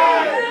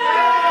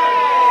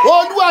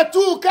Olúwa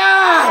túká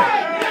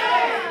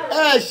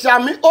ẹ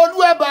ṣàmì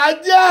Olúwa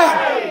bàjẹ́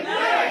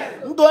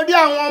nítorí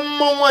àwọn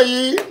ọmọ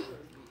wọ̀nyí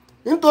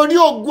nítorí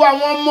ògo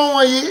àwọn ọmọ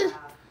wọ̀nyí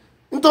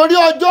nítorí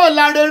ọjọ́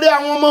ọ̀la rere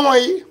àwọn ọmọ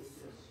wọ̀nyí.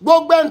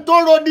 Gbogbo ẹni tó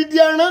ro odidi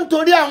ẹran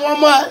nítorí àwọn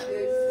ọmọ ẹ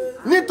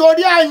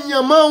nítorí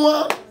àyànmọ́ wọn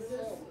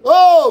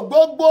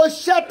gbogbo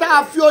iṣẹ́ tá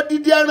a fi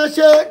odidi ẹran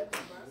ṣe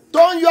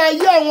tó ń yọ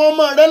ayé àwọn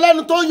ọmọ rẹ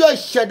lẹ́nu tó ń yọ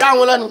ìṣẹ̀dá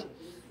wọn lẹ́nu.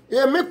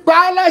 Èmi pa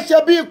á láṣẹ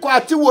bí ikọ̀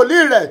àti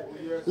wòlíì rẹ̀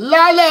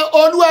lálẹ́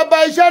Olúwa bà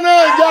iṣẹ́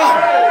náà jẹ́.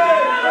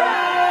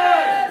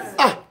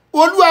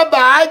 Olúwa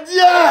bà á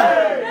jẹ́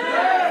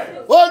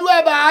Olúwa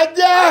bà á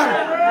jẹ́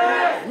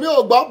mi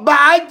ò gbọ́ bà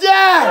á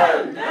jẹ́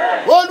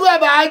Olúwa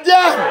bà á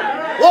jẹ́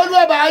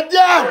Olúwa bà á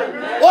jẹ́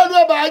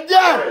Olúwa bà á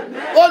jẹ́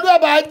Olúwa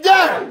bà á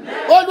jẹ́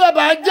Olúwa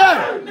bà á jẹ́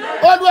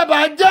Olúwa bà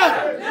á jẹ́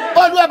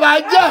Olúwa bà á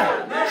jẹ́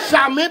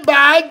sàmì bà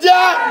á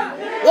jẹ́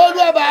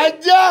Olúwa bà á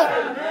jẹ́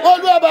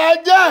Olúwa bà á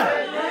jẹ́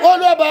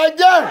Olúwa bà á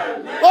jẹ́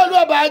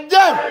Olúwa bà á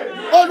jẹ́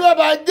Olúwa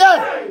bà á jẹ́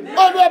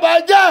Olúwa bà á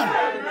jẹ́.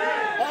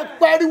 Ẹ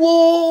pariwo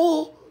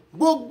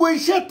gbogbo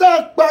iṣẹ́ tá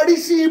a parí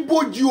sí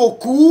ibojì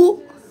òkú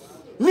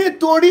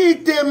nítorí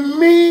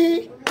tèmi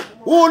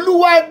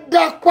Olúwa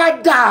dá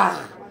padà.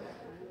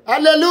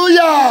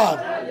 Hallelujah.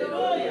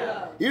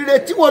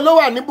 Ìrètí wo ló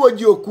wà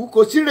níbojì òkú? Kò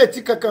sí ìrètí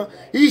kankan.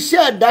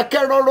 Iṣẹ́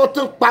ìdákẹ́rọ́rọ́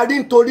tó parí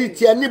nítorí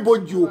tiẹ̀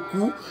níbojì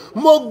òkú.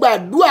 Mo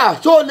gbàdúrà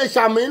tó lè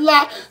ṣàmì ńlá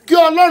kí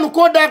Ọlọ́run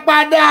kó dá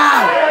padà.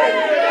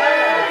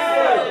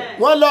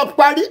 Wọ́n lọ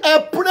parí ẹ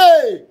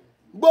pray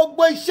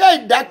gbogbo iṣẹ́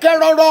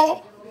ìdákẹ́rọ́rọ́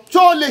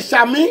tó lè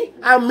ṣàmì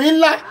àmì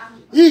ńlá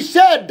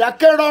iṣẹ́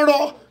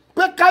ìdákẹ́rọ́rọ́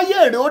pé káyé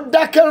rẹ̀ ó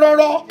dákẹ́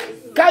rọ́rọ́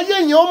káyé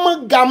yẹn ó mọ̀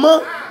gà mọ́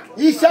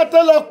iṣẹ́ tó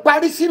lọ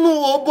parí sínú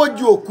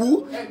òbòjì òkú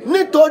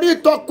nítorí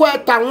tọkọ ẹ̀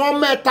tàwọn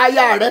ọmọ ẹ̀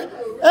táyà rẹ̀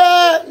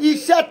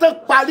iṣẹ́ tó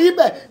parí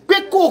bẹ̀ pé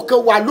kò kè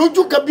wà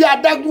lójú kan bí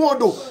adágún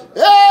odò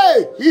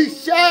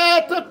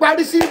iṣẹ́ tó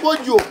parí sí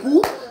ìbòjì òkú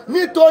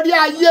nítorí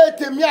ayé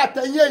tèmi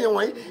àtẹ̀yìn èèyàn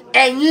wọ̀nyí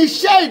ẹ̀yin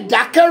iṣẹ́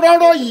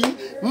ìdákẹ́rọ́rọ́ yìí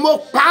mo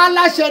pa á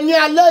láṣẹ ní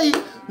alẹ́ yìí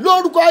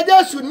lórúkọ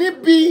Jésù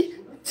níbi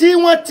tí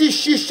wọ́n ti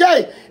ṣiṣẹ́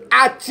yìí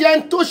àti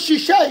ẹni tó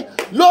ṣiṣẹ́ yìí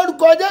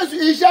lórúkọ Jésù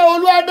iṣẹ́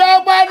Olúwa dá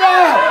padà.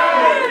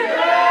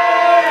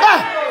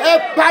 Ẹ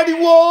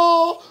pariwo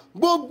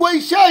gbogbo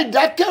iṣẹ́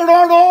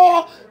ìdákẹ́rọ́rọ́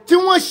tí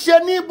wọ́n ṣe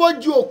ní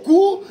ibojì òkú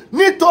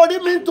nítorí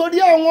mi nítorí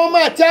àwọn ọmọ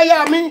àti aya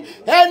mi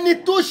ẹni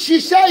tó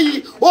ṣiṣẹ́ yìí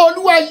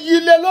Olúwa yí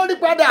lé lórí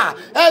padà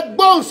ẹ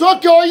gbóhùn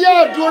sókè ó yẹ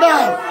àdúrà.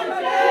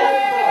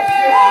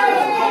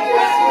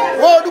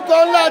 Orúkọ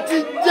ńlá ti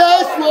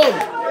Jésù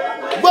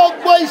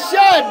gbogbo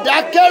iṣẹ́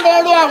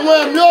ìdákẹ́rọ́rọ́ àwọn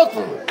ẹ̀mí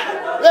òkun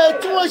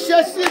tí wọ́n ṣe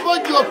sí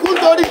ibojì òkú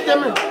nítorí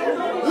tèmi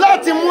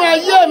láti mú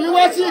ayé mi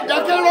wá sí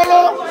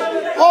ìdákẹ́rọ́rọ́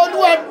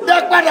Olúwa dá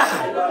padà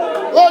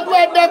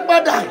Olúwa dá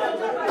padà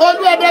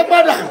Olúwa dá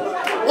padà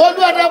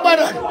Olúwa dá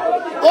padà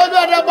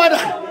Olúwa dá padà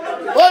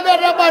Olúwa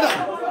dá padà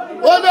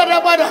Olúwa dá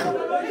padà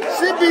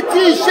síbi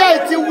tí iṣẹ́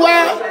ti wá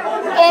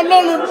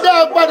Ọlọ́run dá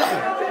padà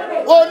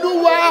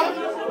Olúwa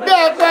dá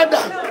padà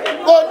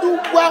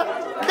Olúwa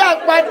dá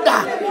padà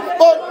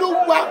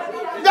Olúwa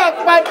dá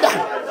padà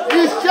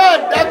iṣẹ́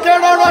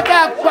ìdákẹ́rọ́rọ́ dá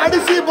parí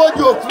sí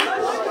ibojì òkú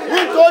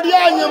nítorí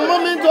àyànmọ́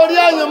mi nítorí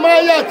àyànmọ́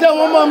ayé àti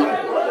àwọn ọmọ mi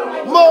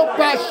mo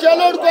pàṣẹ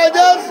lórúkọ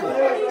Jésù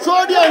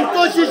sórí ẹni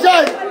tó ṣiṣẹ́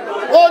yìí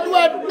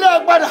Olúwa dá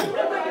padà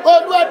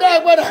Olúwa dá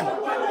padà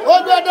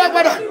Olúwa dá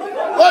padà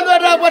Olúwa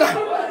dá padà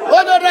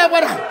Olúwa dá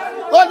padà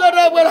Olúwa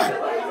dá padà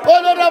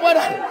Olúwa dá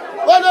padà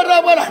Olúwa dá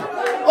padà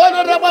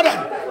Olúwa dá padà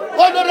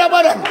Olúwa dá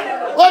padà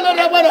Olúwa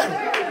dá padà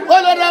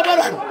Olúwa dá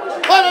padà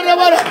Olúwa dá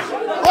padà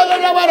Olúwa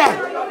dá padà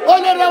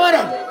Olúwa dá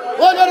padà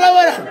Olúwa dá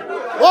padà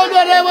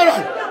Olúwa dá padà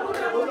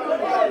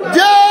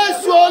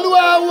Jésù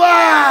Olúwa wa.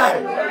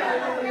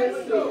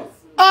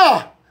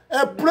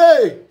 Ẹ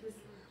pray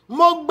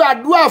mo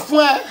gbàdúrà fún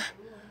ẹ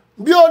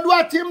bí Olúwa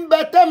ti ń bẹ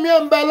tẹ́mi ẹ̀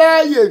ń bẹ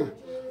láàyè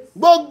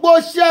gbogbo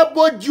iṣẹ́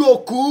bojì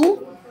òkú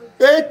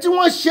èyí tí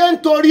wọ́n ṣe ń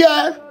torí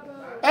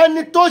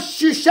ẹni tó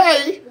ṣiṣẹ́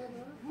yìí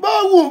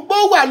bó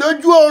wà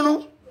lójú oorun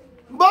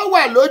bó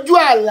wà lójú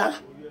àlá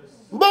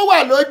bó wà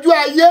lójú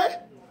ayé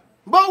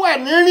bó wà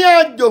nírìn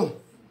àjò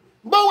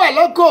bó wà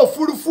lọ́kọ̀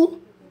òfurufú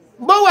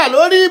bó wà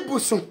lórí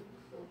ibùsùn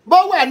bó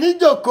wà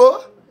níjòkó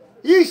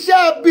iṣẹ́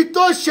ibi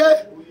tó ṣe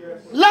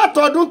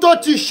látọdún tó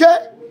ti ṣe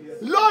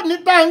lónìí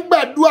tá à ń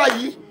gbàdúrà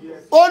yìí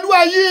Olúwa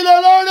yí ilé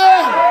lórí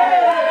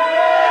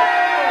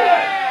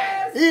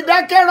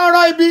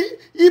ìdákẹ́rọ́rọ́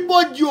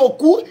ibojì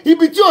òkú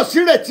ibi tí ò sí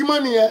retí mọ́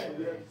nìyẹn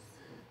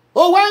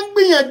ó wá ń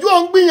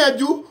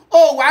gbìyànjú ó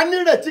wá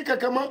nírètí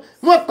kankan mọ́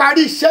wọ́n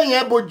parí iṣẹ́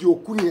yẹn bojì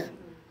òkú yẹn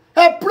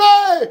ẹ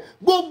pray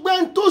gbogbo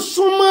ẹni tó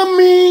súnmọ́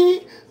mi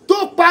tó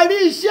parí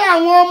iṣẹ́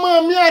àwọn ọmọ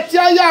mi àti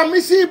aya mi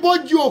sí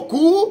ibojì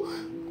òkú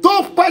tó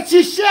pa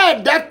ṣiṣẹ́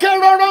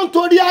ìdákẹ́rọ́rọ́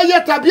nítorí ayé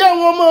tàbí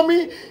àwọn ọmọ mi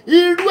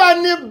irú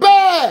ẹni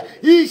bẹ́ẹ̀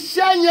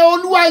iṣẹ́ yẹn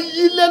Olúwa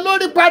yí lé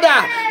lórí padà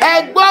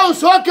ẹgbọ́n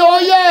sókè ó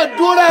yẹ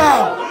àdúrà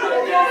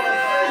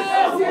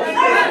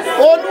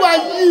Olúwa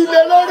yí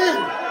lé lórí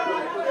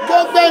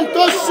gbogbo ẹni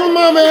tó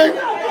súnmọ́ mi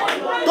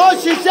tó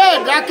ṣiṣẹ́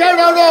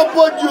ìdákẹ́rọ́rọ́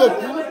bojì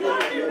òkú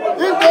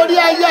nítorí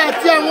ayé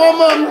àti àwọn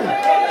ọmọ mi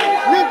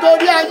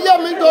nítorí ayé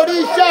mi nítorí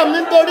iṣẹ́ mi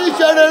nítorí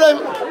iṣẹ́ rere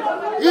mi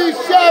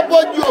iṣẹ́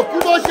bojì òkú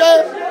tó ṣe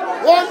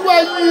Olúwa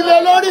yí lé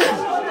lórí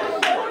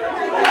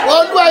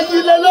Olúwa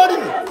yí lé lórí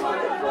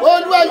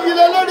Olúwa yí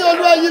lé lórí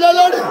Olúwa yí lé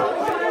lórí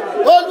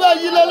Olúwa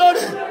yí lé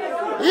lórí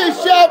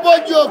iṣẹ́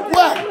bojì òkú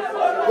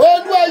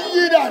Olúwa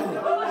yí dànù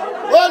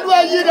Olúwa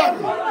yí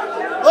dànù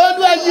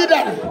Olúwa yí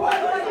dànù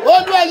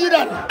Olúwa yí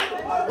dànù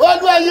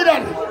Olúwa yí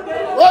dànù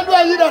Olúwa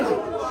yí dànù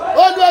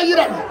Olúwa yí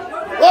dànù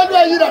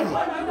Olúwa yí dànù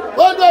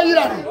Olúwa yí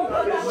dànù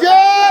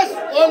Jésù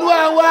Olúwa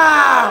wa.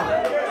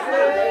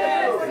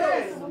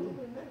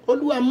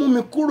 Olúwa mú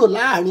mi kúrò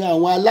láàrin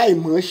àwọn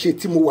aláìmọ̀ọ́ṣe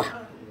tí mo wà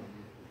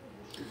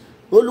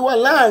Olúwa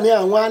láàrin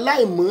àwọn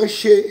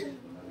aláìmọ̀ọ́ṣe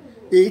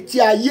èyí tí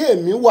ayé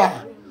mi wà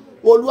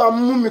Olúwa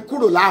mú mi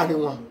kúrò láàrin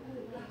wọn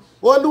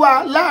Olúwa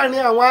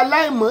láàrin àwọn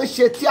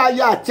aláìmọ̀ọ́ṣe tí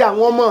aya àti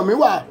àwọn ọmọ mi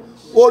wà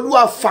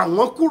Olúwa fà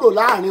wọ́n kúrò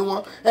láàrin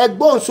wọn ẹ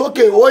gbóhùn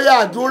sókè ó yá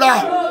àdúrà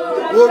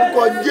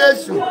orúkọ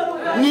Jésù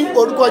ní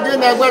orúkọ Jésù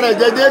ní agbára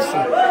ẹ̀jẹ̀ Jésù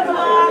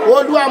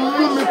Olúwa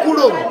mú mi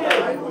kúrò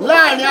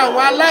láàrin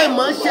àwọn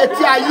aláìmọ̀ọ́ṣe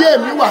tí ayé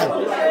mi wà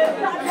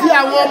tí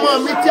àwọn ọmọ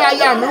mi tí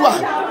aya mi wà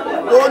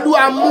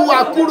Olúwa mú wa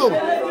kúrò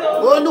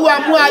Olúwa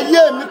mú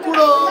ayé mi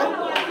kúrò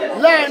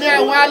láàrin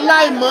àwọn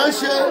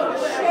aláìmọ̀ọ́ṣe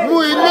mú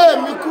ilé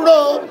mi kúrò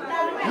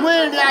mú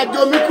ìrìn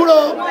àjò mi kúrò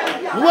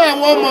mú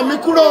àwọn ọmọ mi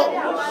kúrò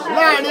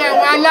láàrin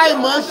àwọn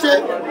aláìmọ̀ọ́ṣe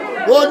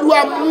Olúwa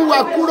mú wa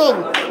kúrò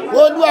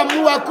Olúwa mú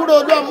wa kúrò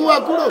Olúwa mú wa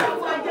kúrò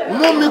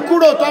mú mi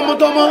kúrò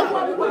tọmọtọmọ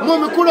mú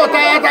mi kúrò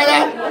tayátayá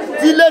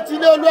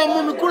tilétilé Olúwa mú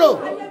mi kúrò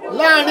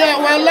láàrin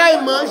àwọn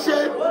aláìmọ̀ọ́ṣe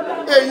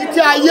èyí tí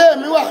ayé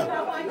mi wà.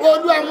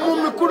 Olúwa mú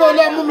mi kúrò,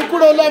 Olúwa mú mi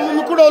kúrò, Olúwa mú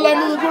mi kúrò, Olúwa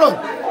mú mi kúrò,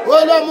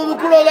 Olúwa mú mi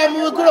kúrò, Olúwa mú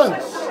mi kúrò,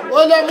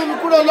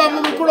 Olúwa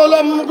mú mi kúrò,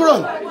 Olúwa mú mi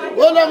kúrò,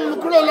 Olúwa mú mi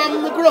kúrò, Olúwa mú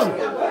mi kúrò, Olúwa mú mi kúrò,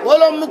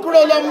 Olúwa mú mi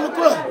kúrò, Olúwa mú mi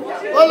kúrò,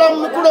 Olúwa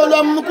mú mi kúrò,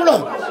 Olúwa mú mi kúrò,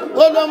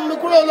 Olúwa mú mi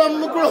kúrò, Olúwa mú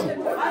mi kúrò.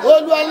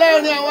 Olúwa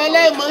láàrin àwọn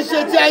aláìmọ̀ọ́ṣe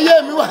tí ayé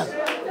mi wà,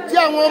 tí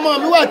àwọn ọmọ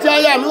mi wà, tí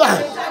aya mi wà.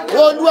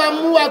 Olúwa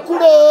mú wa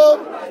kúrò,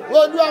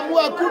 Olúwa mú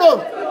wa kúrò.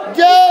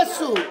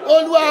 Jésù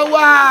Olúwa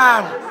wa.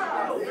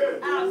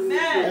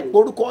 Ẹ pe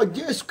orúkọ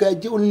Jésù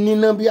kẹjẹ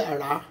oníná bí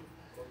àrá.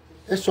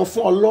 Ẹ sọ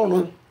fún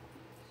Ọlọ́run,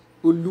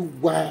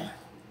 Olúwa,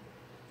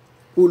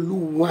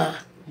 Olúwa,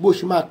 bó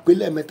ṣe máa pè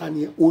lẹ́ẹ̀mẹ́ta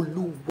nìyẹn.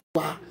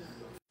 Olúwa,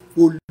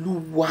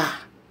 Olúwa.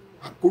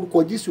 Orúkọ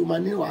Jésù máa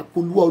ní wàá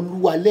polúwa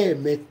Olúwa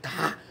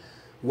lẹ́ẹ̀mẹ́ta.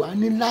 Wà á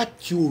ní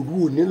láti òru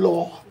òní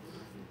lọ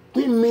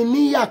pín mi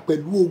níyà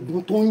pẹ̀lú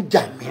ogun tó ń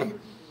jà mí.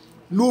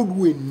 Lóru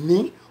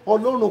òní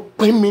Ọlọ́run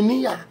pín mi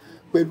níyà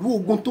pẹ̀lú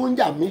ogun tó ń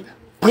jà mí.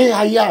 Pín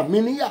aya mi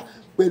níyà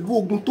pẹ̀lú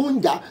ogun tó ń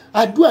jà.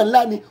 Àdúrà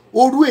ńlá ni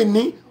òru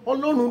òní.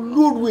 Ọlọ́run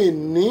lóru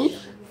òní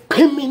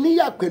pín mi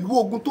níyà pẹ̀lú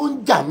ogun tó ń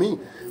jà mí.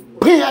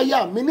 Pín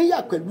aya mi níyà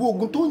pẹ̀lú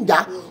ogun tó ń jà.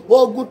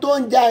 Ogun tó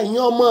ń jà ẹ̀yin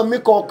ọmọ mi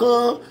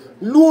kọ̀ọ̀kan.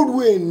 Lóru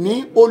òní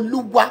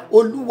Olúwa,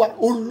 Olúwa,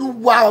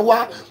 Olúwa wa.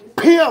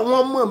 Pín àwọn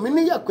ọmọ mi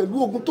níyà pẹ̀lú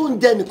ogun tó ń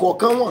jẹ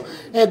nìkọ̀ọ̀kan wọn.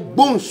 Ẹ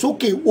gbóhùn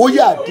sókè, ó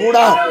yá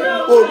àdúrà.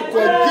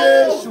 Orúkọ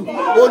Jésù,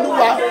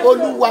 Olúwa,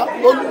 Olúwa,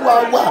 Olúwa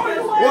wa.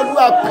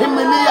 Olúwa pín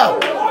mi níyà.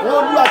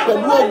 Olúwa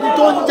pẹ̀lú ogun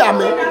tó ń jà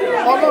mí.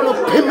 Ọlọ́run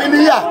pín mi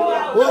níyà.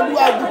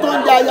 Olúwa ogun tó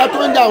ń jà aya tó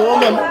ń jà àwọn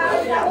ọmọ mi.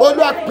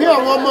 Olúwa pín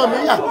àwọn ọmọ mi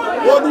yà.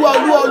 Olúwa,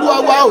 Olúwa, Olúwa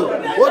wa o.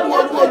 Olúwa,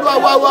 Olúwa, Olúwa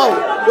wa wa o.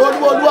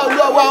 Olúwa, Olúwa,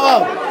 Olúwa wa wa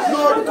o.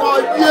 Lórúkọ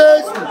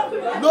Jésù,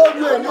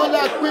 lóru èní ó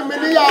lè pín mi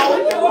níyà o.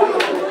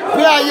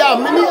 Pín aya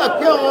mi níyà,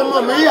 pín àwọn ọmọ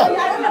mi yà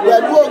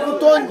pẹ̀lú ogun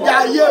tó ń jà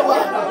ayé wa,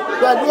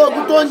 pẹ̀lú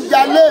ogun tó ń jà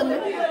ilé mi,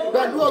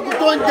 pẹ̀lú ogun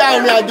tó ń jà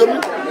ìrìn àjò mi.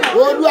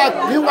 Olúwa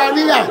pín wa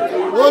níyà.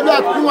 Olúwa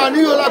pín wa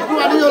níyà, Olúwa pín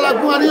wa níyà, Olúwa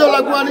pín wa níyà,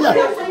 Olúwa pín wa níyà.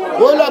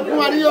 Olúwa pín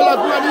wa níyà,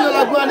 Olúwa pín wa níyà,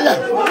 Olúwa pín wa níyà.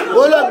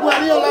 Olúwa pín wa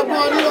níyà, Olúwa pín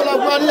wa níyà, Olúwa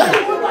pín wa níyà.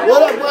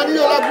 Olúwa pín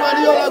wa níyà, Olúwa pín wa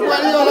níyà, Olúwa pín wa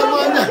níyà, Olúwa pín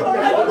wa níyà.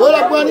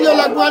 Olúwa pín wa níyà,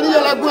 Olúwa pín wa níyà,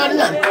 Olúwa pín wa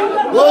níyà.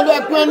 Olúwa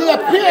pín wa níyà,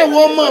 pín àwọn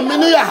ọmọ mi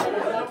níyà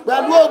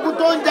pẹ̀lú ogun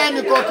tó ń jà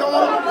nìkọ̀ọ̀kan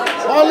wọn.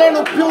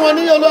 Ọlọ́run pín wọn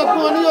níyà, Olúwa pín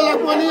wọn níyà, Olúwa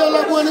pín wọn níyà,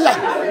 Olúwa pín wọn níyà.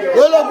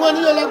 Olúwa pín wọn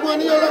níyà, Olúwa pín wọn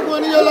níyà, Olúwa pín wọn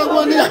níyà, Olúwa pín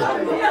wọn níyà.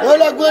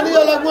 Olúwa pín wọn níyà,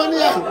 Olúwa pín wọn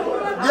níyà.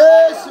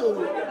 Jésù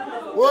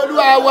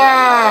Olúwa wa.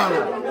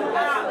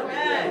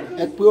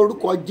 Ẹ pe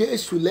orúkọ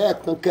Jésù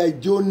lẹ́ẹ̀kan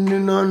kẹjọ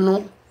nínú.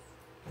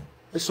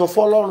 Ẹ sọ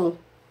fọ́lọ́run,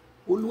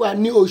 Olúwa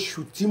ní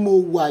oṣù tí mo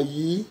wà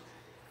yìí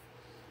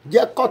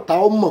jẹ́ kọ́tà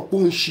ó mọ̀ pé ó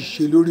ń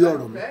ṣìṣe lórí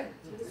ọ̀rọ̀ mi.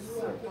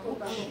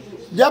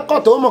 Jẹ́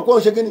kọ́tà ó mọ̀ pé ó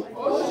ń ṣe kí ni?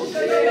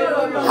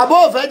 Àbó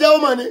òfẹ́ jẹ́ ó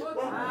mọ̀ ni?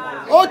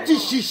 Ó ti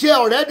ṣìṣe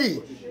already.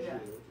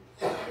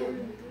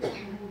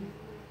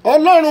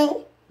 Ọlọ́run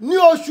ní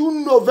oṣù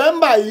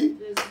November yìí,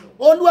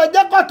 Olúwa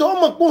jẹ́ kọ́tà ó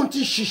mọ̀ pé òun ti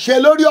ṣìṣe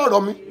lórí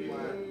ọ̀rọ̀ mi,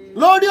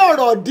 lórí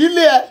ọ̀rọ̀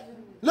ìdílé ẹ,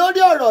 lórí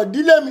ọ̀rọ̀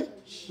ìdílé mi,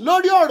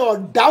 lórí ọ̀rọ̀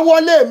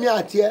dáwọ́lé mi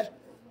àti ẹ.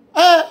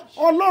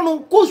 Ọlọ́run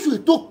kóṣù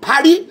tó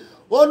parí,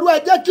 Olúwa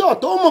jẹ́ kí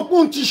ọ̀tọ̀ ó mọ̀ pé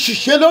òun ti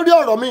ṣìṣe lórí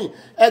ọ̀rọ̀ mi.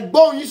 Ẹ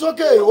gbọ́ yín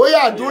sókè, ó yá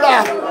àdúrà.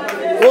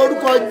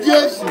 Orúkọ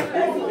Jésù,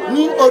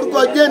 ní orúkọ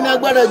Jésù, ní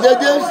agbára ẹ̀jẹ̀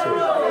Jésù.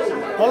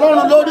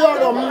 Ọlọ́run lórí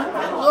ọ̀rọ̀ mi,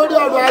 lórí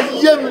ọ̀rọ̀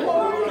ayé mi,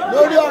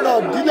 lórí ọ̀rọ̀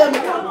ìdílé mi,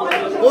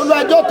 Olúwa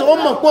jẹ́ tó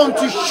mọ̀ pé òun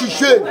ti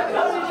ṣìṣe.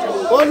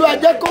 Olúwa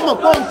jẹ́ kó mọ̀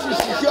pé òun ti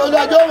ṣìṣe.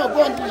 Olúwa jẹ́ ó mọ̀ pé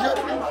òun ti ṣìṣe.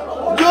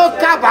 Yóò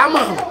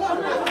kábàámọ̀,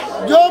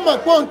 yóò mọ̀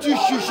pé òun ti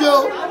ṣìṣe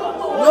o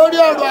lórí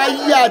ọ̀rọ̀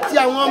ayé àti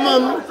àwọn ọmọ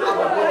mi.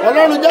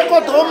 Ọlọ́run jẹ́ kó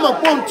tó mọ̀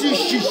pé òun ti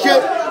ṣìṣe.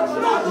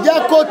 Jẹ́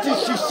kó ti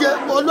ṣìṣe.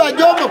 Olúwa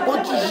jẹ́ ó mọ̀ pé ó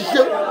ti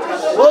ṣìṣe.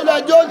 Olúwa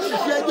jẹ́ ó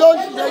ṣìṣe, jẹ́ ó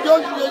ṣìṣe, jẹ́ ó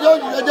ṣìṣe, jẹ́ ó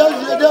ṣìṣe, jẹ́ ó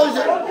ṣìṣe, jẹ́ ó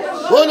ṣìṣe.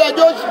 Olúwa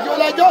jẹ́ ó ṣìṣe.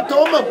 Olúwa jẹ́ ó tó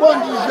mọ̀ pé òun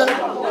ti ṣìṣe.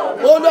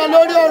 Olúwa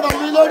lórí ọ̀rọ̀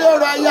mi, lórí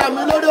ọ̀rọ̀ ayé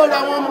mi, lórí ọ̀rọ̀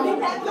àwọn ọmọ mi.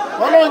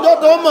 Ọlọ́run jẹ́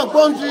tó mọ̀ pé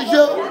òun ti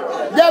ṣìṣe.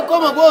 Jẹ́ kó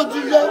mọ̀ pé òun ti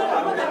ṣìṣe.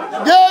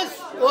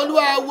 Jésù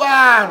Olúwa wa.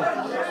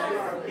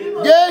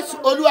 Jésù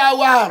Olúwa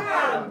wa.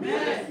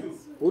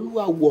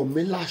 Olúwa wọ̀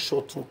mí láṣọ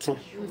tuntun.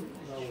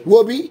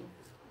 Wo bí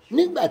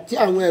nígbà tí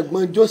àwọn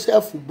ẹ̀gbọ́n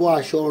Joseph bọ́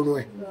aṣọ ọrùn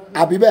ẹ̀,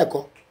 àbí bẹ́ẹ̀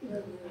kọ́,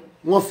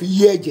 wọ́n fi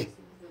yí ẹ̀jẹ̀,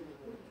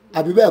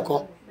 àbí bẹ́ẹ̀ kọ́,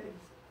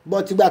 bọ̀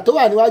tìgbà tó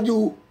wà níwájú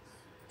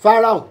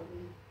Fáráò,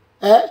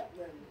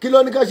 kí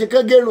ló ní ká ṣe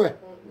kán gérun ẹ̀,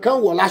 kán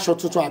wọ̀ láṣọ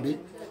tuntun àbí?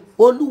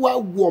 Olúwa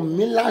wọ̀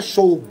mí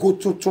láṣọ ògo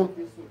tuntun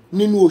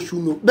nínú oṣù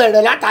nù,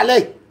 bẹ̀rẹ̀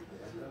látàlẹ́.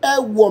 Ẹ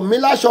wọ̀ mí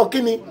láṣọ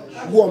kíni?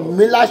 Wọ̀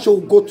mí láṣọ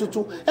ògo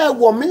tuntun. Ẹ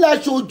wọ̀ mí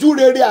láṣọ ojú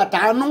rere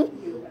àtàánú.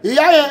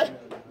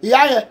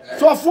 Ìyá yẹn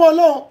sọ fún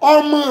Ọlọ́run,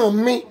 ọmọ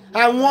mi,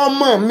 àwọn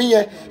ọmọ mi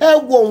yẹn, ẹ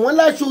wọ̀ wọ́n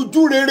láṣọ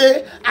ojú rere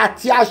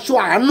àti aṣọ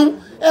àánú.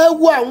 Ẹ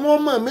wọ̀ àwọn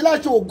ọmọ mi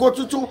láṣọ ògo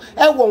tuntun.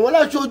 Ẹ wọ̀ wọ́n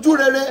láṣọ ojú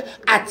rere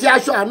àti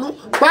aṣọ àánú.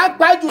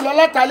 Pàápàá jùlọ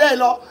látàlẹ́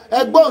lọ, ẹ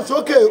gbóhùn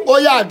sókè, ó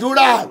yá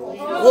àdúrà.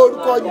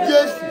 Orúkọ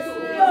Jésù,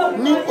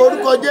 ní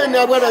orúkọ Jésù, ní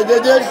agbára ẹ̀jẹ̀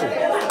Jésù.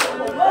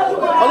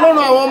 Ọlọ́run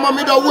àwọn ọmọ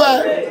mi dọ̀wọ́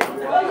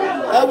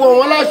ẹ wọ̀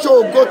wọ́n láṣọ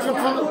ògo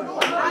tuntun.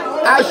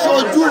 aṣọ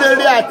ojú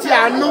rere àti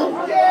àánú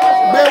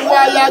gbé wọ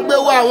aya gbé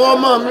wọ àwọn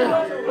ọmọ mi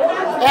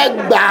ẹ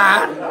gbà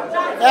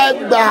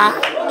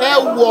ẹ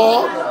wọ̀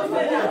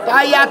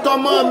aya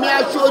tọmọ mi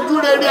aṣọ ojú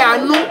rere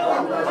àánú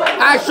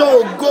aṣọ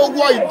ògo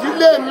wọ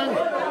ìdílé mi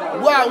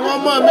wọ àwọn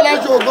ọmọ mi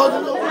láṣọ ògo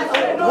tuntun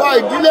wọ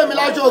ìdílé mi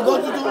láṣọ ògo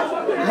tuntun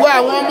wọ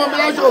àwọn ọmọ mi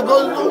láṣọ ògo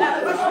tuntun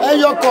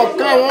ẹyọ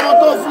kọ̀ọ̀kan àwọn ọmọ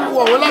tó fún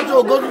wọ̀ wọ́n láṣọ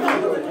ògo tuntun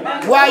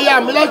wọ aya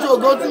mi láṣọ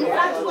ògo tuntun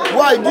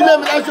wọ ìdílé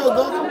mi láṣọ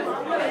ògo tuntun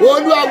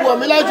Olúwa wọ̀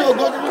mí láṣọ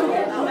ògo tuntun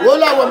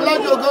Olúwa wọ̀ mí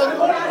láṣọ ògo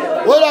tuntun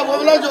Olúwa wọ̀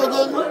mí láṣọ ògo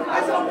tuntun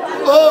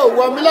ó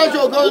wọ̀ mí láṣọ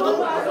ògo tuntun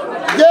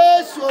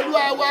Jésù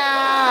Olúwa wá.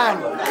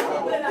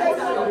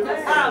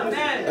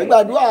 Ẹ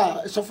gbàdúrà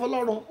sọ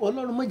fọ́lọ́run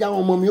Ọlọ́run méjì àwọn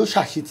ọmọ mi ó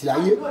ṣàṣetì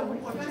láyé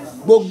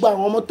gbogbo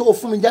àwọn ọmọ tó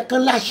fún mi jẹ́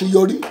kán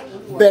láṣeyọrí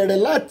bẹ̀rẹ̀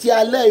láti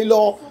alẹ́ yìí lọ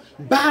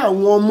bá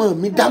àwọn ọmọ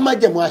mi dá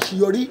májẹ̀mú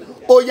àṣeyọrí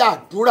ó yá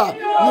àdúrà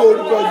ní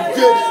orúkọ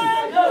Jésù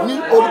ní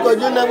orúkọ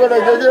Jésù nágbọ́dọ̀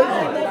Jésù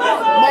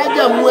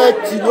májẹ̀mú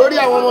ẹtì lórí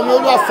àwọn ọmọ mi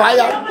Olúwa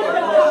fàáyà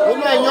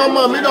olú ẹ̀yin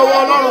ọmọ mi lọ́wọ́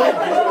Ọlọ́run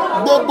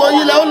gbogbo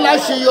yín lẹ́ ó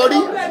láṣeyọrí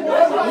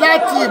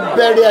láti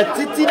ìbẹ̀rẹ̀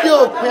títí dé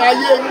òpin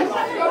ayé yín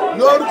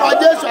lórúkọ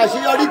Jésù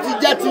àṣeyọrí ti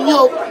jẹ́ ti yín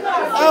o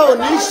ẹ ò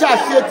ní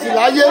ṣàṣetì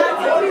láyé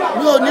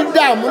mi ò ní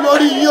dààmú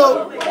lórí yín o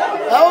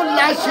ẹ ó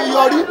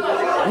láṣeyọrí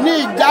ní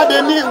ìjáde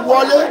ní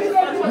ìwọlé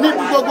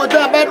níbi gbogbo tí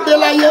a bá dé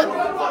láyé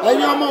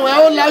ẹ̀yin ọmọ ẹ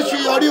ó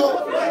láṣeyọrí o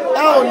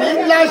ẹ ò ní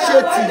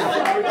láṣetì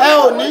ẹ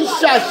ò ní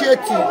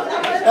ṣàṣetì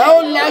ẹ ó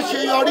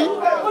láṣeyọrí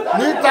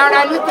ní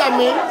tara ní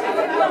tẹ̀mí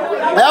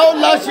ẹ ó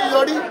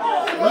láṣeyọrí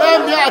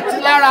lẹ́mìí àti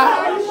lára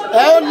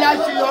ẹ ó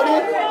láṣeyọrí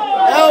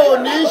ẹ ò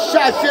ní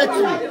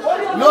ṣàṣetì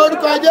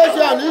lórúkọ Jésù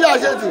ẹ ò ní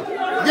ṣàṣetì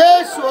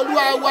Jésù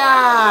Olúwa wá.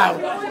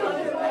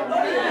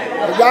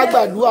 Ẹ̀já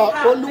gbàdúrà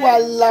Olúwa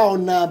la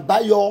ọ̀nà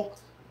àbáyọ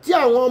tí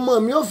àwọn ọmọ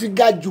mi ó fi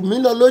ga jù mí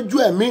lọ lójú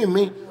ẹ̀mí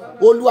mi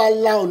Olúwa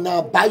la ọ̀nà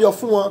àbáyọ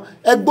fún wọn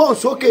ẹ gbóhùn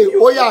sókè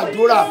ó yá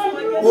àdúrà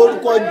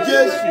orúkọ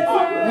Jésù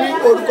ní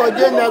orúkọ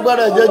Jésù ní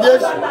agbára ẹ̀jẹ̀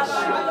Jésù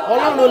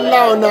Ọlọ́run la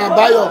ọ̀nà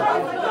àbáyọ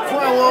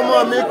fún àwọn ọmọ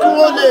mi kí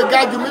wọ́n lè ga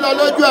jù mí lọ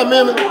lójú ẹ̀mí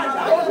mi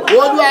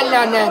Olúwa la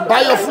ọ̀nà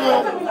àbáyọ fún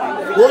wọn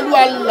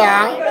Olúwa la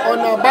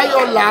ọ̀nà àbáyọ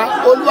là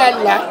Olúwa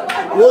la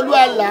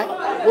Olúwa la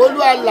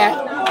Olúwa la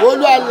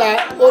Olúwa la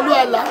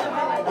Olúwa la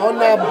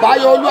ọ̀nà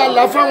àbáyọ Olúwa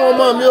la fáwọn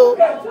ọmọ mi o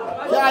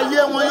kí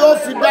ayé wọn yóò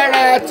fi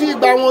dára tí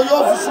ìgbà wọn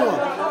yóò fi sùn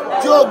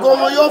tí ògo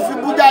wọn yóò fi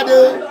bú jáde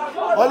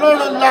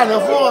Ọlọ́run lànà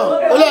fún wọn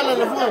Ọlọ́run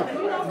lànà fún wọn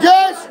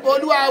Jésù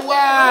Olúwa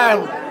wá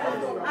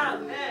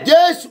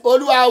Jésù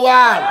Olúwa wá.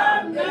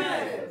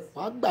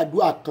 Wàá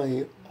gbàdúrà kan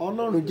yẹn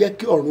Ọlọ́run jẹ́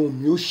kí ọ̀run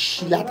mi ó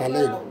ṣí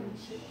látàlẹ́ lọ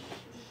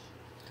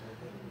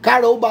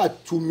kára ó bá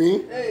tù mí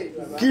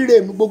kíre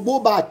mi gbogbo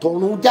bá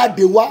tọ̀run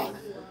jáde wá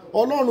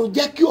Ọlọ́run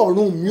jẹ́ kí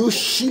ọ̀run mi ó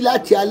ṣí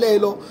láti alẹ́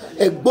lọ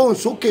ẹ̀gbọ́n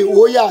sókè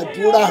ó yá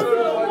àdúrà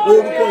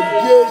orúkọ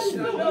Jésù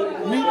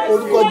ní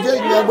orúkọ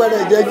Jésù ní agbára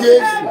ẹ̀jẹ̀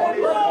Jésù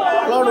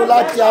Ọlọ́run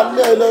láti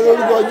alẹ́ lọ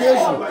lórúkọ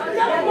Jésù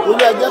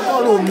Olúwa jẹ́ kí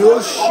ọ̀run mi ó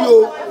ṣí o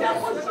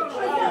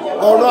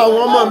ọ̀run àwọn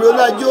ọmọ mi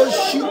Olúwa jẹ́ ó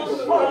ṣí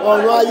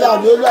ọ̀run aya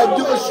mi Olúwa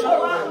jẹ́ ó ṣí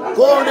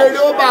kó rere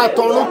ó bá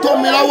tọ̀run tó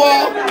mi lọ́wọ́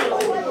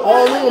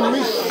ọ̀run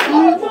mi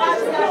ṣí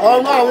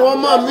ọ̀run àwọn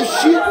ọmọ mi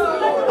ṣí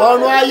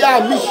ọ̀run aya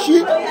mi ṣí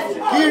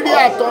kiri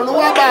àtọ̀run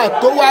wá bá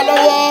tó wa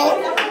lọ́wọ́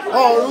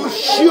ọ̀run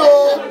ṣí o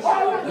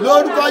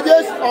lórúkọ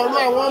Jésù ọ̀run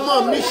àwọn ọmọ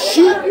mi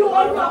ṣí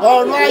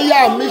ọ̀run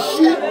aya mi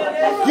ṣí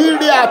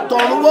kiri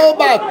àtọ̀run wá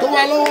bá tó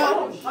wa lọ́wọ́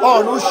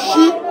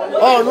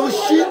ọ̀run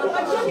ṣí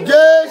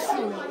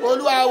Jésù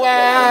Olúwa wa.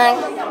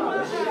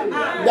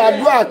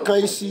 Gbàdúrà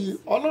kan sí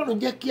Ọlọ́run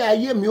jẹ́ kí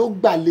ayé mi ó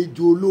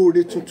gbàlejò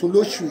olóore tuntun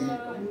lóṣù yìí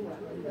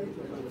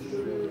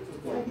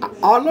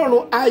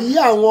Ọlọ́run ayé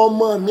àwọn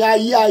ọmọ mi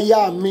ayé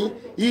aya mi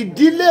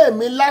ìdílé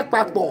mi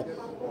lápapọ̀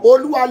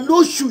Olúwa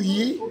lóṣù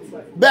yìí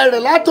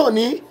bẹ̀rẹ̀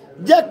látòní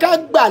jẹ́ ká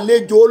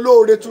gbàlejò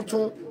olóore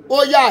tuntun ó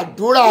yá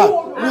àdúrà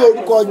ní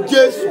orúkọ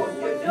Jésù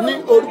ní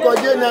orúkọ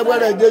Jésù ní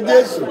agbára ẹ̀jẹ̀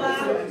Jésù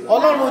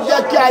Ọlọ́run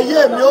jẹ́ kí ayé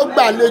mi ó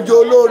gbàlejò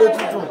olóore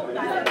tuntun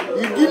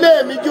ìdílé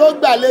mi jẹ́ ó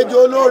gbàlejò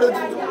olóore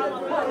tuntun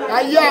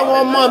ayé àwọn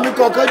ọmọ mi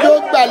kọ̀ọ̀kan jẹ́ ó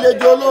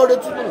gbàlejò olóore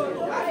tuntun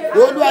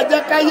Olúwa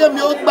jẹ́ káyé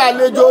mi ó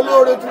gbàlejò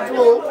olóore tuntun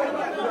o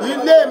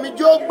ilé mi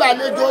jẹ́ ó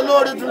gbàlejò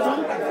olóore tuntun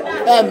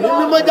ẹ̀mí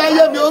mímọ́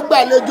jáyé mi ó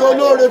gbàlejò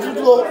olóore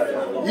tuntun o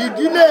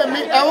ìdílé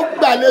mi ẹ ó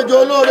gbàlejò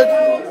olóore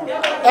tuntun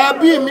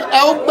ẹbí mi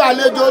ẹ ó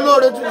gbàlejò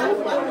olóore tuntun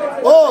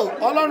o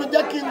Ọlọ́run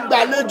jẹ́ kí n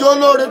gbàlejò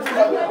olóore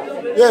tuntun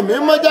ẹ̀mí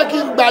mímọ́ jẹ́ kí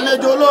n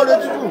gbàlejò olóore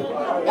tuntun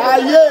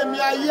ayé mi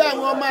ayé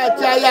àwọn ọmọ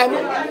àti aya mi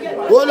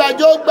Olúwa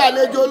jẹ́ ó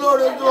gbàlejò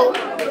olóore tuntun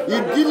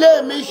ìdílé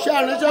mi iṣẹ́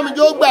ìránṣẹ́ mi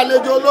jẹ́ ó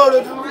gbàlejò olóore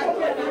tuntun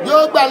jẹ́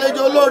ó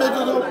gbàlejò olóore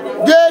tuntun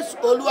Jésù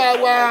Olúwa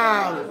wa.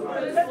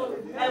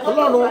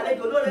 Ọlọ́run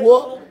wo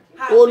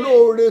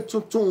olóore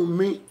tuntun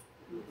mi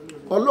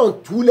Ọlọ́run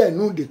túlẹ̀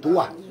nú ìdè tó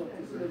wà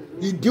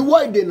ìdíwọ́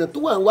ìdènà tó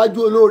wà níwájú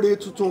olóore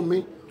tuntun mi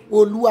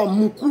Olúwa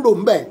mú kúrò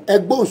ńbẹ̀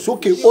ẹgbọ́n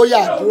sókè ó yá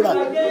àdúrà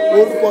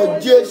orúkọ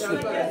Jésù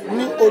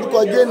ní orúkọ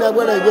Jésù ní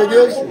agbára ẹ̀jẹ̀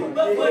Jésù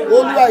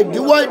Olúwa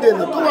ìdíwọ́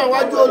ìdènà tó wà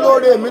níwájú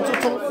olóore mi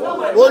tuntun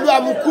Olúwa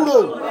mú kúrò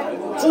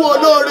tú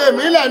olóore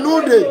mi lẹ́nu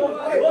ìdè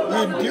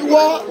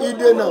ìdíwọ́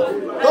ìdènà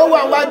tó wà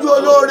wájú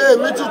olóore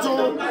mi tuntun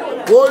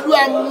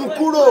Olúwa mú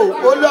kúrò,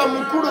 Olúwa mú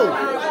kúrò.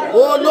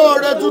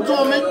 Olóore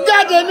tuntun mi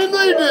jáde nínú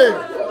ìdè,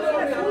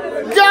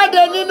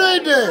 jáde nínú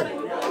ìdè.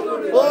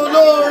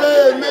 Olóore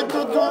mi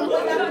tuntun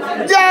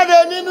jáde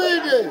nínú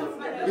ìdè,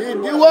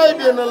 ìdíwọ́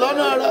ìdènà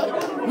lọ́nà rẹ̀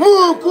mú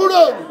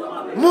kúrò,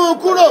 mú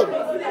kúrò,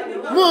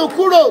 mú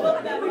kúrò.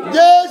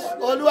 Jésù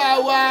Olúwa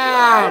wa.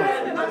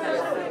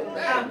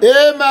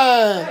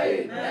 Amen.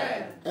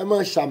 Ẹ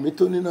máa ṣàmì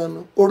tó nínú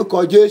orúkọ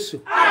Jésù.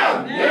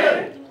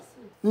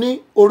 Ní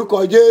orúkọ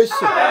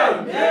Jésù.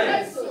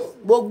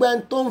 Gbogbo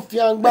ẹni tó ń fi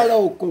agbára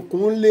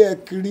òkùnkùn lé ẹ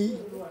kiri,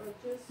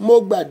 mo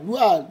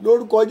gbàdúrà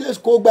lórúkọ Jésù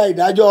kó gba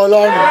ìdájọ́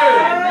Ọlọ́run.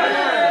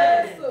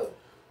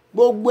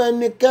 Gbogbo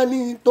ẹnikẹ́ni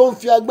tó ń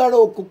fi agbára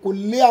òkùnkùn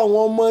lé àwọn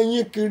ọmọ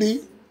yín kiri,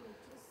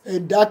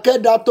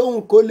 ẹ̀dákẹ́dá tóun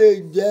kó lè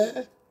jẹ́,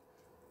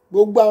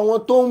 gbogbo àwọn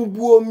tó ń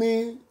bu omi,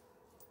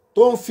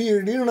 tó ń fi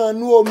ìríran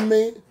nú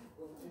omi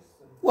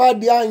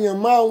wádìí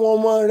àyànmọ́ àwọn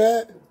ọmọ rẹ,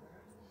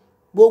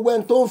 gbogbo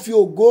ẹni tó ń fi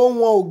ògo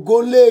wọn ògo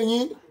lé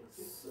yín,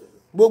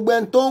 gbogbo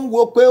ẹni tó ń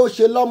wo pé ó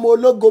ṣe lọ́mọ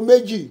ológo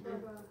méjì,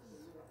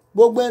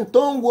 gbogbo ẹni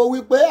tó ń wo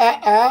wípé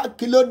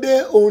kí ló dé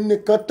òun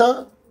nìkan tán,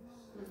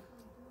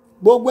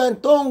 gbogbo ẹni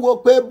tó ń wo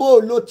pé bó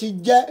ló ti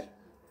jẹ́,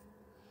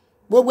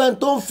 gbogbo ẹni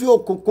tó ń fi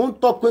òkùnkùn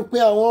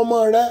tọpinpin àwọn ọmọ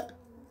rẹ,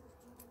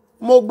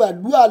 mo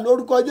gbàdúrà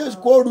lórúkọ Jésù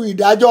kó ru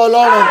ìdájọ́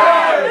Ọlọ́run.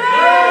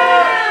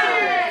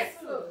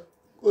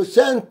 Kò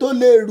sẹ́ni tó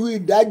lè ru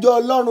ìdájọ́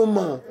Ọlọ́run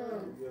mọ́.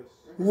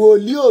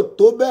 Wòlíì ò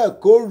tó bẹ́ẹ̀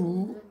kó rù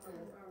ú.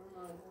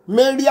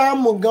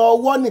 Mẹ́ríàmù gan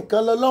ọwọ́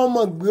nìkan lọ́lọ́run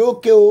mọ̀ gbé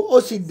òkè o, ó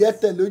sì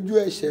dẹ́tẹ̀ lójú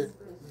ẹ̀ṣẹ̀.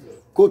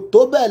 Kò tó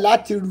bẹ́ẹ̀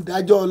láti ru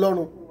ìdájọ́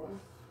Ọlọ́run.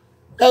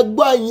 Ẹ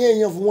gbọ́ ẹ̀yin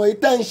èèyàn fún wọn yìí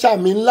tẹ́ ń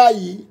ṣàmì ńlá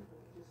yìí.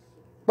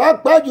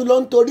 Pàápàá jùlọ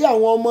nítorí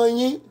àwọn ọmọ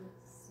yín.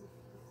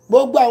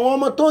 Gbogbo àwọn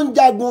ọmọ tó ń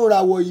jagun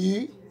ìràwọ̀ yìí.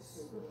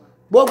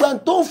 Gbogbo ẹni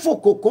tó ń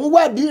fòkòkùn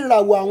wádìí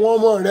ìràwọ̀ àwọn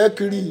ọmọ rẹ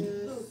kiri.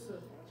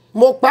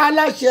 Mo pa á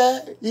láṣẹ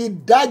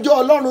ìdájọ́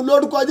Ọlọ́run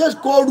lórúkọ Jésù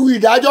kó ru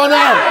ìdájọ́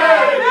náà.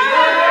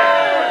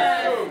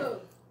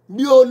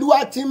 Bí Olúwa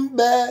ti ń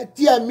bẹ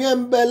tí ẹ̀mí ẹ̀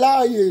ń bẹ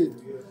láàyè,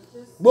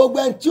 gbogbo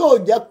ẹni tí ò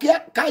jẹ́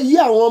káyé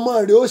àwọn ọmọ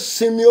rẹ̀ ó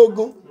sinmi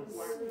ogun,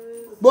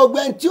 gbogbo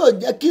ẹni tí ò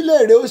jẹ́ kílé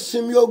rẹ̀ ó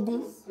sinmi ogun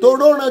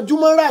toró ranjú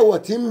mọ́ràwọ̀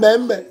tí ń bẹ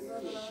ń bẹ,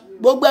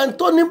 gbogbo ẹni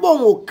tó ní bòun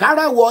ò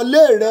káràwọ̀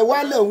lé rẹ̀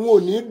wálẹ̀ òun ò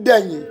ní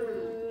dẹ̀yìn,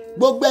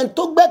 gbogbo ẹni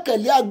tó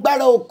gbẹ́kẹ̀lé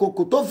agbára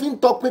òkòkò tó fi ń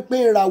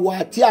tọpinpin ìràwọ̀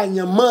àti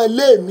àyànmọ́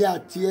ilé mi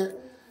àti ẹ,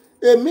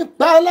 èmi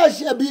pa á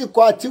láṣẹ bí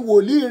ikọ̀ àti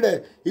wòlíì rẹ̀,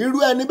 irú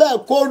ẹni bẹ́ẹ̀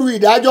kó ru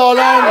ìdájọ́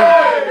Ọlọ́run.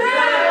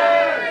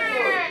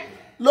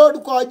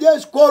 Lórúkọ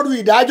Jésù kó ru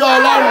ìdájọ́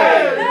Ọlọ́run.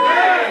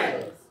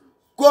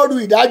 Kó ru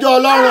ìdájọ́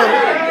Ọlọ́run.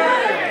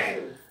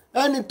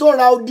 Ẹni tó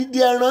ra odidi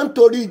ẹran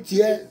nítorí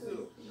tiẹ̀,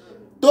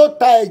 tó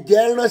ta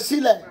ẹ̀jẹ̀ ẹran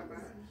sílẹ̀,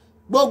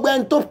 gbogbo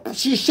ẹni tó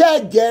ṣiṣẹ́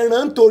ẹ̀jẹ̀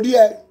ẹran nítorí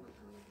ẹ,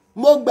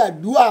 mo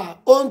gbàdúrà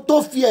ohun tó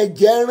fi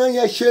ẹ̀jẹ̀ ẹran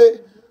yẹn ṣe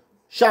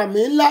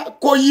ṣàmì ńlá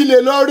kó yí lé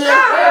lórí.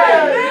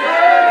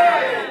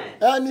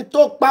 Ẹni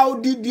tó pa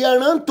odidi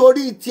ẹran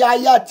nítorí ti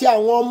aya, ti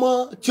àwọn ọmọ,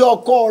 ti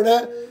ọkọ rẹ,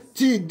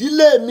 ti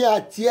ìdílé mi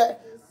àti ẹ,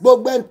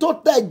 gbogbo ẹni tó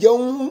tẹ̀jẹ̀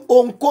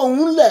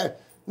ohunkóhun lẹ̀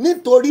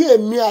nítorí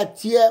èmi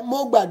àti ẹ, mo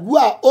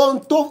gbàdúrà ohun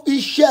tó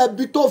iṣẹ́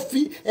ibi tó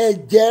fi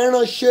ẹ̀jẹ̀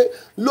ẹran ṣe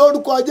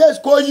lórúkọ Jésù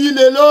kó yí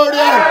lé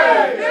lórí.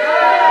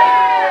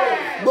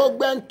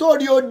 Gbogbo ẹni tó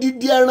rí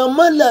odidi ẹran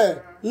mọ́lẹ̀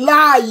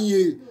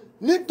láàyè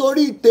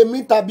nítorí tèmi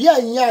tàbí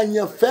ẹ̀yin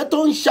àyànfẹ́ tó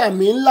ń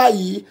ṣàmì ńlá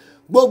yìí,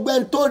 gbogbo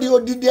ẹni tó rí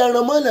odidi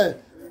ẹran mọ́lẹ̀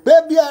pé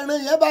bí ẹran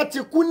yẹn bá ti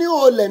kú ní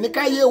olè ní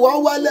káyé wá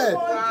wálẹ̀,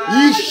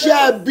 iṣẹ́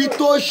ibi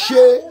tó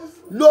ṣe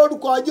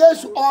lórúkọ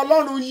Jésù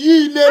Ọlọ́run yí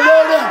ilé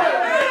lórí.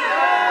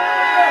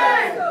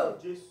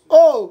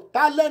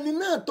 Ta lẹni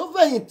náà tó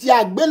fẹ̀yìntì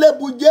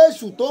àgbélébù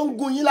Jésù tó ń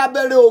gun yín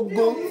lábẹ́rẹ́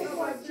ogun?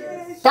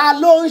 Ta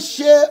ló ń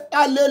ṣe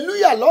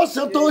hallelujah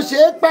lọ́sàn tó ń ṣe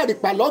é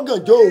pàrìpà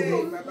lọ́gànjọ́ òru?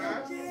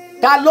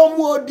 Ta ló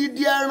mú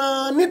odidi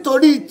ẹran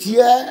nítorí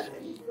tiẹ̀?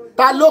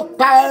 Ta ló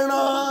pa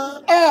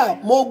ẹran?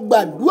 Mo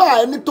gbàdúrà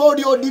ẹni tó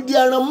rí odidi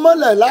ẹran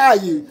mọ́lẹ̀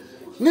láàyè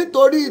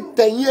nítorí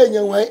tẹ̀yìn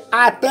èèyàn wọ̀nyí,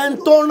 àtẹni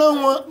tó rán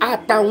wọn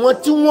àtàwọn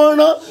tí wọ́n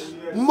rán,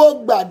 mo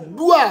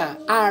gbàdúrà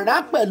àrá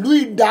pẹ̀lú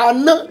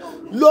ìdáná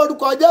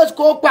lórúkọ Jésù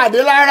kó pàdé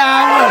lára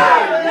wọn.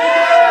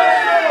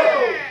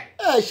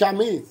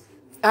 Ṣàmì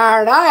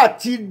àrá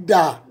àti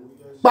idà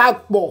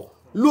papọ̀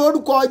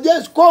lórúkọ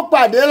Jésù kó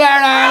pàdé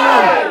lára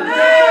wọn.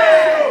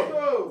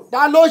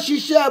 Ta ló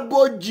ṣiṣẹ́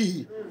bojì?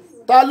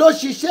 Ta ló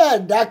ṣiṣẹ́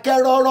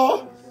ìdákẹ́rọ́rọ́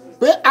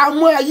pé a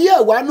mú ayé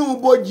ẹ̀ wá nú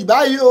bojì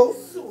báyìí o,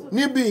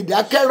 níbi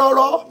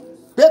ìdákẹ́rọ́rọ́,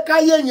 pé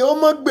káyé yẹn ó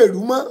mọ́ gbèrú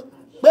mọ́,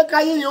 pé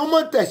káyé yẹn ó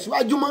mọ́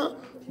tẹ̀síwájú mọ́,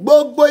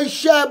 gbogbo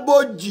iṣẹ́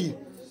bojì,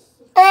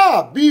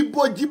 bí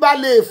bojì bá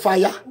lè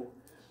fàyà,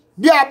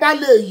 bí a bá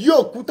lè yí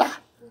òkúta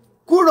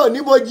kúrò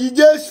níbojì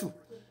Jésù,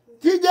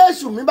 tí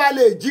Jésù mi bá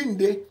lè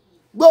jíǹde,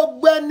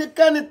 gbogbo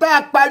ẹnikẹ́ni tá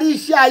a parí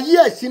iṣẹ́ ayé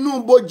ẹ̀ sínú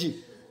bojì,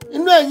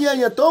 inú ẹ̀yin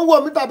èèyàn tó ń wò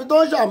mí tàbí tó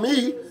ń ṣàmì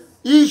yìí,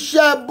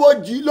 iṣẹ́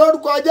bojì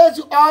lórúkọ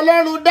Jésù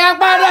Ọlọ́run dá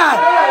padà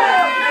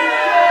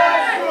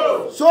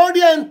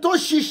sórí ẹni tó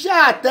ṣiṣẹ́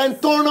àtẹni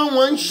tó rán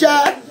wọn ń ṣẹ́,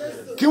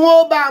 kí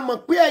wọ́n bá mọ̀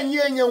pé ẹ̀yin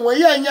èèyàn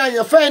wọ̀nyí ẹ̀yin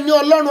àyànfẹ́ ní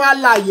Ọlọ́run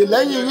alààyè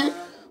lẹ́yìn yín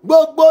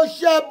gbogbo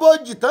iṣẹ́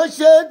bojì tán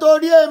ṣe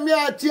torí èmi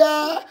àti ẹ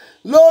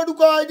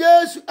lórúkọ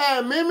Jésù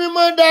ẹ̀mí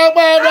mímọ́ dá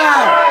padà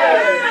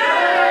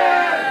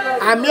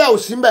àmì ẹ̀ ò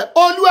sí mbẹ̀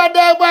Olúwa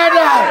dá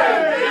padà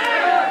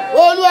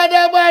Olúwa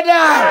dá padà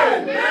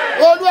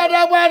Olúwa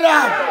dá padà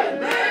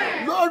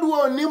lóru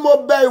òní mo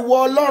bẹ ìwọ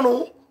Ọlọ́run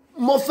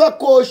mo fẹ́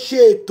kó o ṣe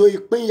ètò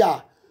ìpínyà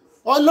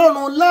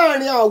Ọlọ́run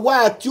láàrin àwa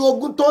àti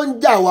ogun tó ń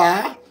jà wá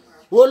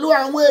Olúwa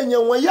àwọn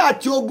èèyàn wọ̀nyí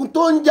àti ogun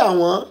tó ń jà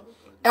wọ́n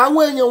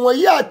àwọn èèyàn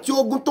wọ̀nyí àti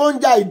ogun tó ń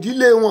jà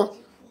ìdílé wọn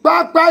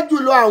pàápàá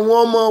jùlọ àwọn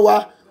ọmọ wa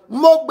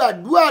mo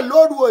gbàdúrà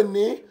lóru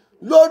òní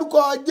lórúkọ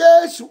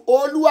Jésù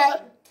Olúwa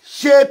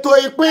ṣètò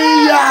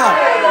ìpínyà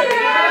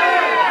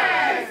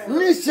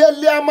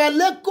níṣẹ̀lẹ̀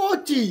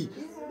Amalekoti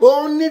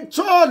òun ni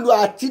Sọ́ọ̀lù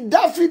àti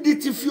Dáfídì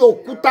ti fi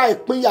òkúta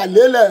ìpínyà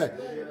lélẹ̀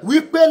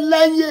wípé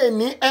lẹ́yìn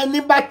èní ẹni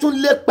bá tún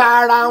lépa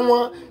ara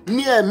wọn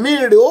ní ẹ̀mí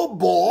rẹ̀ ó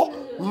bọ́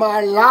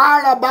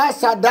màlára bá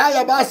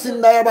sàdáyà bá sì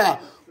náírà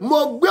mo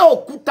gbé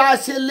òkúta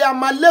ṣẹlẹ̀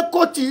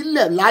Amalekoti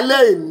ilẹ̀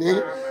lálẹ́ èní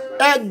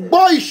ẹ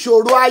gbọ́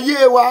ìṣòro ayé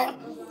wa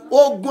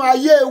ogun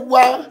ayé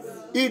wa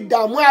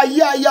ìdààmú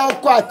ayé aya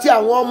ọkọ àti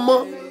àwọn ọmọ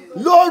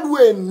lóru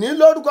èní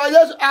lórúkọ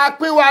Jésù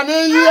àpín wa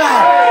níyà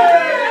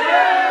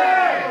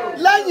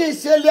lẹ́yìn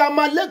ìṣẹ̀lẹ̀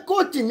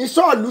Amalekoti ní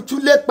Sọ́ọ̀lù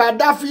tún lépa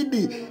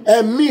Dáfídì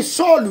ẹ̀mí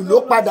Sọ́ọ̀lù ló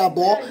padà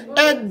bọ́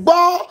ẹ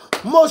gbọ́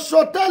mo sọ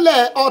tẹ́lẹ̀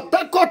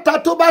ọ̀tẹ́kọ̀tà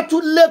tó bá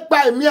tún lépa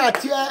ẹ̀mí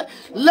àti ẹ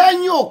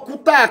lẹ́yìn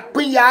òkúta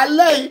àpínyà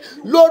alẹ́ yìí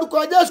lórúkọ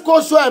Jésù kó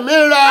so ẹ̀mí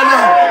rẹ̀ nù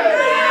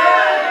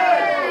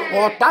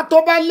ọ̀tá tó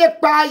bá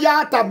lépa aya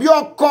tàbí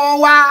ọkọ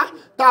wa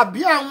tàbí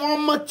àwọn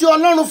ọmọ tí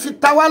Ọlọ́run fi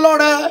ta wá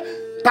lọ́rẹ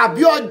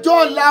tàbí ọjọ́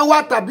ọ̀la wa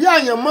tàbí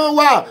àyànmọ́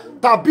wa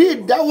tàbí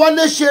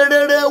ìdáwọ́lé ṣe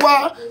rere wa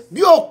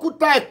bí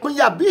òkúta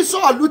ìpínyà bí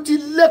Sọ́ọ̀lù ti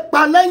lépa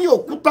lẹ́yìn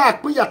òkúta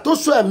ìpínyà tó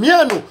so ẹ̀mí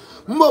ẹ̀ nù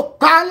mo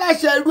pa á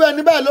láṣẹ irú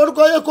ẹni bẹ́ẹ̀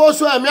lórúkọ yẹ kó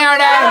so ẹ̀mí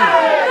ara ẹ̀ nù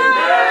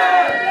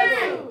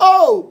ó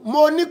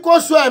mo ní kó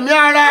so ẹ̀mí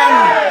ara ẹ̀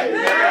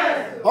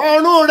nù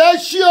ọ̀run rẹ̀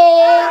ṣí o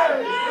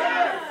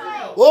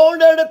ohun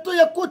rere tó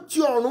yẹ kó ti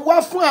ọ̀run wá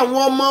fún àwọn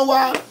ọmọ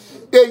wa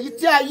èyí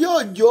tí ayé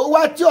òjò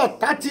wá tí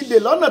ọ̀tá ti dè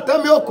lọ́nà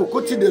tẹ́mi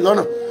òkùnkùn ti dè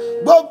lọ́nà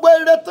gbogbo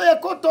ire tó yẹ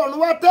kó tọ̀run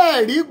wá tẹ́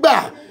ẹ̀ rí gbà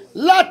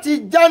láti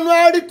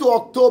January to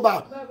October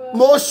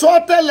mo sọ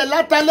tẹ́lẹ̀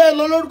látàlẹ́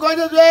lórúkọ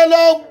Jésù ẹ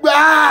lọ gbà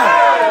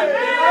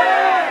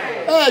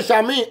ẹ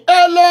ṣàmì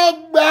ẹ lọ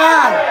gbà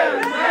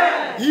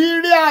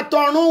ire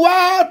àtọ̀run wá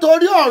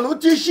torí ọ̀run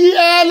ti ṣí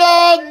ẹ lọ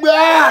gbà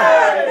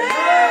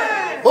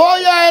ó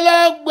yá ẹ lọ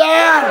gbà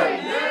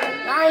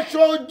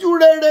aṣọ ojú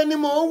rere ni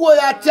mò ń wò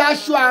àti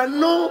aṣọ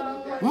àánú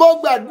mo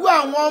gbàdúrà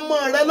àwọn ọmọ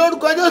rẹ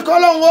lórúkọ Jésù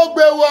k'Ọlọ́run ó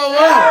gbé wọ̀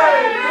wọ́n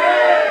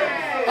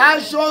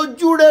aṣọ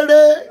ojú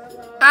rere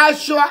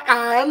aṣọ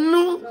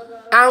àánú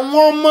àwọn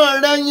ọmọ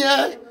rẹ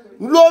yẹn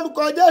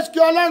lórúkọ Jésù kí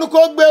Ọlọ́run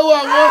kó gbé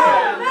wọ̀ wọ́n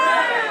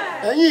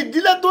ẹ̀yin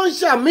ìdílé tó ń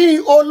ṣàmì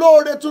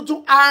olóore tuntun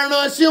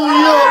aràn sí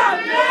yín o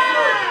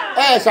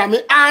ẹ ṣàmì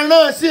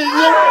aràn sí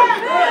yín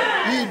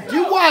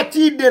ìdíwọ́ àti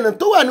ìdènà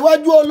tó wà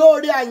níwájú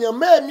olóore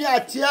àyànmọ́ èmi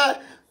àti ẹ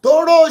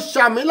tóró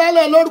ṣàmì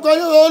lálẹ́ lórúkọ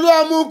Jésù Olúwa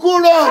mú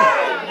kúrò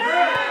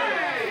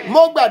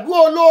mo gbàdúrà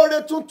olóore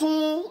tuntun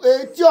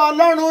èyí tí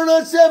Ọlọ́run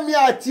ránṣẹ́ mi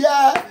àti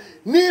ẹ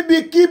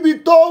níbikíbi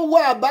tó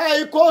wà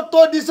báyìí kó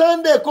tó di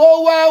Sunday kó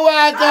wá wá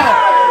kà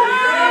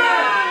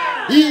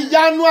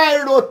ìyanu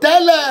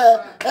àìròtẹ́lẹ̀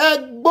ẹ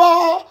gbọ́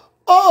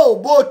ó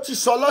bó ti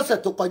sọ lọ́sẹ̀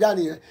tó kọjá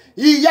nìyẹn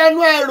ìyanu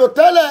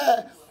àìròtẹ́lẹ̀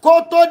kó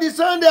tó di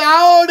Sunday a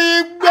ó rí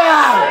gbà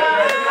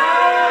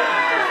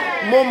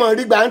mo mọ̀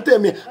rí gbà ń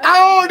tèmi a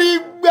ó rí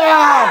gbà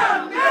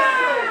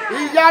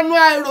ìyanu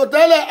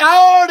àìròtẹ́lẹ̀ a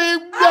ó rí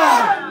gbà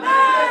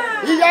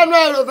ìyanu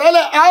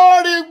àìròtẹ́lẹ̀ a ó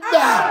rí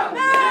gbà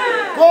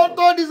kó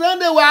tó di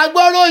Sunday wà á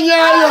gbọ́rọ̀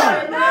yẹn ayọ̀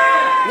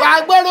wà á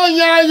gbọ́rọ̀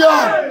yẹn ayọ̀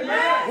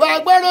wà á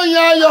gbọ́rọ̀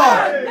yẹn ayọ̀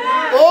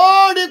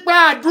ó rí pa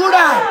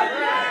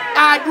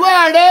àdúrà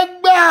rẹ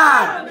gbà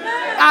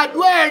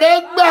àdúrà rẹ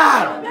gbà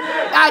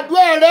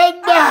àdúrà rẹ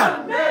gbà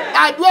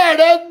àdúrà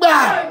rẹ gbà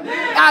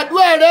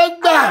àdúrà rẹ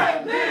gbà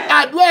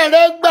àdúrà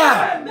rẹ gbà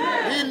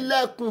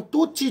ilẹ̀kùn tó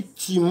ti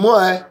tì mọ́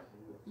ẹ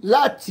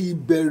láti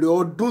ìbẹ̀rẹ̀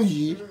ọdún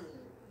yìí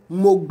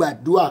mo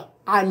gbàdúrà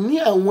àní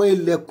àwọn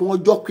ilẹ̀kùn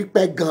ọjọ́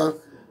pípẹ́ gan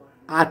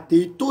àti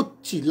tó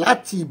tì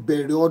láti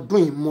ìbẹ̀rẹ̀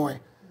ọdún yìí mọ́ ẹ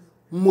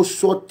mo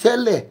sọ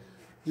tẹ́lẹ̀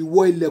ìwọ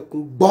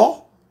ilẹ̀kùn gbọ́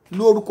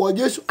lórúkọ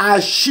Jésù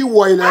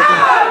àṣìwọ̀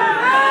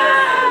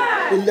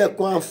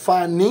ilẹ̀kùn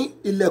àǹfààní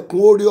ilẹ̀kùn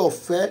oore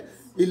ọ̀fẹ́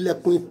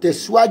ilẹ̀kùn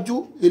ìtẹ̀síwájú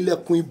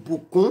ilẹ̀kùn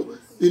ìbùkún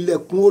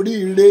ilẹ̀kùn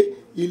oríire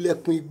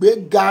ilẹ̀kùn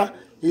ìgbéga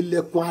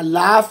ilẹ̀kùn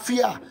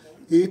àlàáfíà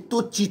èyí tó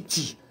ti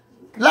tì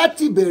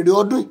láti ìbẹ̀rẹ̀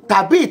ọdún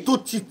tàbí èyí tó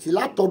ti tì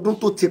látọdún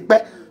tó ti pẹ́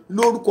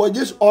lórúkọ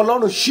Jésù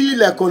Ọlọ́run ṣí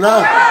ilẹ̀kùn náà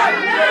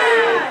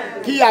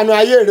kí àánú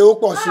ayé rẹ̀ ó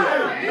pọ̀ sí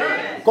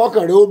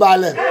kọ́kàn rẹ̀ ó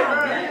balẹ̀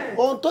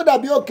ohun tó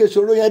dàbí òkè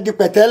ìṣòro yẹn di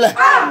pẹ̀tẹ́lẹ̀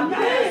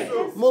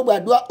mo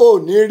gbàdúrà ò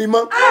ní rí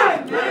mọ́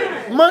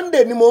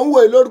Monday ni mò ń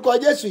wò lórúkọ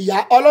Jésù ìyá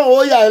Ọlọ́run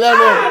ó yà ẹ́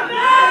lẹ́nu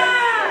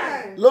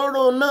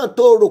lórun náà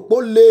tó rò pó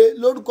le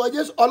lórúkọ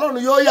Jésù Ọlọ́run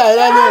yóò yà ẹ́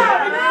lẹ́nu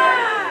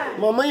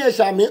mọ̀mọ́ yẹn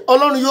ṣàmì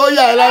ọlọ́run yóò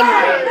yà ẹ́ lẹ́nu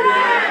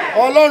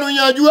ọlọ́run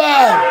yanjú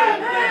ẹ̀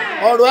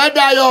ọ̀rọ̀ ẹ̀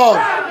dayọ̀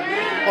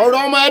ọ̀rọ̀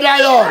ọmọ ẹ̀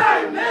dayọ̀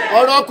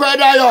ọ̀rọ̀ ọkọ ẹ̀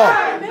dayọ̀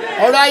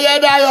ọ̀rọ̀ ayé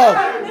ẹ̀ dayọ̀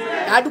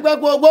àdúpẹ́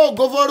gbogbo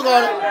ògo forúkọ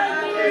rẹ̀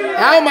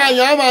a ó máa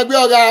yàn á máa gbé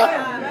ọ̀gá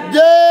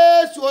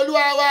Jésù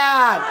Olúwa wa.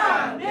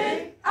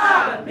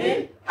 Àmín,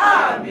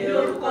 àmín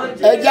lórúkọ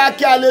Jésù. Ẹ jẹ́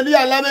kí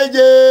hallelujah ńlá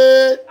méje.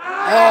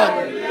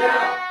 Hallelujah,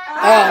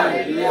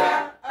 hallelujah,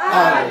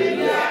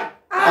 hallelujah,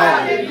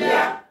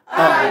 hallelujah,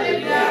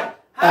 hallelujah,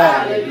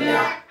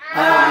 hallelujah,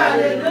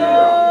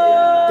 hallelujah.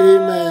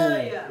 Amen.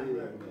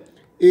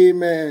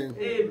 Amen.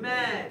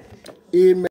 Amen. Amen.